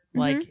longer,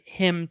 like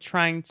him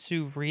trying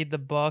to read the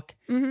book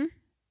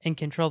and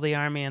control the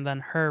army, and then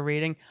her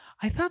reading.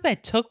 I thought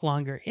that took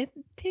longer. It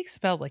takes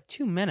about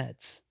 2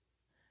 minutes.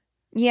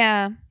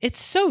 Yeah. It's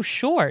so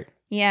short.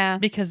 Yeah.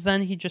 Because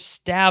then he just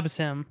stabs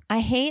him. I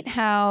hate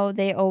how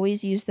they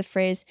always use the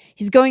phrase,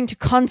 he's going to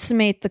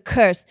consummate the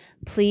curse.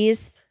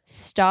 Please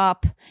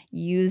stop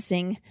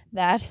using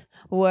that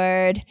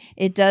word.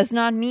 It does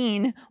not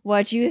mean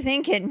what you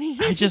think it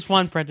means. I just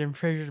want Brendan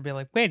Fraser to be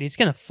like, wait, he's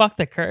going to fuck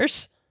the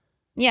curse?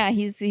 Yeah,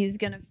 he's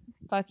going to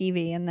fuck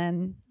Evie and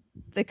then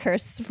the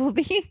curse will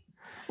be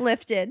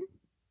lifted.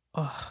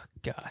 Oh,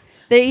 God.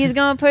 He's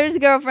going to put his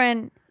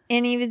girlfriend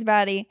in Evie's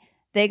body.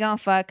 They gonna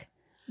fuck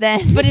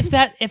then. But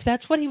if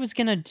that's what he was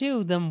gonna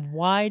do, then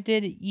why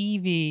did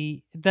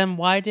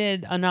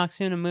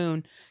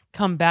Anck-su-namun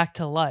come back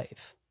to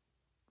life?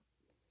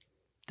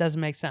 Doesn't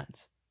make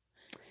sense.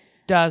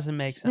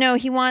 No,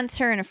 he wants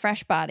her in a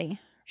fresh body.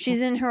 She's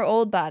in her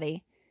old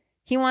body.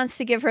 He wants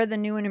to give her the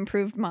new and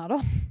improved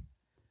model.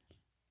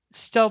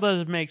 Still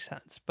doesn't make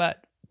sense,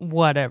 but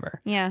whatever.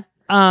 Yeah.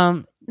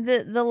 Some of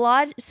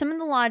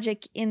the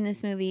logic in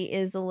this movie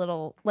is a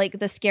little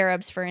the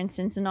scarabs, for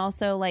instance, and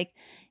also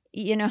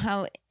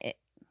how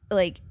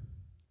like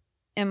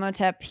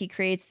Imhotep, he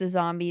creates the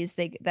zombies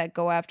that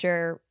go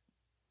after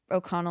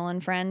O'Connell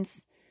and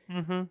friends.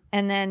 Mm-hmm.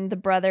 And then the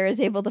brother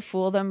is able to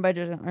fool them by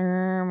just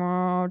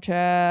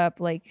Imhotep,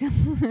 like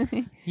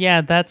yeah,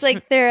 that's it's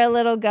like they're a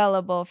little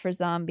gullible for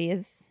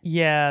zombies.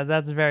 Yeah,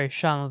 that's very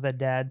Shaun of the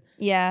Dead.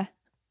 Yeah,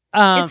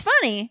 it's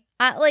funny.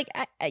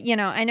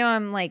 I know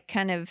I'm like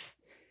kind of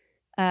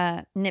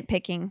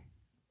nitpicking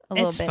a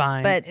little bit.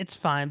 Fine. But it's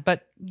fine.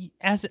 But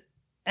as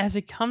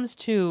it comes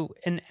to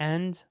an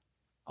end,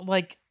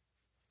 like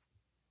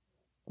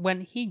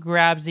when he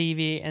grabs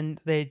Evie and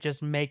they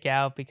just make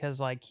out because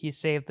like he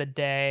saved the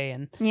day,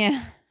 and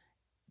yeah,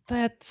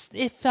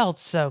 it felt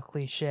so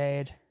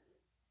cliched.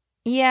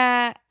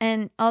 Yeah,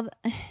 and all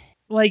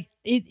like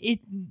it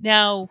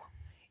now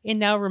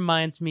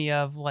reminds me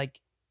of like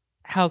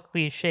how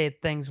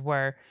cliched things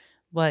were.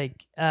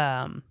 Like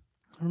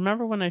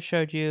remember when I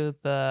showed you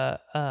the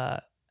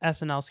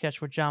SNL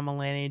sketch with John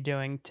Mulaney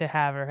doing "To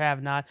Have or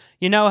Have Not"?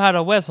 You know how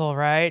to whistle,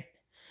 right?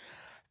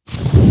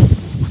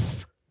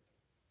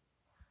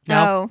 No.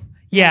 Oh.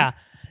 Yeah.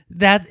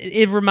 That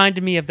it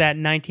reminded me of that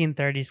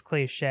 1930s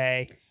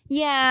cliche.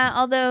 Yeah,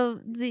 although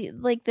the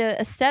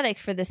aesthetic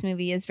for this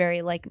movie is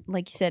very like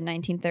you said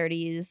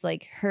 1930s,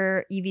 like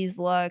her Evie's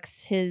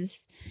looks,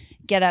 his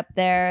get up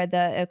there,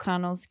 the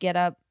O'Connell's get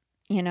up,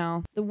 you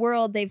know. The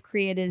world they've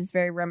created is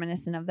very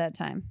reminiscent of that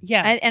time.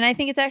 Yeah. And I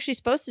think it's actually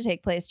supposed to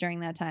take place during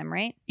that time,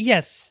 right?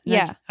 Yes.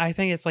 Yeah. I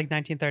think it's like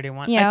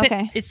 1931. Yeah,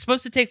 okay. It's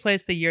supposed to take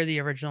place the year the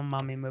original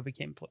Mummy movie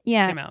came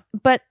out.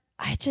 But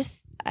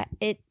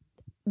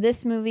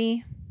this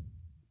movie,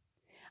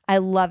 I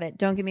love it.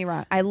 Don't get me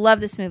wrong. I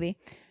love this movie.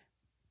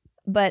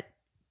 But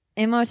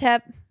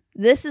Imhotep,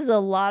 this is a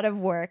lot of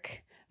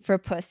work for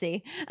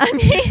pussy. I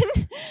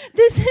mean,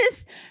 this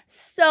is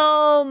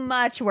so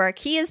much work.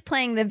 He is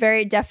playing the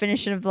very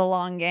definition of the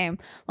long game.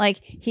 Like,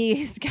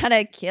 he's got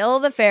to kill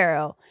the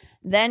pharaoh.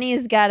 Then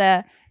he's got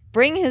to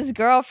bring his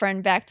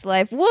girlfriend back to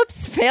life.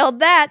 Whoops, failed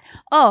that.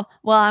 Oh,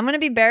 well, I'm going to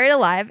be buried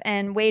alive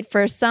and wait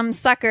for some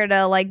sucker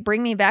to like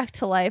bring me back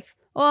to life.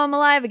 Oh, I'm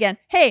alive again.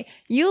 Hey,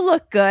 you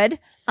look good.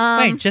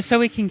 Wait, just so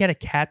we can get a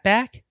cat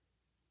back?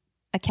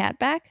 A cat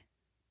back?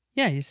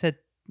 Yeah, you said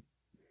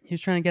he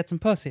was trying to get some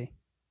pussy.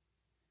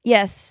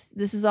 Yes,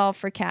 this is all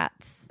for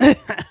cats.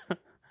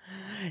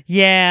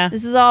 Yeah.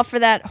 This is all for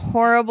that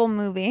horrible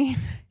movie.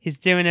 He's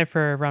doing it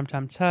for Rum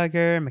Tum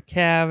Tugger,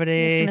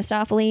 McCavity, Mr.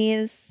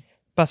 Mistopheles,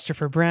 Buster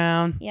for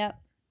Brown. Yep.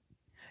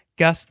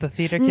 Gus the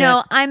theater cat.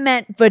 No, I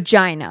meant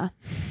vagina.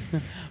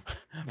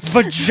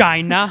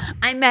 Vagina?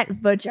 I meant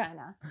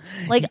vagina.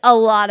 Like a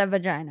lot of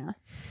vagina.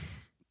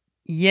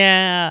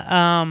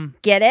 Yeah.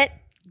 Get it?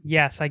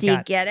 Yes, Do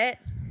you get it?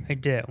 I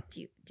do.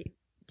 Do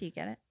you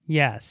get it?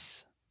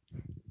 Yes.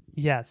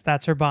 Yes,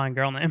 that's her Bond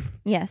girl name.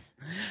 Yes.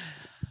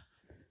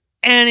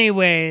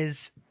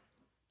 Anyways,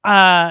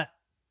 I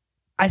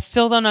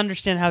still don't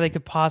understand how they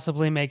could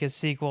possibly make a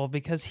sequel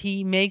because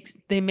they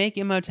make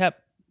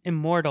Imhotep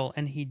immortal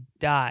and he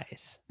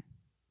dies.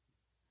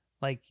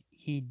 Like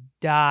he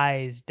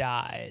dies.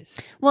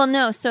 Well,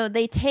 no, so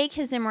they take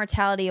his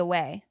immortality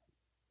away.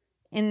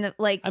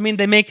 I mean,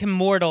 they make him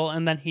mortal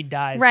and then he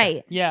dies.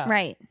 Right. Yeah.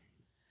 Right.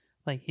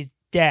 Like he's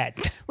dead.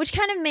 Which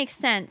kind of makes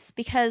sense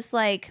because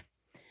like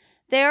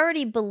they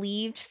already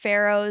believed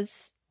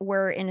pharaohs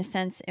were in a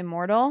sense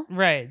immortal.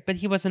 Right, but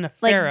he wasn't a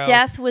pharaoh. Like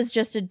death was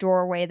just a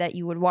doorway that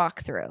you would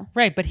walk through.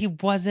 Right, but he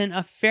wasn't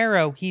a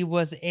pharaoh. He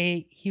was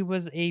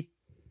a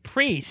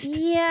priest.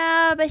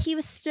 Yeah, but he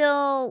was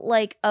still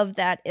like of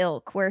that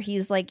ilk where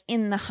he's like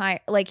in the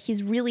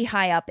he's really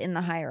high up in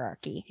the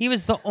hierarchy. He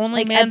was the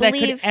only man that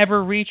could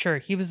ever reach her.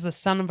 He was the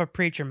son of a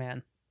preacher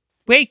man.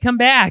 Wait, come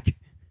back.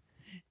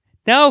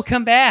 No,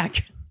 come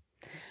back.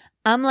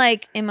 I'm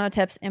like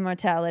Imhotep's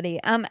immortality.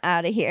 I'm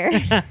out of here.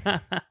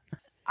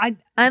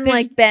 I'm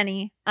like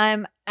Benny.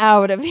 I'm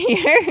out of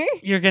here.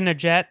 You're gonna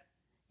jet?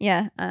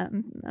 Yeah,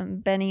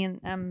 I'm Benny and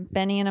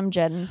I'm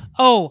jetting.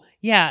 Oh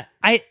yeah,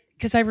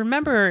 because I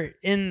remember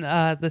in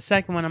the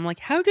second one, I'm like,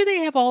 how do they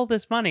have all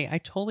this money? I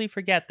totally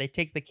forget they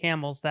take the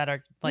camels that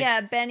are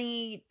like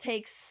Benny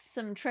takes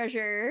some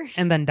treasure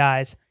and then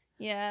dies.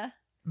 Yeah,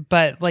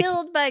 but like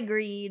killed by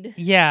greed.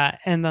 Yeah,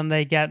 and then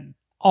they get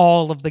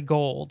all of the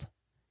gold.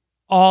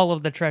 All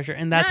of the treasure,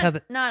 and that's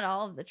not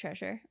all of the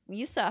treasure.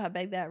 You saw how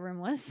big that room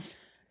was.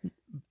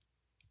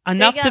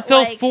 Enough to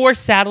fill 4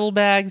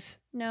 saddlebags.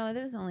 No,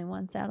 there was only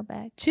 1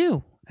 saddlebag.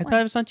 2. I thought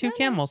it was on 2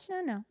 camels.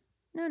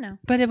 No.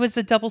 But it was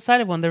a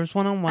double-sided one. There was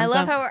one on one. I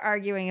love how we're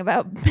arguing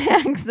about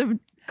bags of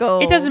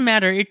gold. It doesn't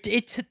matter.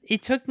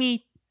 It took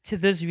me to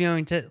this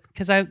viewing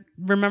because I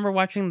remember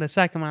watching the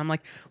second one. I'm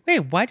like, wait,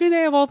 why do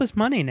they have all this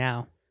money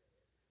now?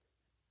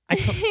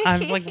 I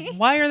was like,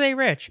 why are they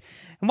rich?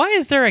 And why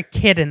is there a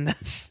kid in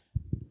this?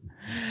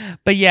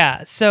 But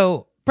yeah,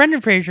 so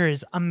Brendan Fraser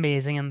is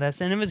amazing in this,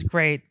 and it was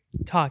great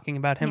talking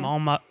about him all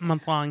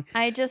month long.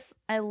 I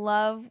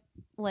love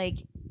like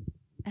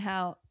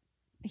how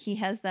he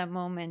has that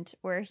moment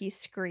where he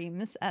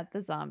screams at the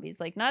zombies,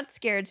 like not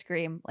scared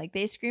scream, like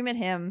they scream at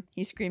him,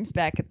 he screams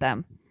back at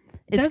them.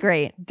 It's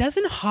great.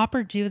 Doesn't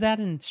Hopper do that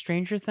in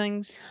Stranger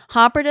Things?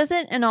 Hopper does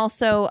it, and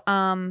also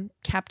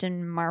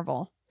Captain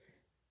Marvel.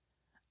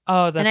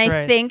 Oh, that's right. And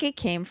I think it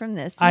came from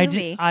this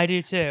movie. I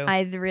do too.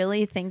 I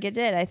really think it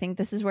did. I think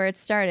this is where it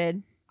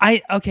started.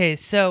 Okay,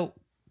 so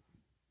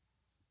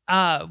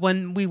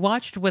when we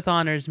watched With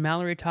Honors,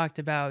 Mallory talked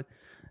about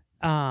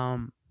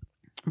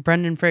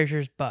Brendan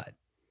Fraser's butt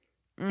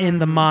in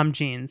the mom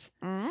jeans.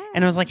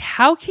 And I was like,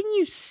 how can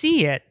you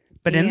see it?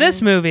 But in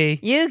this movie...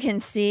 You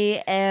can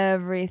see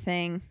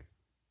everything.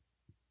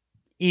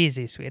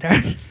 Easy,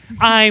 sweetheart.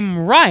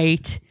 I'm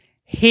right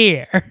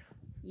here.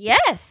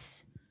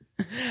 Yes.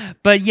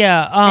 But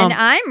yeah... and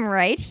I'm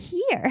right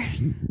here.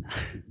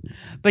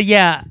 But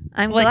yeah...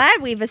 I'm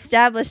glad we've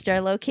established our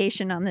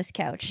location on this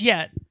couch.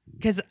 Yeah,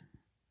 because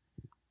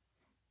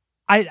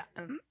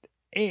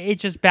it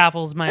just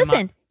baffles my mind.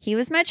 Listen, he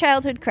was my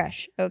childhood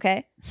crush,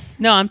 okay?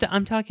 No,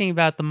 I'm talking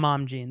about the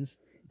mom jeans.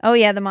 Oh,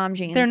 yeah, the mom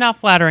jeans. They're not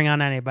flattering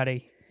on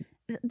anybody.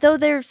 Though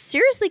they're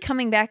seriously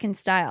coming back in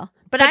style.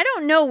 But I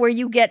don't know where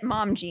you get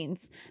mom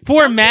jeans.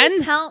 For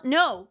men?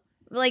 No.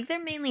 Like,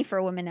 they're mainly for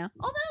women now.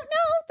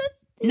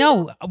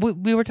 Although,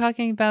 we were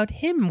talking about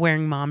him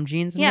wearing mom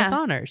jeans in With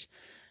Honors.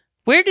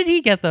 Where did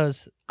he get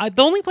those?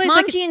 The only place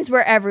mom jeans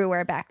were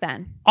everywhere back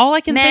then. All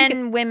I can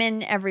Men,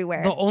 women,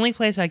 everywhere. The only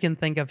place I can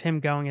think of him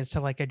going is to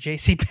like a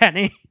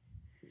JCPenney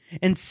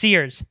and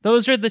Sears.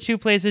 Those are the two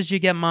places you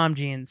get mom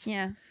jeans.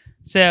 Yeah.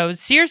 So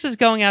Sears is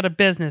going out of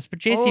business, but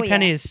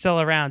JCPenney is still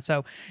around.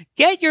 So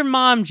get your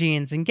mom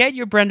jeans and get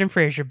your Brendan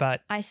Fraser butt.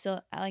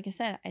 Like I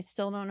said, I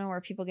still don't know where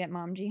people get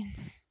mom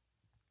jeans.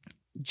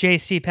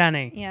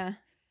 JCPenney. Yeah.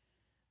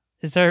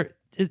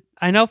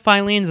 I know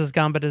Filene's is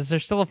gone, but is there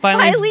still a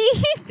Filene's?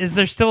 Is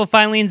there still a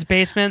Filene's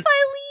basement?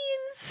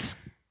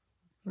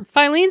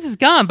 Filene's is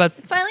gone, but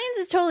Filene's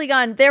is totally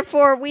gone.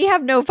 Therefore, we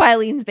have no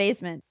Filene's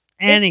basement.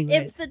 Anyways.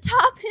 If the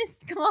top is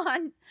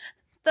gone,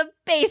 the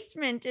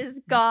basement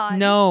is gone.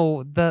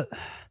 No,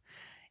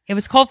 it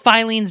was called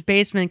Filene's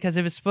basement because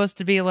it was supposed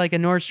to be like a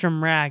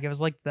Nordstrom rack. It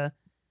was like the...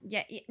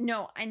 Yeah,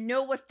 no, I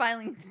know what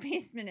Filene's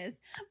basement is,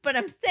 but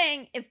I'm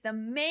saying if the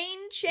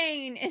main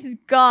chain is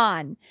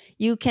gone,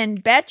 you can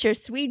bet your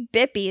sweet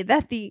bippy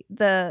that the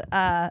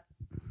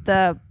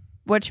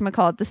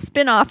whatchamacallit, the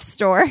spin-off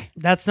store.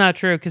 That's not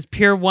true because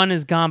Pier 1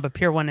 is gone, but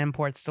Pier 1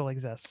 Imports still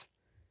exists.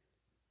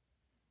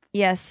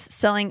 Yes,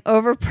 selling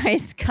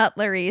overpriced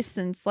cutlery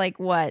since like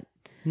what?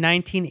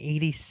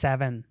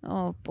 1987.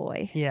 Oh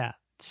boy. Yeah,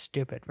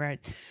 stupid, right?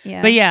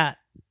 Yeah. But yeah,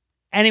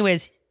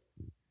 anyways,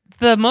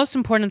 the most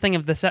important thing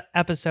of this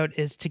episode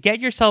is to get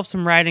yourself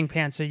some riding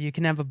pants so you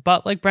can have a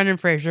butt like Brendan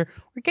Fraser,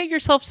 or get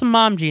yourself some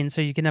mom jeans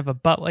so you can have a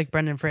butt like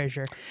Brendan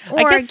Fraser.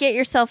 Or get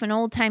yourself an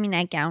old-timey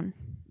nightgown.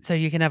 So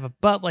you can have a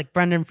butt like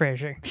Brendan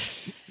Fraser.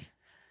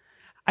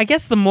 I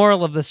guess the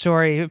moral of the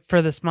story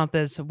for this month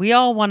is we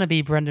all want to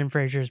be Brendan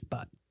Fraser's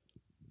butt.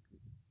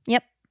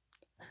 Yep.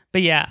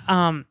 But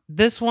yeah,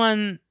 this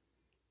one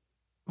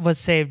was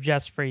saved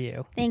just for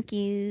you. Thank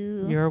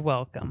you. You're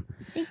welcome.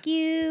 Thank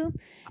you.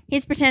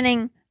 He's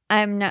pretending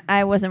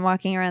I wasn't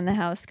walking around the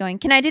house going,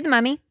 "Can I do the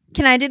mummy?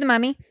 Can I do the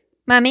mummy?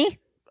 Mummy?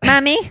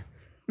 Mummy?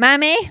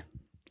 Mummy?"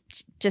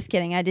 Just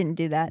kidding. I didn't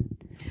do that.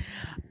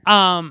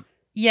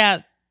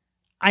 Yeah,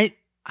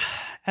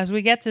 as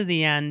we get to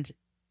the end,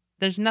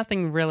 there's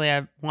nothing really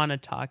I want to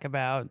talk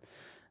about.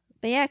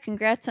 But yeah,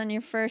 congrats on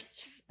your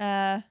first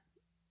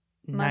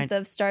month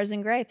of Stars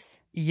and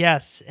Grapes.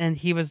 Yes, and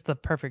he was the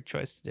perfect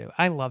choice to do.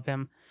 I love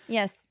him.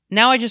 Yes.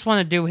 Now I just want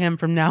to do him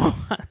from now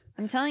on.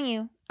 I'm telling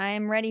you, I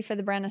am ready for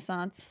the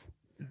Renaissance.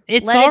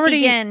 It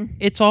already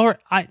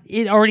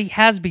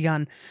has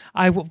begun.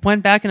 I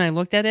went back and I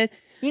looked at it.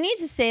 You need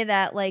to say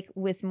that like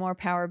with more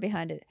power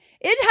behind it.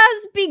 It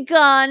has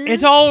begun.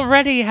 It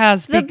already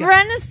has begun. The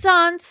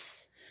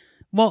Renaissance.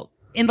 Well,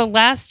 in the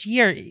last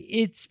year,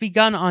 it's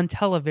begun on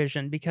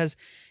television because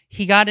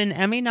he got an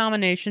Emmy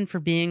nomination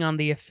for being on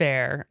The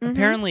Affair. Mm-hmm.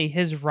 Apparently,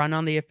 his run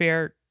on The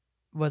Affair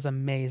was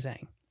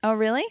amazing. Oh,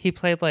 really? He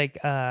played like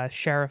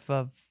sheriff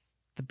of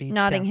the beach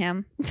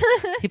Nottingham.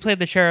 He played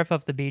the sheriff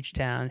of the beach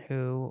town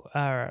who,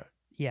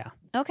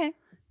 Okay.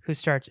 who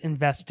starts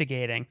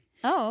investigating.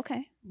 Oh,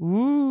 okay.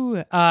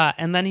 Ooh.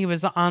 And then he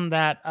was on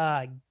that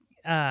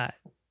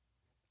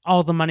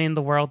All the Money in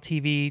the World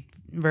TV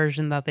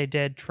version that they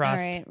did,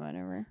 Trust. All right,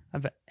 whatever.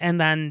 And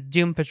then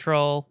Doom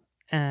Patrol,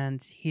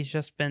 and he's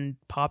just been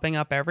popping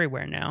up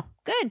everywhere now.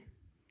 Good.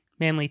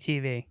 Mainly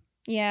TV.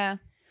 Yeah.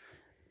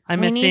 I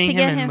miss seeing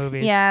him in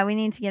movies. Yeah, we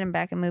need to get him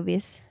back in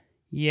movies.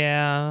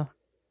 Yeah.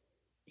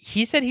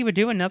 He said he would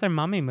do another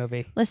Mummy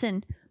movie.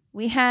 Listen,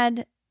 we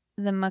had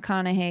the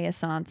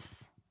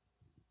McConaughey-assance.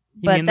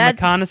 You mean the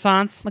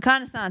McConaissance?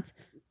 McConaissance.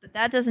 But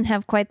that doesn't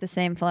have quite the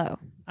same flow.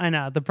 I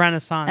know. The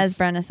Renaissance. As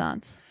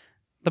Renaissance.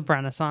 The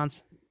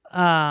Renaissance.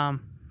 Yeah,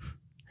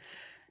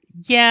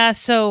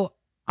 so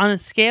on a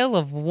scale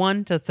of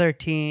 1 to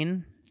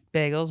 13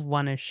 bagels,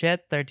 1 is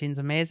shit, 13 is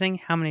amazing.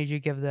 How many did you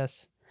give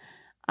this?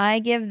 I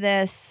give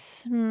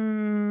this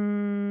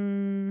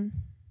 11.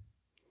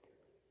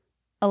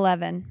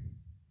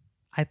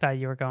 I thought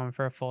you were going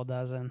for a full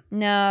dozen.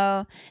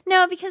 No,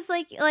 because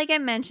like I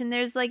mentioned,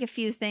 there's like a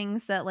few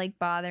things that like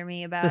bother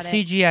me about The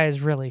CGI is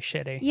really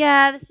shitty.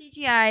 Yeah, the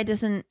CGI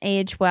doesn't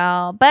age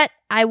well, but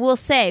I will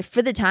say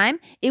for the time,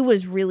 it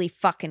was really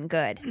fucking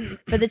good.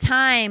 For the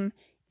time,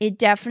 it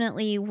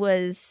definitely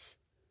was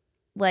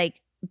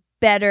like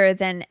better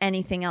than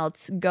anything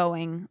else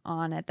going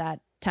on at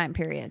that time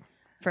period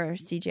for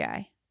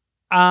CGI.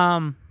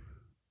 I'm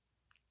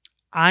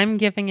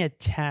giving it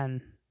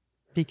 10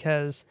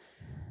 because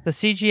the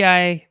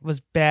CGI was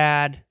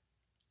bad.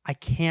 I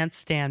can't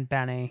stand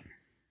Benny.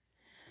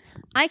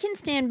 I can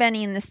stand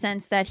Benny in the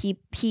sense that he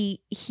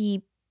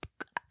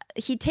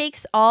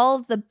takes all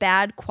of the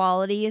bad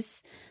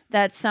qualities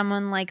that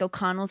someone like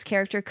O'Connell's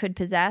character could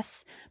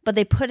possess, but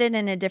they put it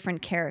in a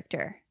different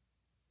character.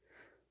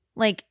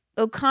 Like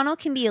O'Connell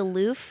can be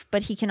aloof,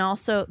 but he can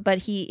also,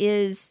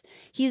 he's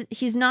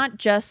not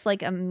just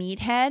like a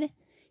meathead.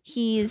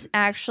 He's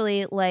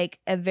actually like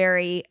a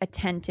very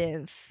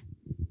attentive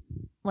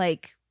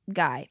like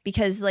guy,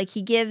 because like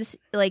he gives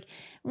like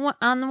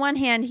on the one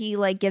hand he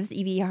like gives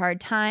Evie a hard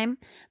time,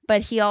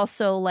 but he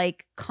also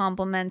like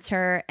compliments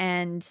her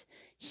and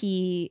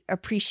he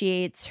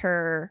appreciates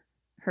her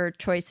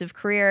choice of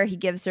career. He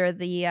gives her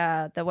the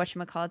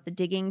whatchamacallit, the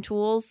digging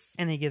tools,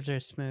 and he gives her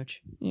a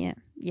smooch. Yeah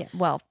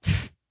well.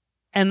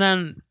 And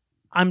then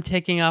I'm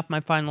taking off my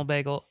final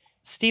bagel.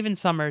 Stephen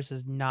Sommers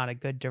is not a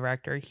good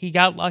director. He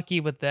got lucky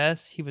with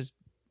this.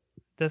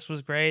 This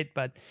was great,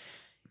 but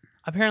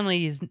apparently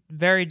he's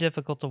very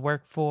difficult to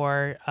work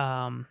for.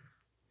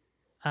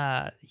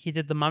 He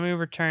did The Mummy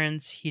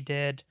Returns. He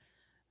did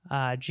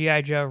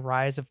G.I. Joe: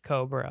 Rise of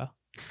Cobra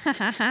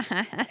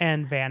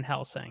and Van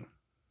Helsing.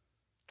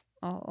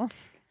 Oh.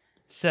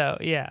 So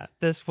yeah,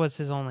 this was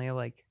his only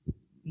like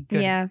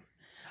good. Yeah.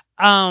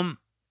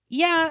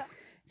 Yeah.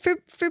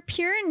 For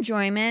pure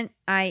enjoyment,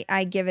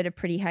 I give it a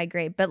pretty high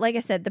grade. But like I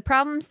said, the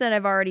problems that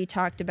I've already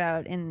talked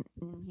about in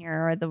here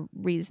are the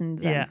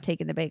reasons I'm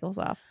taking the bagels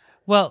off.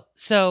 Well,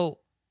 so,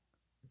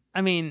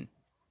 I mean,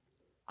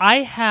 I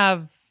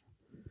have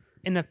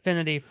an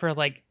affinity for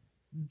like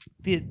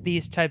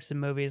these types of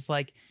movies.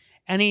 Like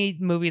any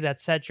movie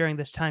that's set during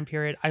this time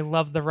period. I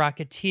love The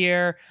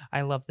Rocketeer.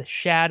 I love The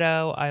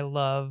Shadow. I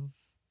love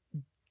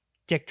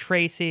Dick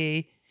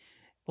Tracy.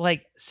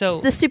 Like,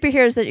 so it's the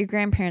superheroes that your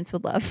grandparents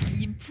would love.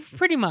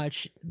 Pretty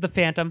much. The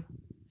Phantom.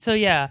 So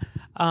yeah.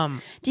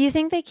 Do you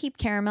think they keep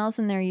caramels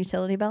in their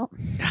utility belt?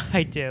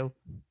 I do.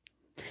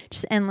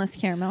 Just endless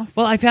caramels.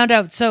 Well, I found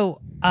out.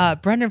 So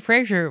Brendan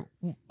Fraser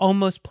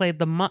almost played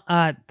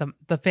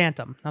the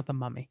Phantom, not the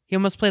Mummy. He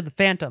almost played the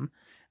Phantom,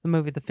 the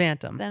movie The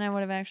Phantom. Then I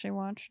would have actually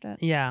watched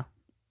it. Yeah,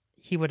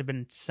 he would have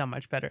been so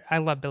much better. I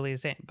love Billy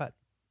Zane, but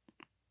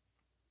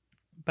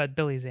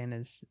Billy Zane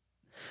is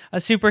a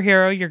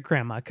superhero your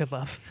grandma could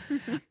love.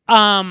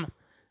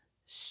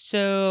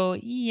 So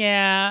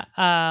yeah,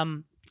 part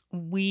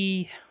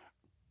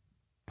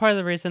of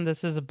the reason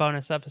this is a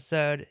bonus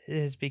episode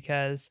is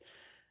because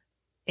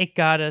it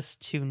got us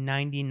to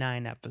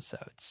 99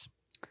 episodes.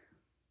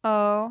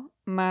 Oh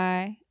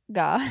my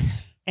God.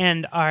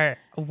 And our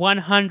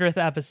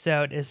 100th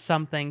episode is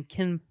something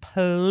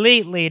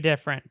completely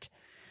different.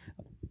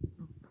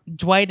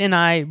 Dwight and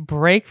I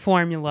break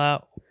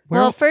formula.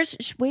 Well,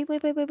 first,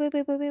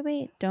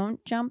 wait.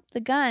 Don't jump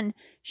the gun.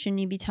 Shouldn't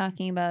you be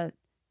talking about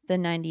the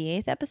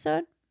 98th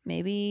episode?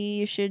 Maybe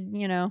you should,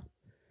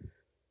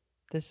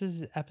 This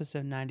is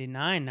episode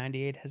 99.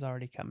 98 has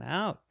already come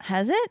out.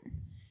 Has it?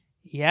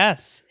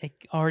 Yes, it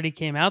already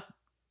came out.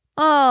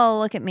 Oh,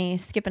 look at me,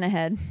 skipping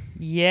ahead.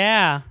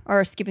 Yeah.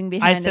 Or skipping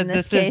behind I said in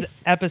this this case.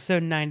 is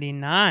episode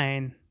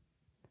 99.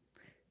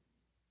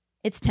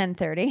 It's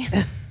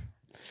 10:30.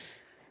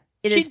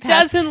 She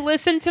doesn't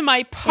listen to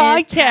my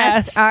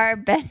podcast. Our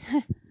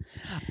bedtime.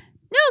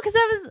 No, because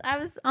I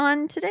was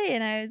on today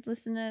and I was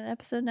listening to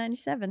episode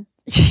 97.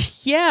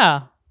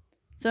 Yeah.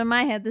 So in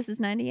my head, this is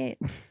 98.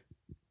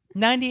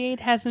 98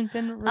 hasn't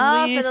been released.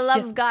 Oh, for the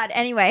love of God.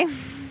 Anyway.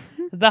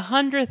 The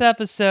 100th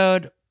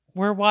episode,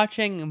 we're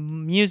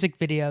watching music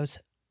videos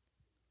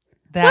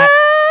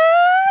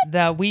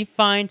that we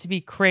find to be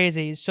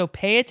crazy. So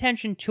pay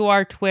attention to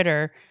our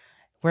Twitter.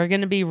 We're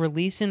going to be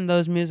releasing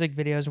those music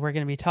videos we're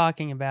going to be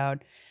talking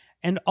about.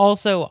 And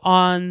also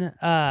on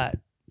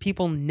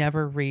people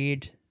never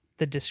read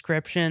the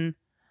description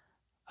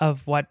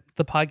of what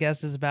the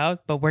podcast is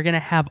about, but we're going to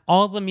have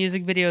all the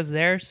music videos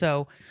there.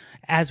 So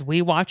as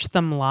we watch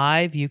them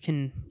live, you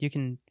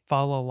can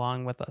follow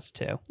along with us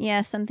too.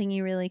 Yeah, something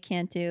you really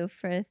can't do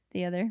for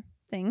the other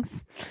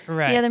things.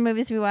 Right. The other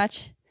movies we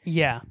watch.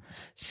 Yeah.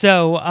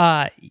 So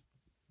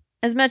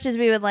as much as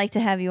we would like to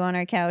have you on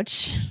our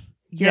couch,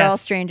 you're yes. all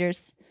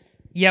strangers.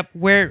 Yep,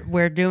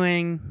 we're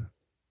doing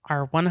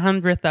our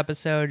 100th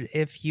episode.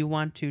 If you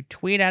want to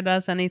tweet at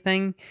us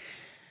anything,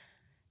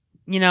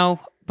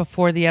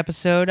 before the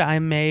episode, I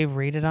may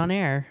read it on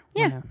air.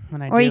 Yeah.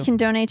 When I or do. You can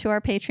donate to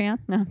our Patreon.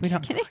 No, I'm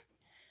just kidding.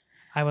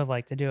 I would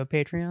like to do a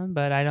Patreon,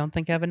 but I don't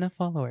think I have enough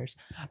followers.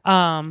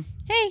 Hey.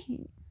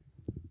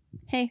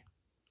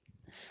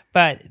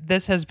 But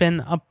this has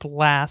been a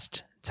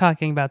blast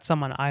talking about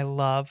someone I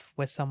love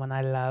with someone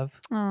I love.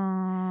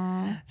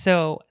 Aww.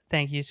 So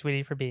thank you,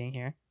 sweetie, for being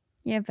here.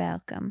 You're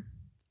welcome.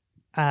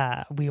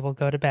 We will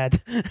go to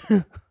bed.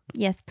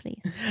 Yes,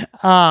 please.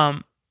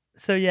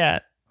 So yeah,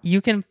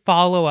 you can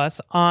follow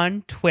us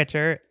on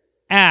Twitter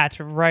at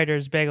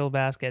Writers Bagel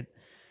Basket.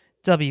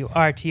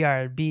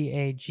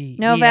 WRTRBAGEL.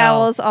 No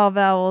vowels, all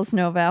vowels,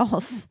 no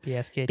vowels.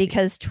 BSKT.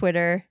 Because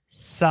Twitter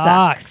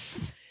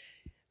sucks.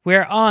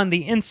 We're on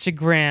the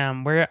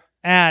Instagram. We're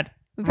at...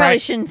 We probably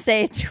shouldn't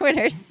say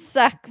Twitter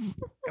sucks.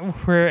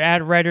 We're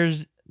at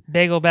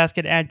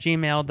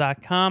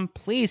writersbagelbasket@gmail.com.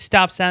 Please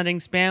stop sounding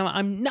spam.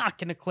 I'm not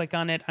going to click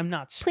on it. I'm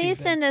not stupid. Please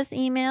send us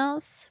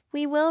emails.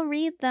 We will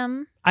read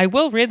them. I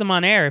will read them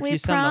on air if we you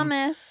send them. We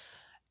promise.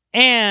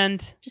 And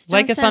just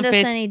like don't us on send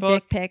us Facebook. Any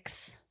dick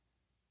pics.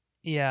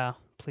 Yeah,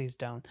 please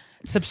don't.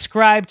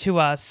 Subscribe to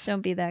us.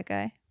 Don't be that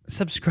guy.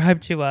 Subscribe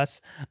to us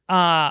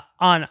on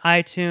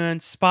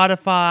iTunes,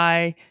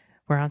 Spotify.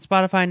 We're on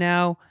Spotify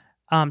now.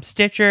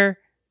 Stitcher,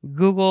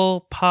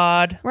 Google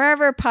Pod.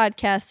 Wherever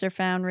podcasts are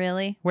found,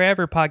 really.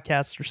 Wherever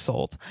podcasts are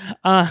sold.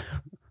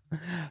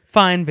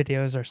 Fine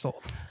videos are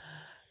sold.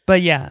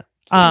 But yeah.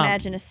 Can you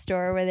imagine a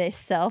store where they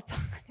sell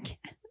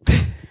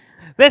podcasts?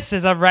 This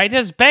is a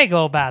Writer's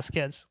Bagel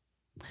Baskets.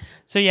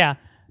 So yeah.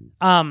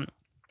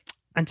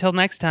 Until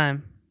next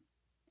time,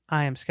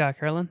 I am Scott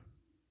Curlin.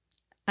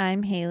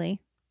 I'm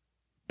Haley.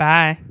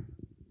 Bye.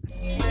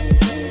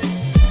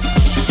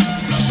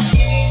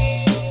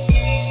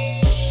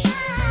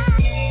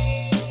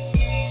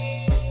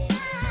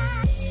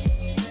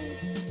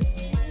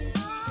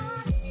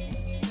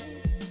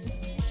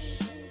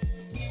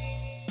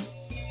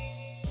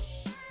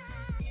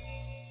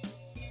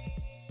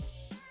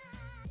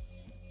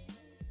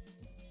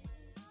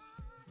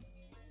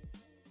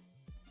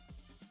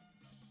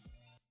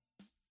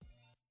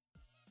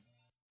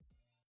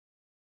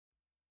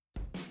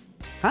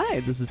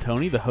 Hi, this is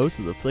Tony, the host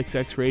of the Flicks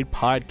X-Rayed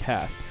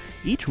podcast.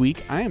 Each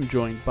week, I am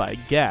joined by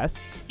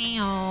guests.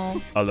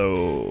 Hello.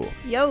 Hello.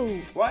 Yo.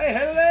 Why,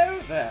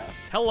 hello there.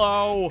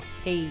 Hello.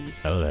 Hey.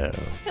 Hello.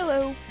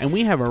 Hello. And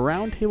we have a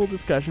roundtable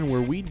discussion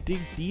where we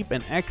dig deep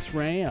and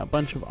X-ray a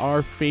bunch of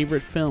our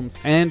favorite films,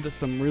 and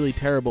some really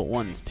terrible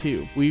ones,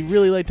 too. We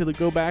really like to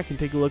go back and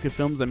take a look at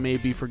films that may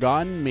be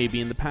forgotten,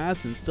 maybe in the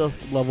past, and still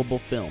lovable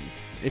films.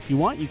 If you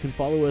want, you can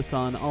follow us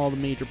on all the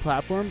major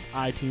platforms,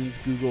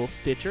 iTunes, Google,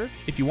 Stitcher.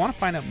 If you want to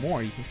find out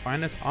more, you can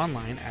find us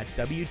online at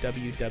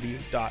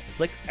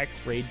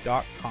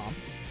www.flicksxrayed.com.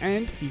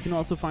 And you can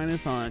also find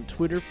us on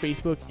Twitter,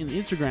 Facebook, and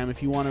Instagram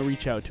if you want to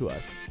reach out to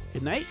us.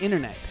 Good night,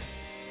 Internet.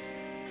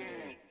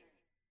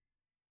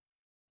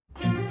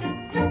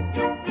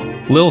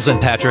 Lils and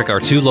Patrick are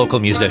two local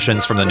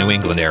musicians from the New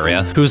England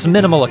area whose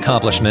minimal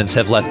accomplishments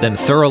have left them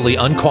thoroughly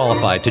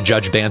unqualified to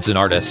judge bands and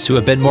artists who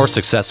have been more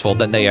successful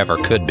than they ever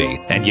could be.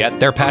 And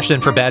yet, their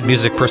passion for bad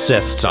music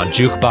persists on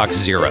Jukebox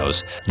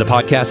Zeros, the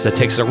podcast that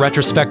takes a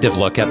retrospective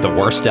look at the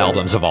worst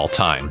albums of all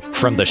time.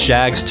 From The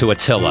Shags to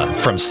Attila,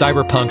 from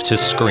Cyberpunk to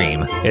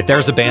Scream. If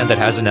there's a band that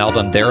has an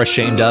album they're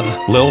ashamed of,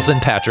 Lils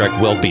and Patrick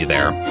will be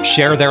there.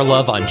 Share their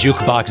love on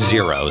Jukebox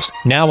Zeros,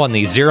 now on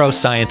the Zero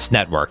Science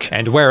Network,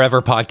 and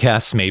wherever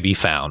podcasts may be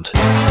found.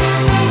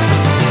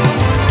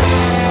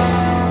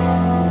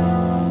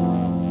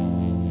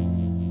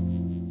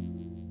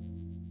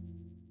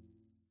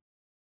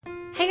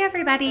 Hey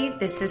everybody,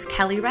 this is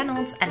Kelly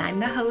Reynolds, and I'm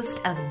the host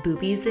of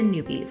Boobies and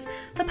Newbies,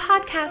 the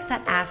podcast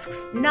that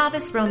asks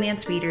novice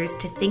romance readers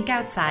to think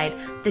outside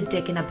the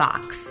dick in a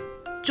box.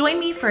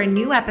 Join me for a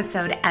new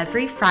episode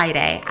every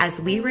Friday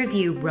as we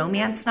review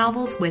romance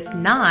novels with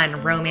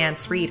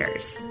non-romance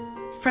readers.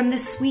 From the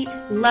sweet,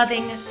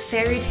 loving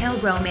fairy tale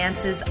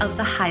romances of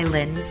the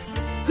Highlands.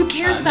 Who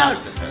cares about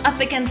up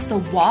against the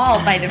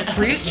wall by the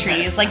fruit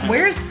trees? Like,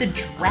 where's the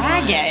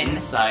dragon?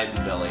 Inside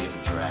the belly of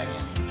a dragon.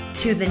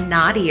 To the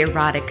naughty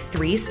erotic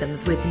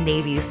threesomes with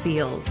Navy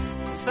SEALs.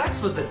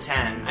 Sex was a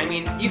 10. I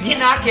mean, you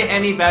cannot get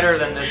any better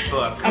than this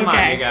book. Come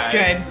on, you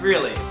guys. Good.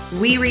 Really.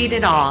 We read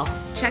it all.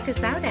 Check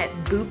us out at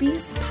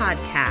Boobies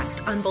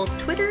Podcast on both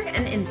Twitter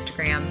and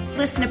Instagram.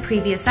 Listen to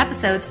previous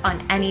episodes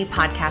on any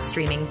podcast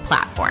streaming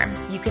platform.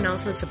 You can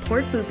also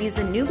support Boobies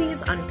and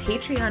Newbies on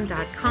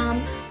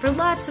Patreon.com for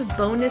lots of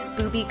bonus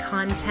boobie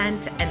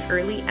content and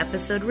early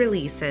episode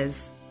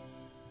releases.